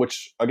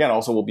 which again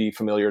also will be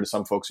familiar to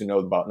some folks who know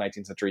about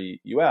 19th century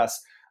U.S.,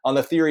 on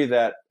the theory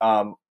that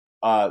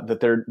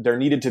that there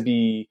needed to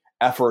be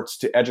efforts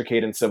to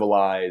educate and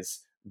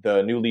civilize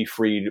the newly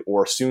freed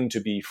or soon to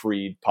be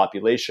freed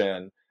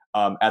population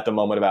at the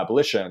moment of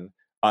abolition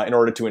in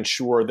order to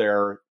ensure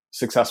their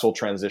successful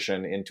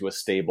transition into a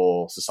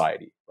stable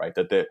society, right?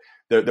 That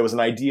there was an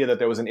idea that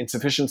there was an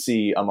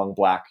insufficiency among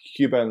Black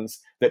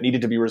Cubans that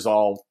needed to be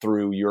resolved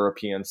through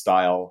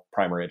European-style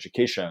primary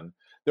education.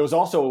 There was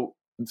also,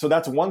 so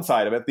that's one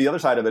side of it. The other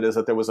side of it is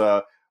that there was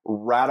a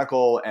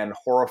radical and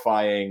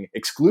horrifying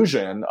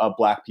exclusion of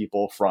Black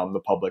people from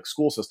the public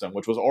school system,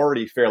 which was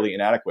already fairly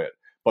inadequate,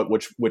 but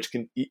which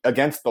can,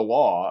 against the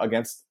law,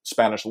 against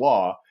Spanish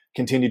law,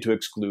 continued to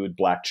exclude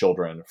Black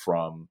children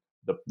from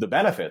the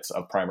benefits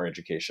of primary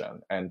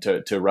education and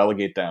to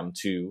relegate them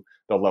to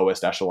the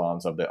lowest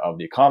echelons of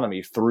the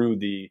economy through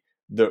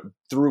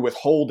through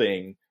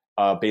withholding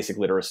basic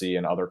literacy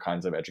and other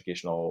kinds of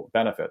educational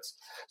benefits.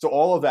 So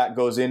all of that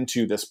goes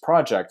into this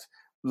project.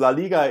 La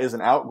Liga is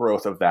an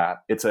outgrowth of that.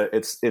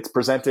 It's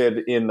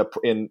presented in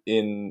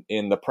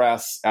the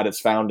press at its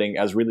founding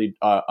as really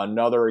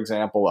another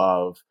example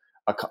of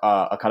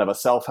a kind of a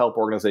self-help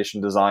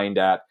organization designed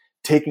at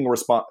taking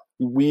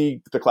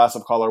we, the class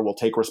of color, will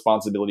take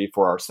responsibility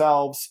for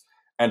ourselves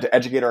and to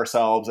educate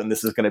ourselves. And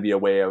this is going to be a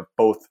way of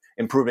both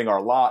improving our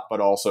lot,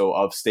 but also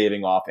of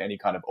staving off any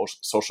kind of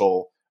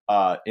social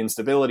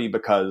instability,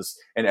 because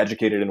an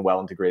educated and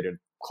well-integrated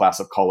class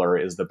of color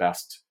is the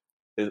best.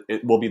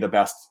 It will be the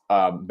best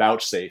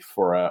vouchsafe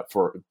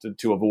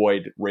to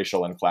avoid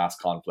racial and class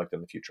conflict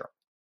in the future.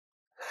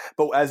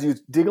 But as you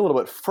dig a little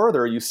bit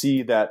further, you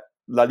see that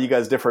La Liga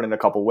is different in a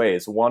couple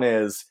ways. One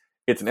is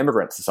it's an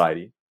immigrant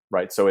society,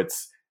 right? So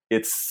it's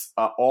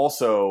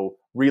also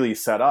really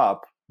set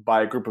up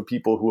by a group of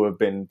people who have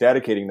been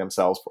dedicating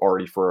themselves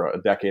already for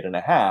a decade and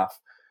a half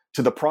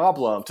to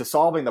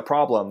solving the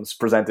problems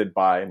presented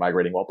by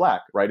migrating while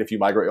Black, right? If you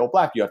migrate while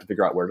Black, you have to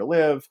figure out where to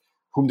live,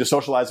 whom to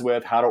socialize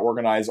with, how to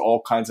organize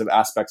all kinds of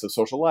aspects of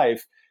social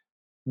life.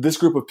 This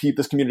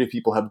community of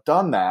people have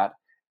done that,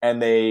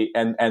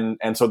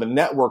 and so the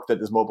network that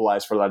is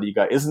mobilized for La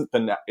Liga isn't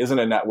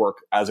a network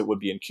as it would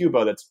be in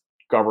Cuba that's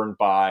governed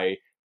by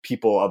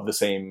people of the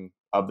same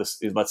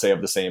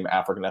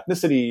African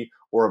ethnicity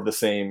or of the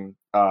same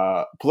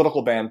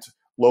political bent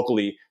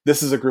locally.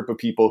 This is a group of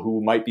people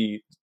who might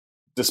be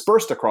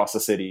dispersed across the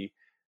city,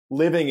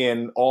 living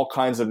in all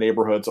kinds of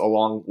neighborhoods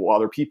along with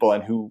other people,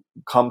 and who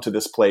come to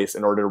this place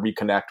in order to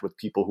reconnect with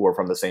people who are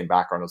from the same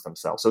background as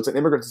themselves. So it's an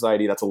immigrant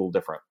society that's a little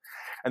different.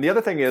 And the other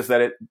thing is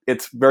that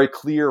it's very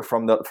clear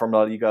from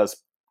La Liga's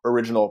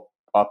original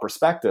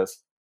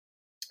prospectus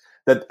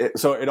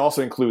so it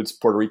also includes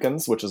Puerto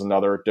Ricans, which is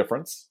another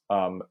difference.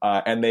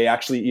 And they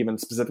actually even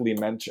specifically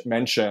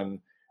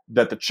mention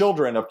that the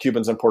children of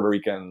Cubans and Puerto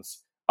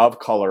Ricans of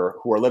color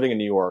who are living in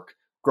New York,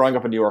 growing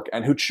up in New York,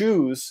 and who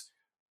choose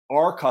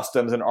our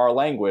customs and our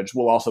language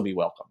will also be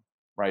welcome,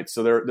 right?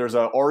 So there's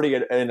already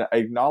an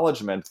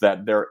acknowledgement that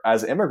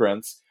as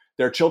immigrants,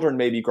 their children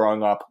may be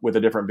growing up with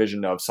a different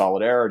vision of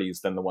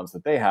solidarities than the ones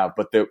that they have,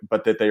 but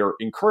that they are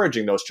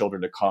encouraging those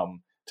children to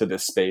come to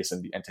this space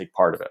and take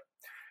part of it.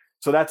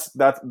 So that's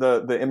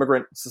the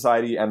immigrant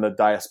society, and the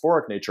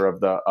diasporic nature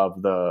of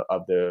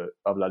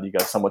La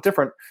Liga is somewhat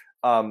different.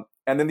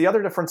 And then the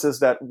other difference is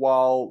that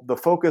while the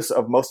focus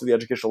of most of the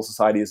educational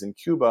societies in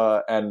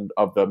Cuba and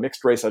of the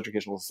mixed race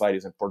educational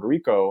societies in Puerto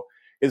Rico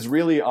is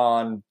really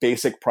on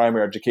basic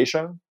primary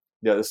education,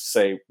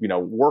 say,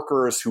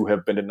 workers who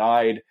have been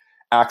denied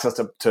access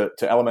to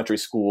elementary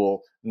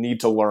school need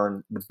to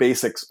learn the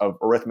basics of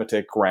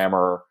arithmetic,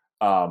 grammar,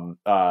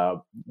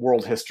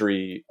 world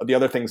history, the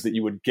other things that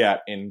you would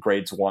get in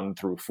grades 1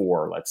 through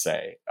 4, let's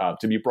say,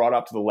 to be brought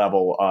up to the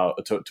level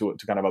to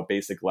kind of a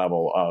basic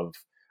level of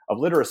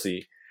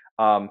literacy.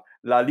 La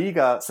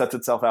Liga sets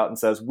itself out and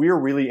says, we're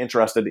really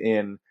interested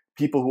in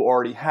people who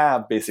already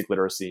have basic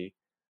literacy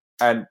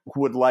and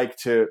who would like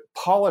to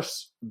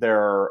polish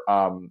their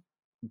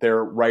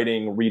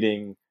writing,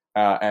 reading,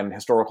 and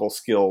historical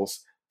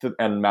skills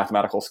and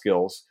mathematical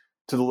skills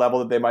to the level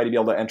that they might be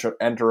able to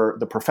enter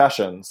the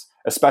professions,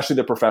 especially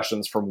the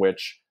professions from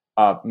which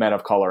men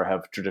of color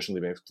have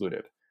traditionally been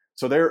excluded.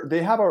 So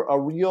they have a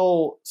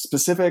real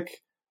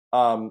specific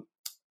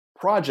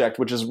project,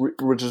 which is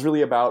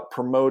really about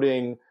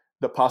promoting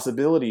the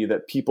possibility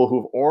that people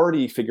who've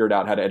already figured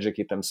out how to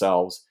educate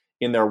themselves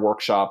in their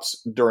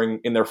workshops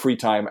in their free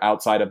time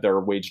outside of their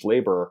waged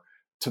labor,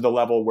 to the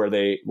level where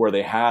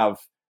they have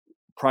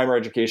primary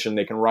education,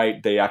 they can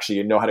write, they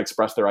actually know how to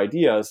express their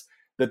ideas,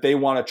 that they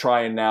want to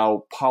try and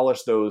now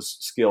polish those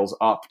skills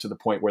up to the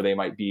point where they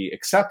might be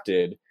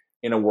accepted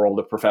in a world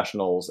of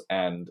professionals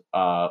and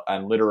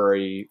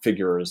literary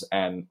figures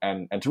and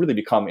to really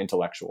become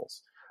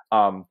intellectuals.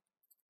 So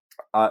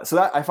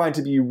that I find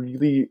to be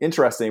really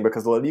interesting,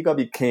 because La Liga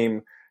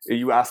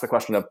you asked the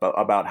question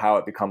about how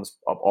it becomes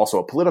also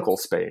a political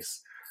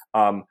space.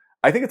 I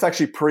think it's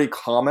actually pretty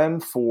common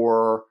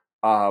for,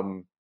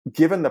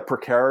 given the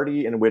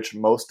precarity in which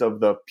most of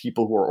the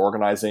people who are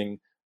organizing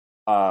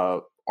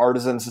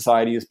artisan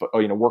societies, but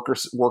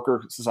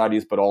worker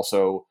societies, but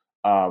also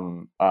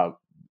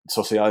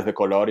sociedades de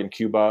color in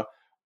Cuba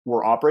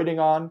were operating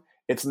on,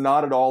 it's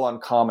not at all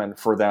uncommon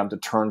for them to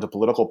turn to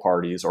political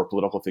parties or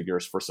political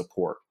figures for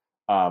support.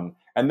 And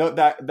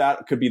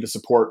that could be the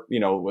support,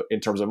 in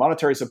terms of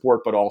monetary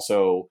support, but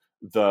also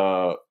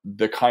the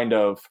kind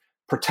of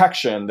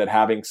protection that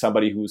having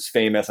somebody who's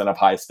famous and of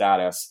high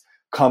status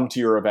come to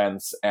your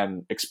events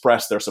and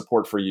express their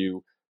support for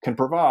you can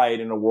provide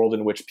in a world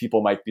in which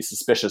people might be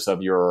suspicious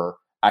of your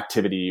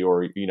activity,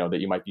 or that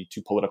you might be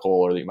too political,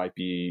 or that you might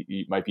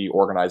be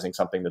organizing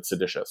something that's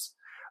seditious.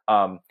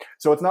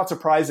 So it's not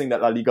surprising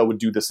that La Liga would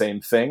do the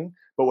same thing.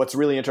 But what's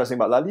really interesting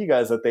about La Liga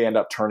is that they end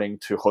up turning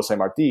to José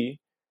Martí.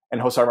 And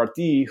José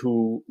Martí,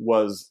 who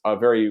was a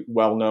very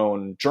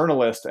well-known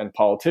journalist and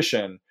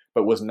politician,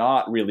 but was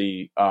not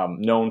really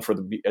known to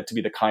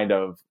be the kind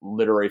of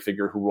literary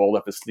figure who rolled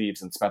up his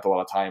sleeves and spent a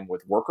lot of time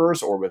with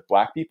workers or with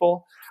Black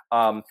people.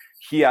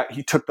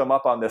 He took them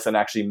up on this and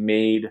actually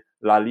made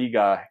La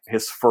Liga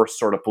his first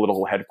sort of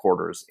political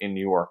headquarters in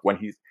New York. When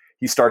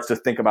he starts to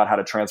think about how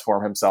to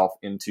transform himself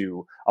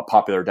into a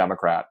popular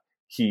Democrat,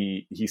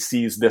 he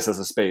sees this as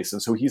a space,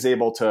 and so he's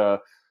able to.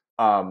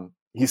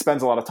 He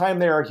spends a lot of time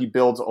there. He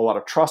builds a lot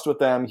of trust with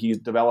them. He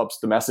develops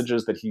the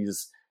messages that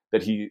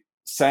he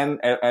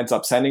ends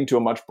up sending to a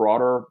much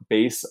broader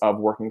base of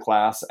working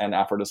class and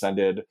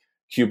Afro-descended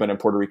Cuban and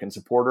Puerto Rican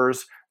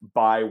supporters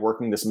by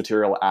working this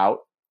material out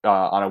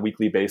on a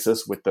weekly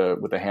basis with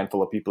a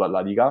handful of people at La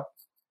Liga.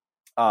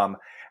 And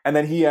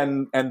then he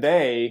and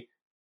they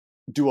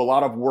do a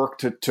lot of work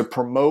to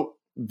promote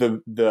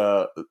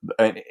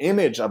an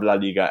image of La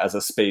Liga as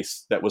a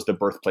space that was the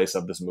birthplace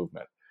of this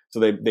movement. So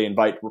they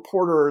invite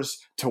reporters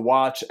to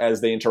watch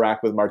as they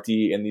interact with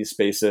Martí in these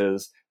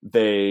spaces.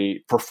 They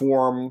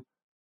perform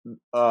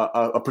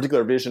a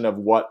particular vision of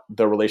what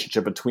the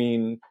relationship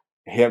between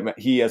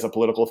he as a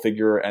political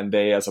figure and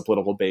they as a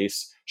political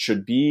base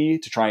should be,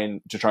 to try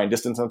and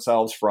distance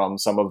themselves from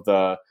some of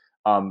the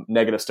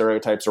negative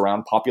stereotypes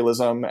around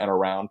populism and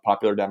around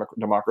popular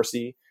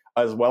democracy,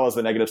 as well as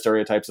the negative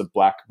stereotypes of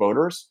Black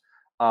voters.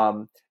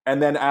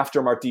 And then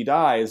after Martí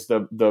dies,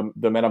 the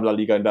men of La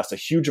Liga invest a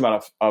huge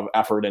amount of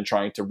effort in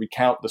trying to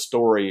recount the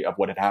story of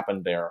what had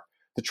happened there,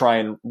 to try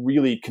and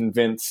really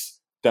convince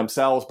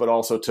themselves, but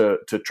also to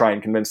try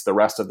and convince the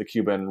rest of the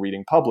Cuban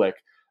reading public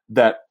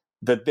that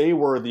they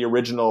were the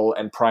original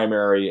and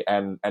primary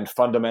and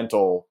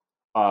fundamental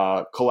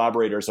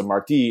collaborators of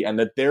Martí, and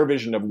that their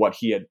vision of what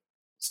he had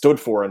stood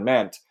for and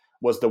meant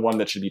was the one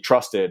that should be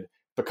trusted,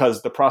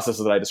 because the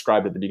processes that I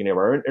described at the beginning of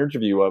our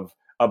interview of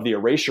the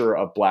erasure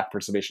of Black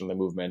participation in the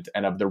movement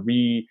and of the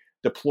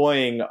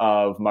redeploying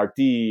of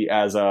Martí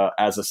as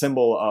a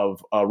symbol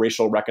of a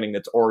racial reckoning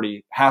that's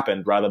already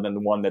happened, rather than the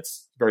one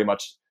that's very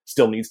much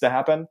still needs to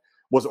happen,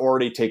 was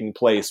already taking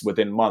place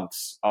within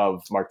months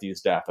of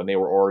Martí's death. And they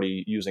were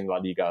already using La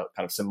Liga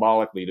kind of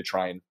symbolically to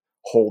try and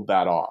hold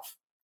that off.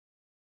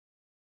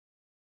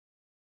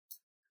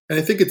 And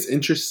I think it's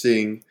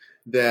interesting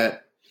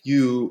that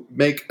you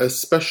make a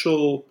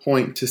special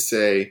point to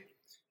say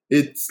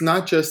it's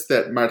not just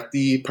that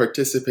Martí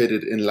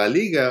participated in La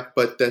Liga,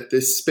 but that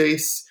this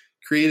space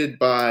created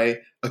by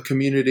a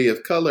community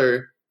of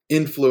color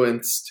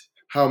influenced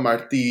how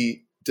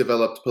Martí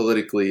developed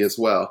politically as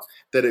well,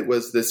 that it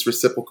was this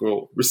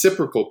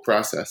reciprocal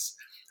process.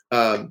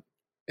 And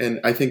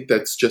I think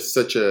that's just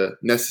such a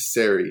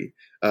necessary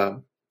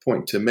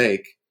point to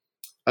make.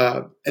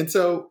 And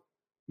so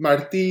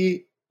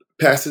Martí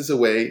passes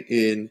away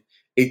in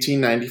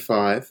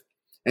 1895,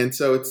 and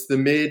so it's the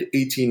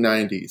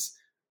mid-1890s.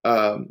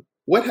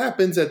 What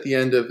happens at the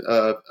end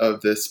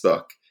of this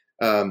book?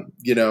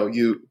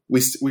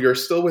 We are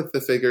still with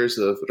the figures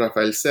of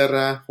Rafael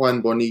Serra,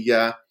 Juan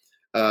Bonilla.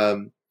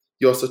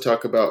 You also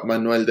talk about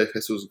Manuel de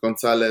Jesus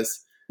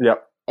González.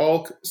 Yep.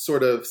 All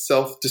sort of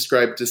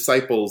self-described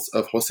disciples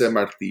of José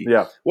Martí.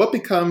 Yeah. What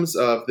becomes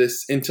of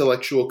this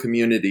intellectual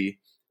community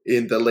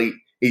in the late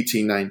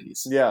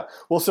 1890s? Yeah.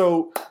 Well,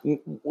 so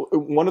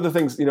one of the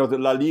things, the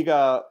La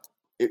Liga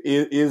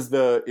is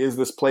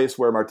this place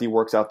where Martí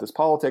works out this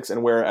politics,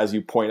 and where, as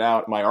you point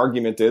out, my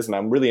argument is, and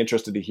I'm really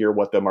interested to hear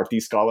what the Martí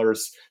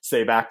scholars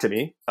say back to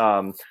me.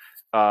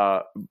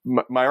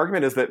 My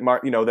argument is that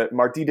that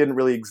Martí didn't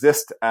really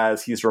exist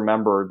as he's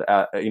remembered,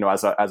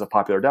 as a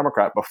popular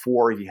Democrat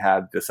before he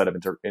had this set of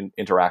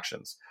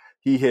interactions.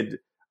 He had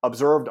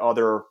observed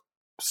other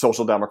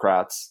social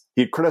democrats.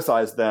 He had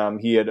criticized them.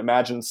 He had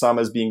imagined some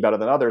as being better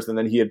than others, and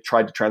then he had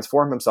tried to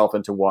transform himself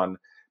into one,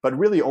 but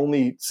really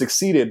only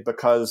succeeded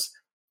because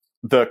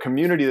the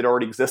community that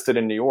already existed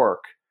in New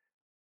York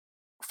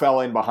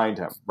fell in behind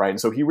him, right? And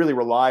so he really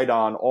relied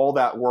on all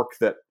that work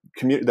that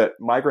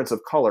migrants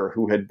of color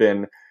who had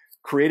been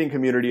creating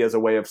community as a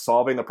way of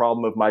solving the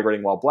problem of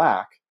migrating while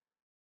Black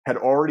had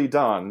already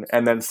done.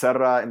 And then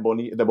Serra and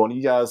the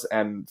Bonillas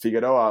and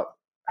Figueroa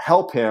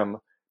help him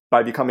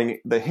by becoming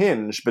the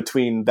hinge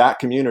between that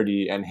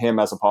community and him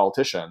as a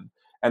politician.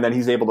 And then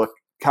he's able to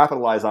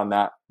capitalize on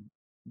that,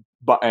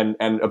 and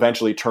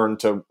eventually turn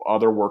to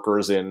other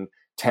workers in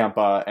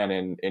Tampa and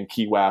in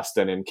Key West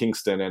and in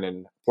Kingston and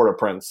in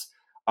Port-au-Prince.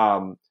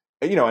 And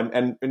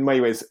in many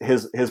ways,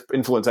 his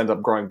influence ends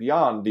up growing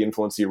beyond the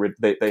influence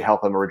they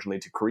help him originally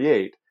to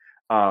create.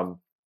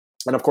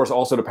 And of course,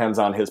 also depends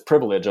on his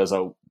privilege as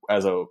a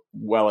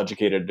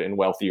well-educated and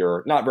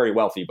wealthier, not very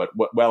wealthy, but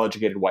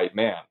well-educated white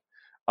man.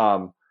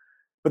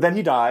 But then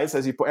he dies,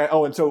 as he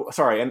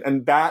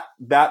and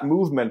that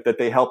movement that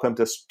they help him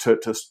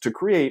to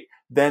create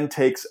then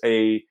takes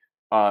an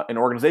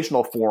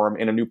organizational form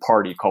in a new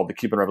party called the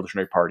Cuban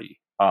Revolutionary Party,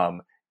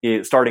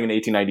 starting in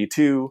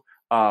 1892,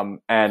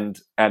 and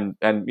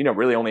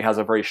really only has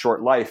a very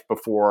short life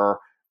before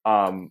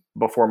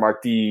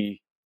Martí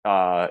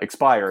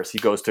expires. He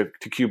goes to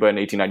Cuba in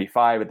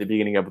 1895 at the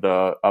beginning of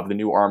the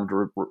new armed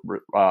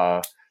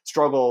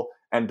struggle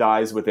and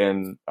dies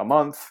within a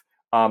month.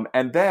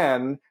 And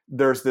then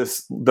there's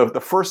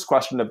the first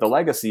question of the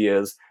legacy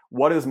is,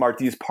 what does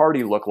Martí's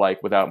party look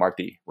like without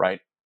Martí, right?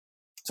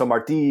 So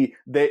Martí,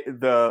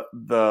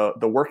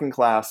 the working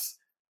class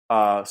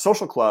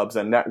social clubs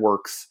and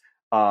networks,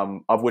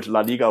 of which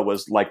La Liga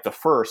was like the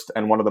first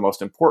and one of the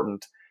most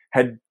important,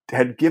 had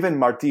given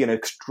Martí an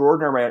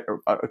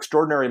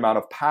extraordinary amount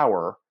of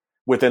power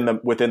within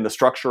the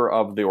structure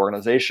of the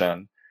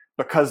organization,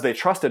 because they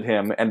trusted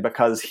him and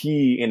because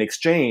he, in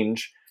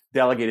exchange,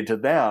 delegated to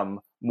them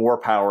more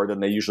power than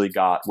they usually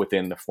got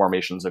within the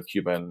formations of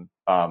Cuban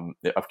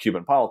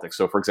politics.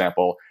 So, for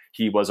example,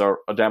 he was a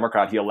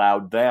Democrat. He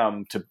allowed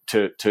them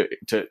to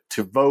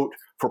vote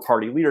for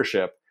party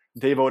leadership.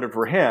 They voted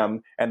for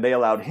him, and they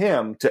allowed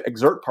him to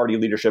exert party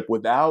leadership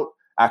without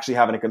actually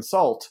having to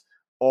consult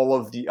all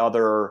of the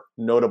other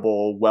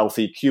notable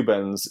wealthy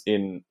Cubans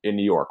in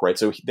New York, right?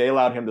 So they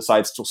allowed him to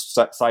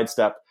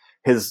sidestep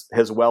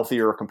his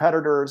wealthier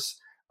competitors.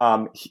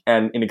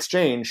 And in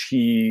exchange,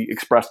 he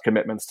expressed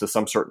commitments to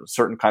some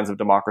certain kinds of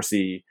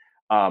democracy,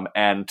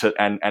 and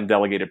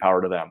delegated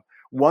power to them.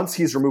 Once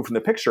he's removed from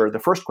the picture, the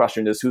first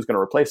question is, who's going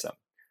to replace him?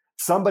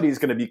 Somebody's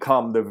going to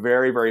become the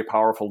very, very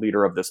powerful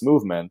leader of this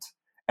movement.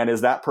 And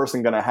is that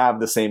person going to have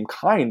the same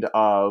kind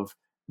of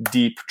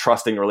deep,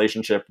 trusting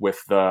relationship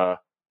with the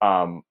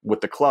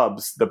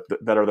clubs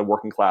that are the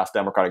working class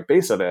democratic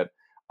base of it?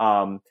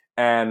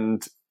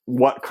 And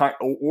what kind,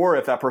 or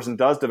if that person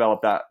does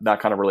develop that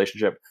kind of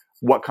relationship,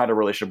 what kind of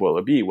relationship will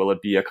it be? Will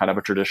it be a kind of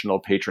a traditional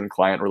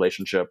patron-client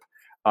relationship?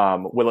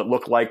 Will it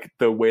look like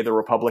the way the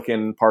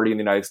Republican Party in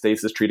the United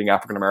States is treating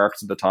African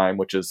Americans at the time,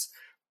 which is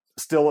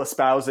still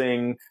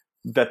espousing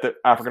that the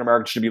African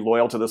Americans should be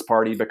loyal to this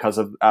party because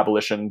of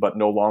abolition, but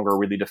no longer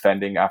really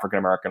defending African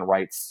American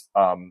rights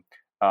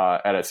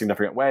at a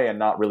significant way, and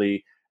not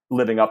really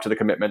living up to the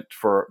commitment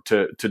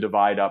to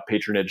divide up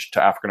patronage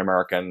to African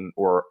American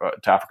or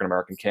to African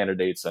American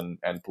candidates and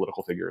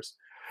political figures.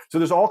 So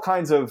there's all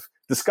kinds of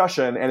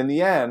discussion. And in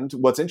the end,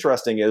 what's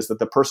interesting is that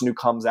the person who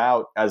comes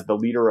out as the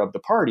leader of the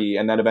party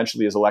and then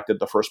eventually is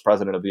elected the first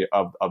president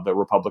of the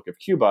Republic of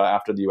Cuba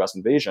after the U.S.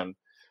 invasion,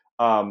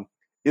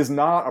 is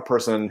not a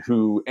person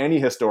who any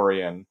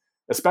historian,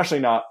 especially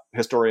not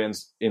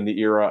historians in the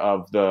era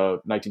of the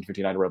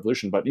 1959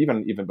 revolution, but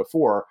even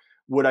before,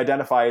 would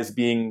identify as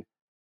being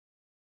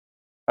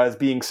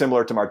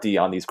similar to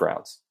Martí on these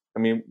grounds. I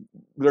mean,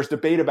 there's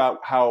debate about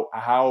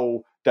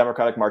how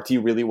democratic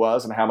Martí really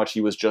was and how much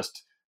he was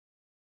just,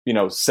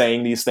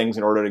 saying these things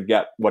in order to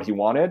get what he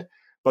wanted.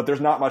 But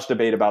there's not much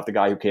debate about the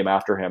guy who came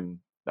after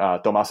him,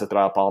 Tomás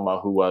Estrada Palma,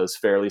 who was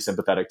fairly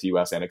sympathetic to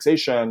U.S.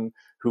 annexation,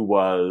 who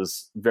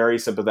was very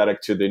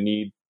sympathetic to the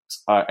needs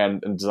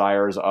and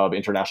desires of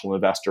international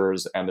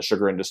investors and the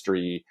sugar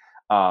industry,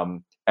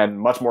 and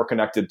much more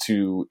connected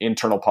to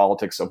internal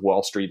politics of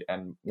Wall Street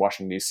and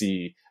Washington,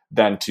 D.C.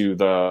 than to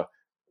the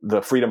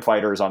freedom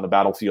fighters on the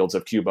battlefields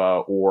of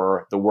Cuba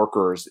or the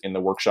workers in the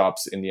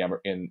workshops in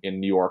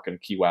New York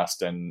and Key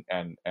West and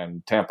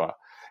Tampa.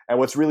 And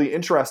what's really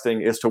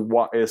interesting is to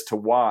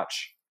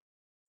watch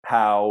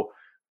how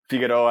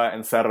Figueroa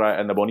and Serra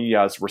and the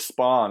Bonillas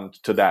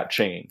respond to that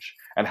change,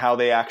 and how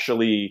they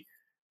actually,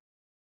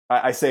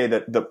 I say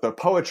that the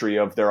poetry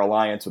of their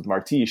alliance with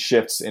Martí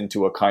shifts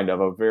into a kind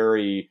of a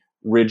very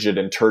rigid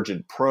and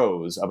turgid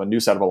prose of a new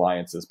set of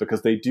alliances,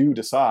 because they do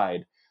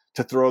decide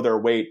to throw their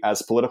weight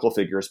as political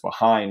figures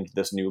behind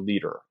this new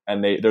leader.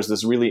 And there's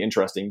this really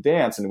interesting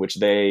dance in which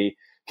they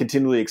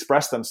continually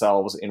express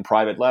themselves in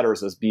private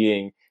letters as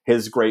being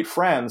his great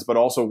friends, but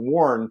also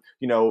warn,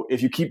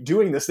 if you keep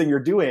doing this thing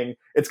you're doing,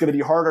 it's going to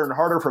be harder and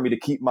harder for me to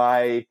keep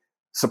my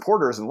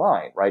supporters in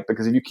line, right?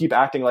 Because if you keep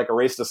acting like a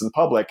racist in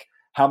public,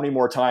 how many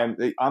more times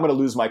I'm going to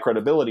lose my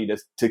credibility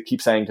to keep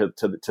saying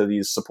to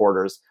these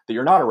supporters that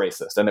you're not a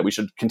racist and that we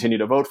should continue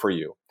to vote for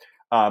you.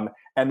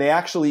 And they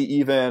actually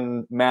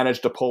even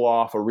managed to pull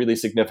off a really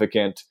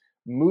significant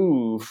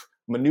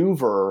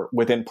maneuver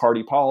within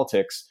party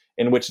politics,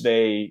 in which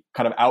they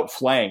kind of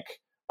outflank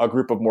a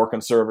group of more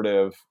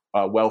conservative,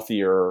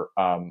 wealthier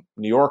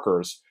New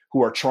Yorkers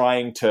who are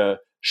trying to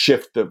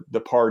shift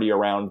the party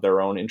around their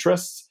own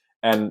interests.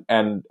 And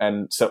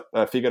so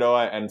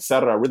Figueroa and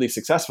Serra really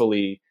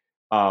successfully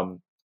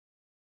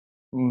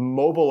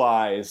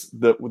mobilize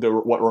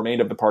what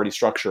remained of the party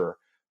structure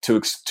to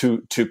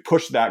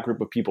push that group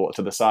of people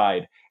to the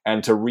side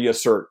and to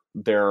reassert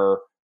the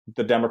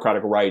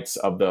democratic rights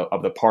of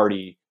the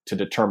party to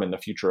determine the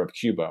future of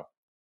Cuba.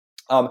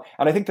 And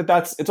I think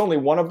it's only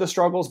one of the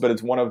struggles, but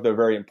it's one of the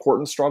very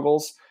important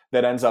struggles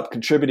that ends up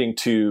contributing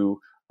to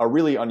a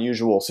really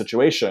unusual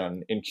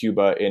situation in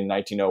Cuba in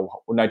 1900,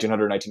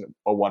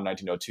 1901,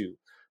 1902.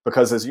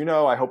 Because as you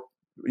know, I hope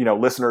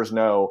listeners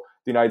know,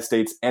 the United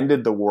States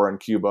ended the war in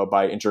Cuba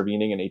by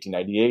intervening in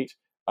 1898.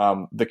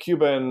 The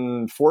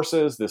Cuban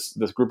forces,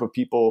 this group of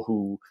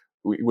people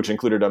which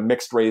included a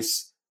mixed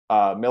race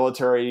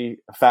military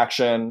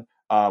faction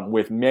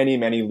with many,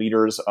 many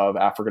leaders of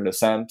African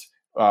descent,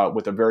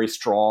 with a very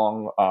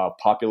strong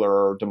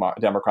popular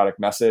democratic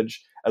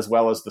message, as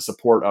well as the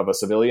support of a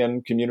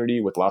civilian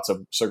community with lots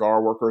of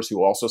cigar workers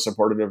who also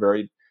supported a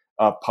very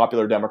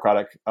popular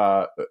democratic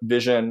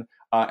vision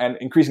and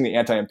increasingly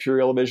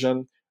anti-imperial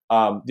vision.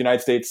 The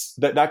United States,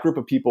 that group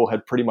of people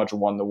had pretty much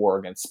won the war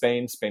against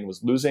Spain. Spain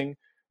was losing.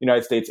 The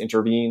United States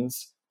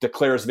intervenes,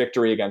 declares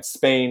victory against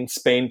Spain.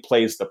 Spain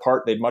plays the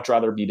part. They'd much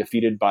rather be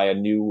defeated by a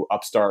new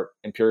upstart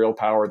imperial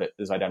power that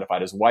is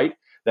identified as white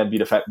than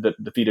be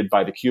defeated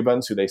by the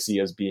Cubans, who they see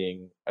as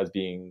being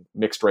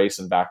mixed race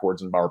and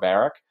backwards and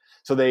barbaric.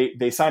 So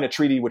they sign a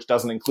treaty which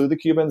doesn't include the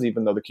Cubans,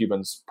 even though the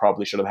Cubans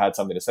probably should have had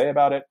something to say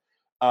about it.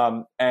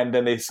 And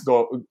then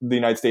the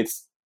United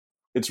States.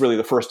 It's really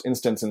the first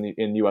instance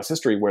in U.S.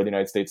 history where the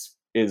United States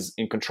is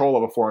in control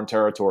of a foreign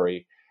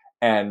territory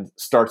and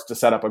starts to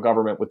set up a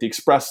government with the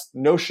express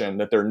notion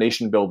that they're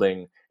nation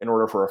building in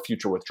order for a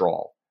future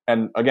withdrawal.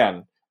 And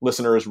again,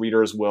 listeners,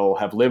 readers will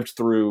have lived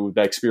through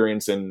the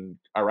experience in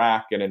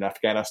Iraq and in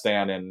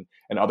Afghanistan and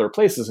other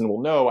places, and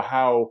will know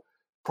how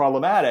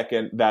problematic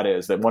that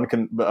is. That one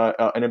can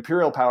an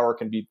imperial power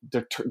can be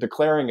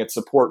declaring its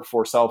support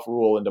for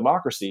self-rule and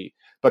democracy,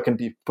 but can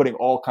be putting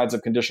all kinds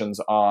of conditions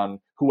on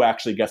who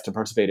actually gets to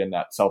participate in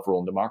that self-rule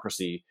and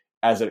democracy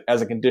as a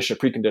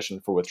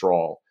precondition for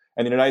withdrawal.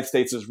 And the United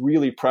States is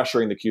really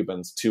pressuring the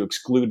Cubans to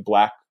exclude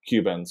Black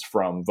Cubans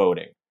from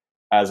voting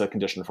as a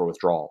condition for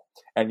withdrawal.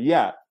 And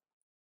yet,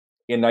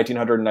 in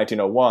 1900 and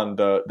 1901,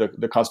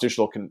 the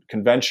Constitutional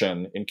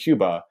Convention in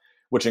Cuba,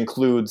 which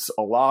includes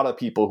a lot of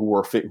people who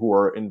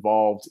were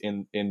involved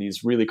in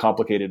these really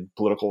complicated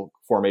political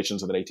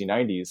formations of the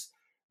 1890s,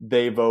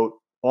 they vote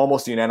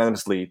almost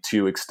unanimously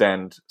to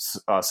extend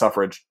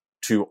suffrage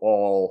to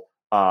all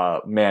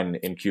men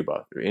in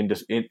Cuba,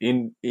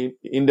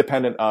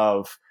 independent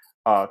of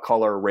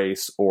color,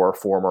 race, or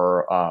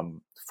former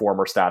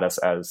status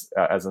as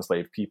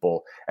enslaved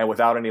people, and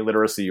without any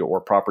literacy or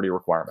property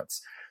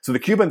requirements. So the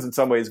Cubans, in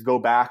some ways, go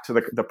back to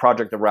the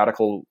project of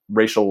radical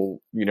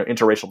racial,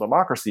 interracial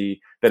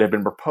democracy that had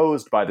been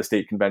proposed by the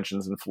state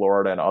conventions in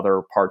Florida and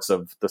other parts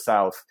of the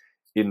South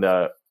in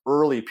the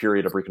early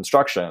period of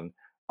Reconstruction,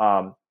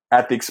 to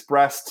the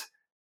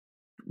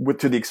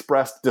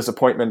expressed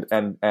disappointment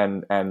and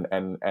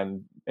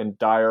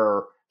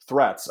dire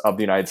threats of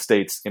the United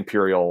States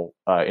imperial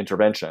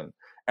intervention.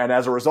 And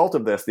as a result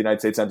of this, the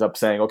United States ends up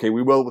saying, okay,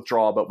 we will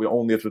withdraw, but we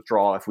only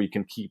withdraw if we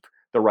can keep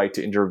the right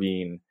to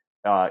intervene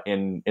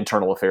in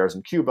internal affairs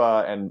in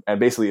Cuba, and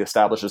basically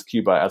establishes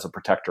Cuba as a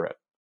protectorate.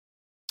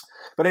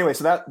 But anyway,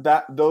 so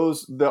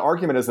the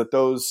argument is that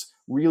those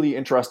really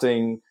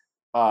interesting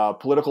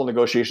political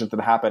negotiations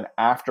that happen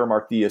after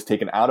Martí is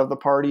taken out of the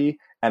party,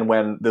 and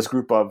when this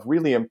group of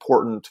really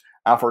important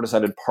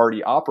Afro-descended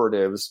party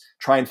operatives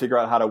try and figure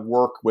out how to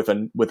work with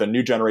a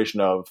new generation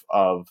of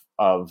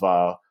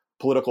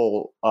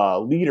political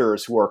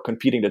leaders who are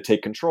competing to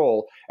take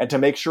control, and to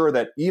make sure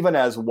that even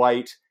as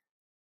white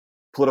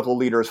political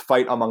leaders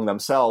fight among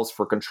themselves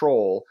for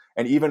control,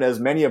 and even as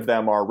many of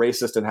them are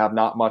racist and have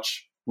not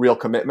much real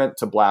commitment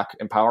to Black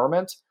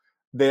empowerment,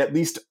 they at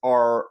least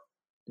are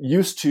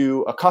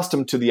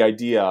accustomed to the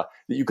idea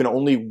that you can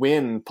only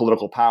win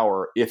political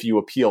power if you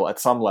appeal at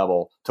some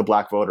level to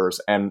Black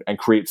voters and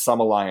create some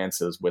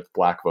alliances with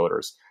Black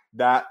voters.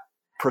 That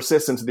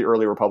persists into the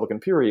early Republican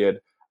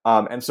period.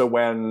 And so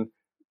when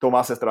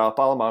Tomás Estrada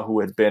Palma, who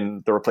had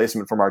been the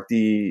replacement for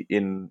Martí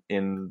in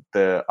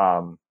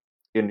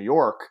New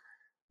York,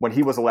 when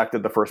he was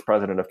elected the first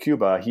president of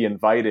Cuba, he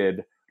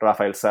invited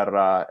Rafael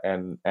Serra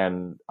and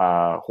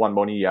Juan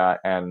Bonilla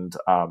and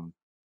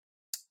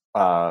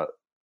Manuel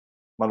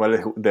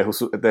de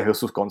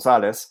Jesus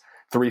González,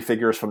 three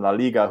figures from La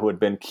Liga who had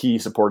been key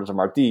supporters of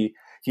Martí.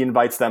 He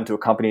invites them to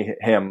accompany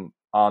him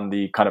on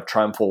the kind of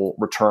triumphal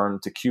return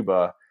to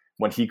Cuba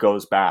when he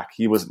goes back.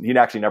 He'd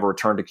actually never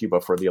returned to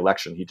Cuba for the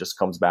election. He just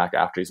comes back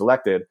after he's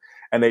elected,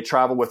 and they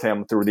travel with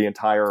him through the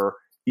entire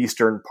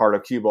eastern part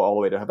of Cuba all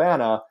the way to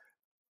Havana,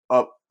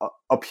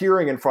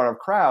 appearing in front of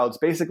crowds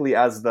basically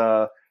as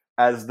the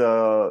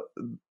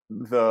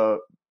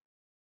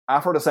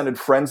Afro-descended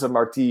friends of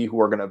Martí who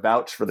are going to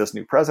vouch for this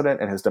new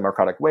president and his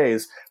democratic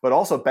ways, but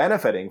also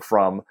benefiting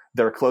from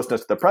their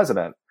closeness to the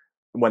president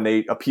when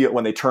they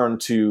turn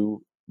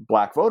to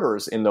Black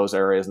voters in those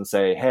areas and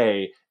say,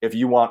 hey, if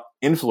you want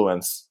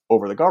influence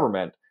over the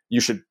government,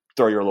 you should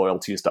throw your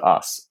loyalties to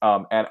us.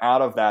 And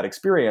out of that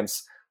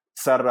experience,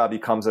 Serra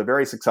becomes a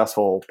very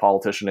successful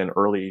politician in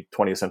early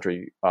 20th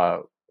century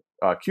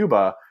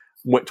Cuba,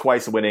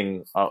 twice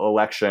winning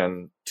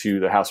election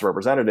to the House of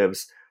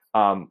Representatives,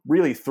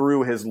 really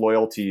through his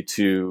loyalty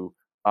to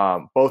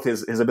both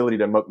his ability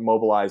to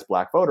mobilize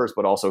Black voters,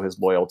 but also his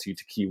loyalty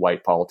to key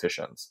white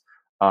politicians.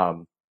 I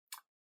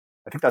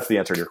think that's the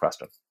answer to your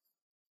question.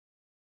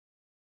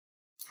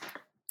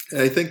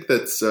 I think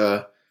that's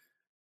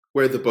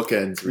where the book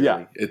ends, really.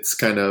 Yeah. It's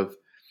kind of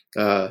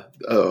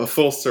a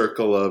full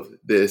circle of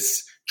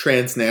this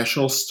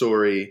transnational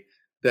story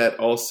that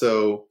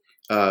also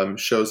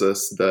shows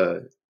us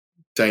the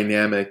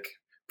dynamic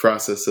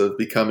process of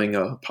becoming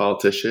a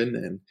politician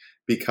and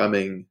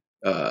becoming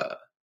a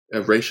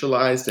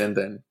racialized and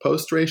then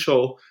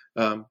post-racial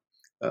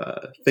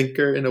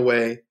thinker in a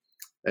way.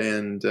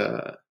 And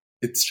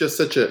it's just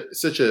such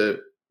a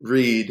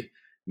read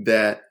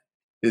that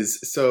is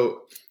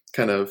so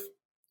kind of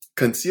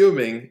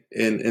consuming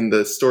in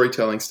the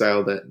storytelling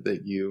style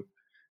that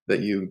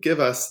you give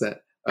us,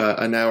 that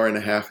an hour and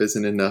a half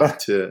isn't enough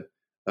to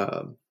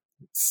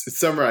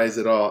summarize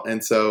it all.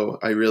 And so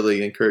I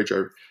really encourage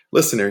our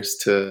listeners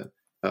to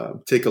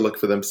take a look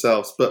for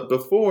themselves. But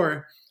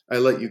before I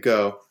let you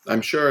go,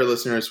 I'm sure our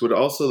listeners would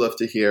also love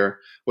to hear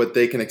what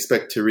they can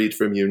expect to read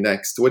from you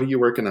next. What are you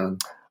working on?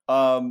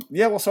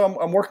 So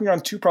I'm working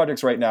on two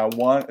projects right now.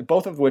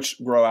 Both of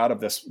which grow out of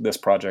this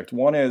project.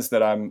 One is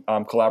that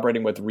I'm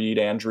collaborating with Reed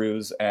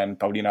Andrews and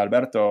Paulina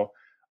Alberto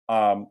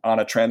on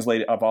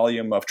a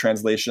volume of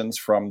translations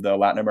from the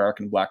Latin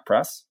American Black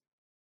press.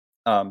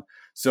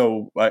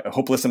 So I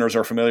hope listeners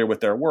are familiar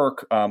with their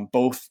work.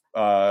 Both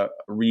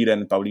Reed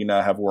and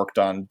Paulina have worked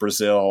on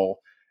Brazil,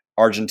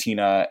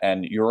 Argentina,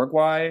 and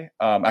Uruguay.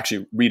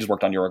 Actually, Reed has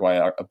worked on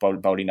Uruguay,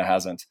 Paulina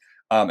hasn't.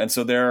 And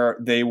so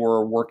they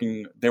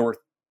were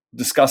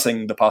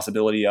discussing the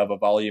possibility of a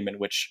volume in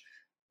which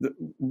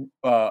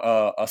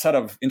a set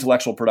of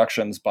intellectual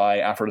productions by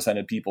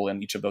Afro-descended people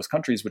in each of those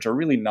countries, which are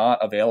really not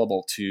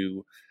available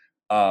to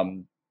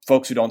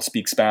folks who don't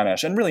speak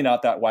Spanish, and really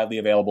not that widely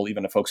available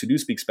even to folks who do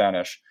speak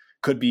Spanish,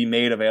 could be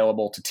made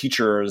available to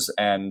teachers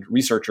and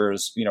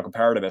researchers,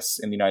 comparativists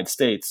in the United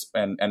States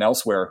and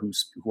elsewhere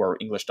who are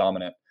English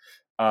dominant.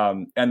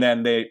 And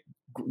then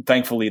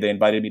thankfully they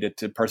invited me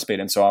to participate,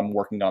 and so I'm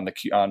working on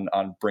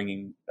on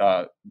bringing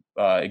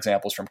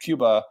examples from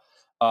Cuba,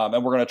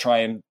 and we're going to try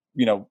and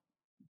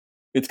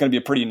it's going to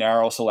be a pretty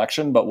narrow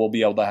selection, but we'll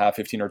be able to have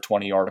 15 or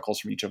 20 articles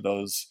from each of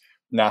those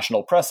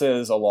national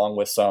presses, along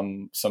with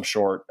some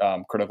short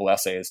critical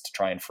essays to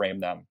try and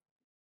frame them.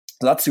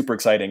 So that's super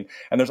exciting,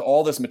 and there's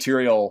all this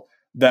material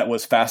that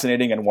was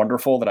fascinating and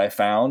wonderful that I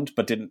found,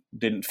 but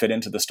didn't fit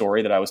into the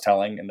story that I was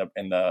telling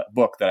in the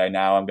book that I'm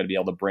going to be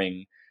able to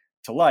bring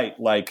to light,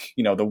 like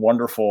the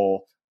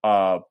wonderful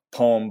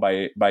poem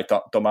by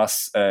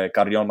Tomás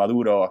Carrión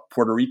Maduro, a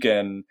Puerto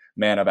Rican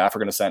man of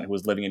African descent who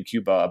was living in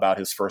Cuba, about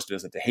his first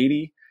visit to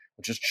Haiti,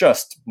 which is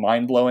just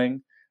mind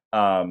blowing,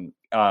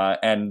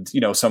 and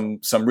some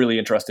really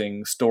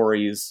interesting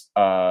stories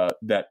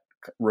that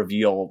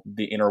reveal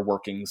the inner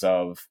workings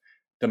of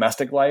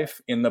domestic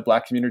life in the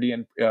Black community,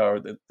 and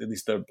at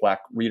least the Black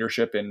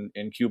readership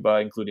in Cuba,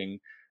 including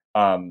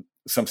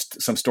some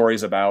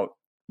stories about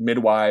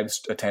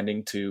midwives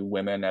attending to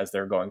women as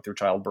they're going through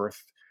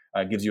childbirth.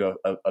 Gives you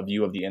a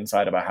view of the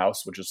inside of a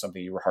house, which is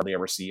something you hardly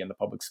ever see in the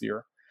public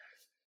sphere.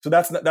 So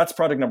that's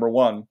project number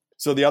one.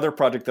 So the other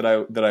project that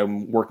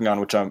I'm working on,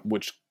 which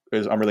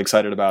I'm really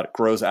excited about,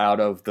 grows out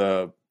of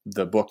the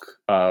book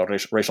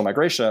Racial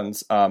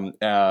Migrations.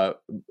 During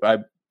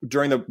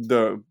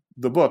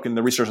the book and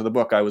the research of the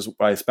book,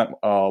 I spent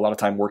a lot of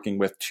time working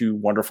with two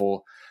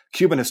wonderful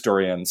Cuban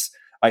historians,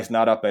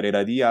 Aisnara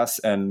Pereira Diaz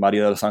and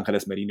Maria de los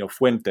Angeles Merino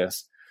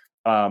Fuentes,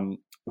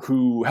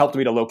 who helped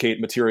me to locate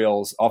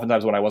materials.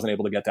 Oftentimes when I wasn't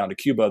able to get down to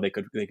Cuba, they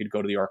could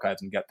go to the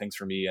archives and get things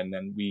for me. And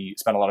then we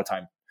spent a lot of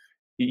time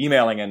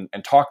emailing and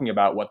talking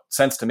about what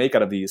sense to make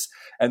out of these.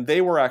 And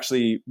they were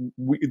actually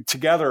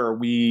together,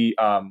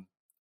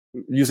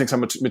 using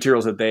some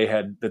materials that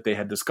they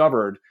had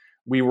discovered,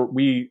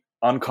 we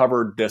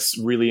uncovered this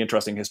really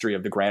interesting history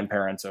of the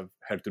grandparents of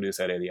Gertrudis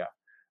Heredia,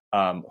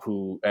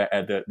 who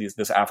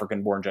this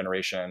African-born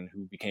generation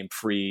who became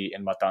free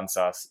in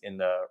Matanzas in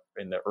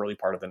the early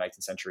part of the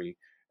 19th century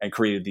and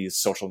created these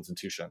social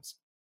institutions.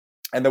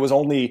 And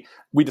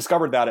we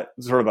discovered that at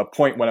sort of a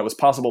point when it was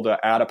possible to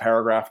add a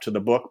paragraph to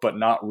the book, but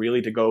not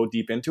really to go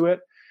deep into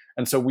it.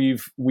 And so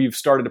we've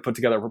started to put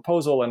together a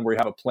proposal, and we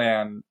have a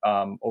plan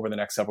over the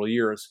next several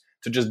years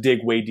to just dig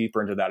way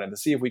deeper into that and to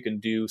see if we can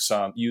use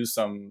some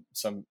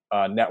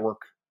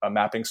network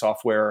mapping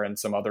software and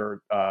some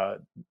other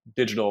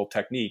digital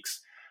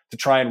techniques to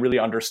try and really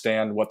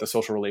understand what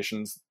social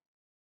relations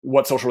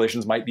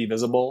might be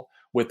visible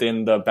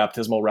within the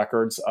baptismal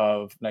records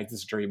of 19th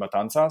century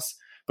Matanzas.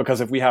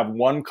 Because if we have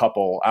one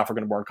couple,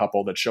 African-born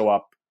couple, that show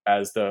up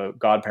as the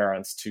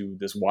godparents to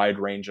this wide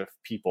range of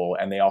people,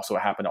 and they also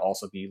happen to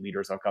also be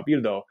leaders of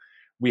Cabildo,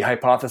 we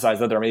hypothesize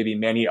that there may be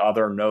many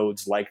other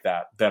nodes like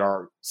that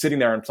are sitting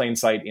there in plain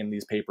sight in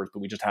these papers,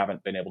 but we just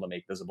haven't been able to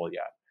make visible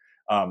yet.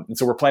 And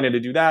so we're planning to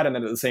do that, and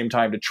then at the same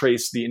time to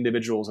trace the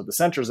individuals at the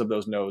centers of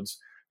those nodes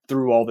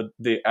through all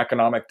the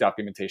economic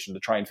documentation to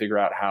try and figure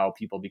out how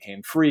people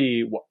became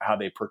free, how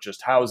they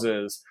purchased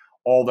houses,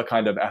 all the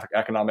kind of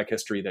economic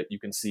history that you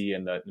can see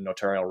in the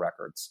notarial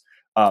records.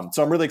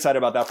 So I'm really excited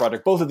about that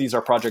project. Both of these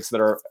are projects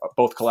that are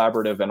both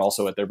collaborative and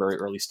also at their very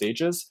early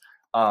stages.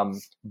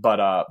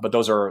 But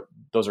those are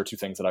two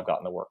things that I've got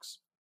in the works.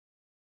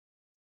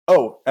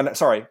 Oh, and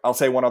sorry, I'll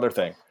say one other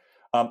thing.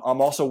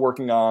 I'm also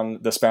working on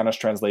the Spanish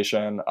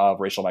translation of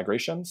Racial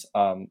Migrations,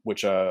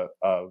 which a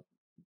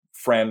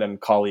friend and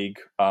colleague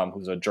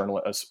who's a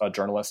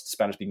journalist,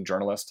 Spanish-speaking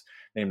journalist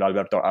named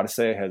Alberto Arce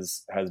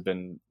has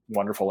been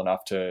wonderful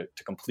enough to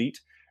complete,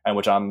 and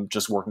which I'm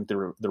just working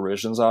through the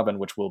revisions of, and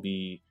which will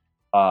be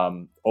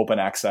open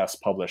access,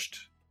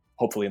 published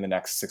hopefully in the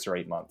next 6 or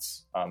 8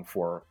 months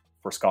for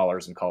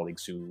scholars and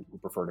colleagues who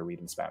prefer to read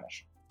in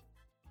Spanish.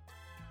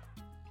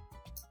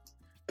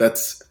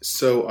 That's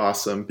so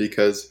awesome,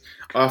 because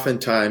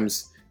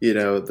oftentimes,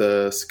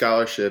 the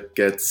scholarship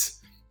gets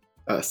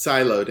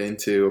siloed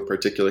into a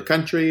particular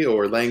country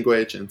or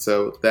language. And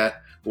so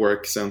that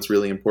work sounds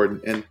really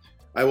important. And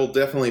I will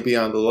definitely be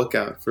on the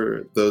lookout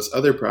for those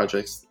other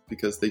projects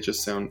because they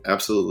just sound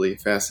absolutely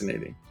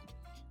fascinating.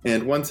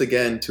 And once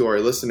again, to our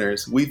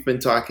listeners, we've been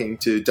talking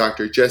to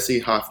Dr.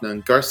 Jesse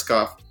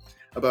Hoffnung-Garskopf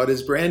about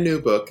his brand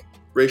new book,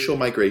 Racial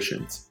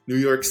Migrations, New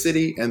York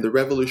City and the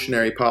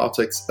Revolutionary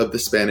Politics of the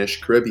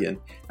Spanish Caribbean,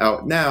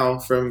 out now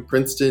from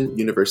Princeton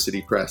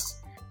University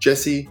Press.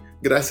 Jesse,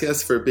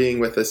 gracias for being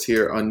with us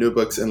here on New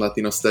Books in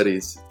Latino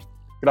Studies.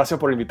 Gracias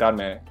por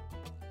invitarme.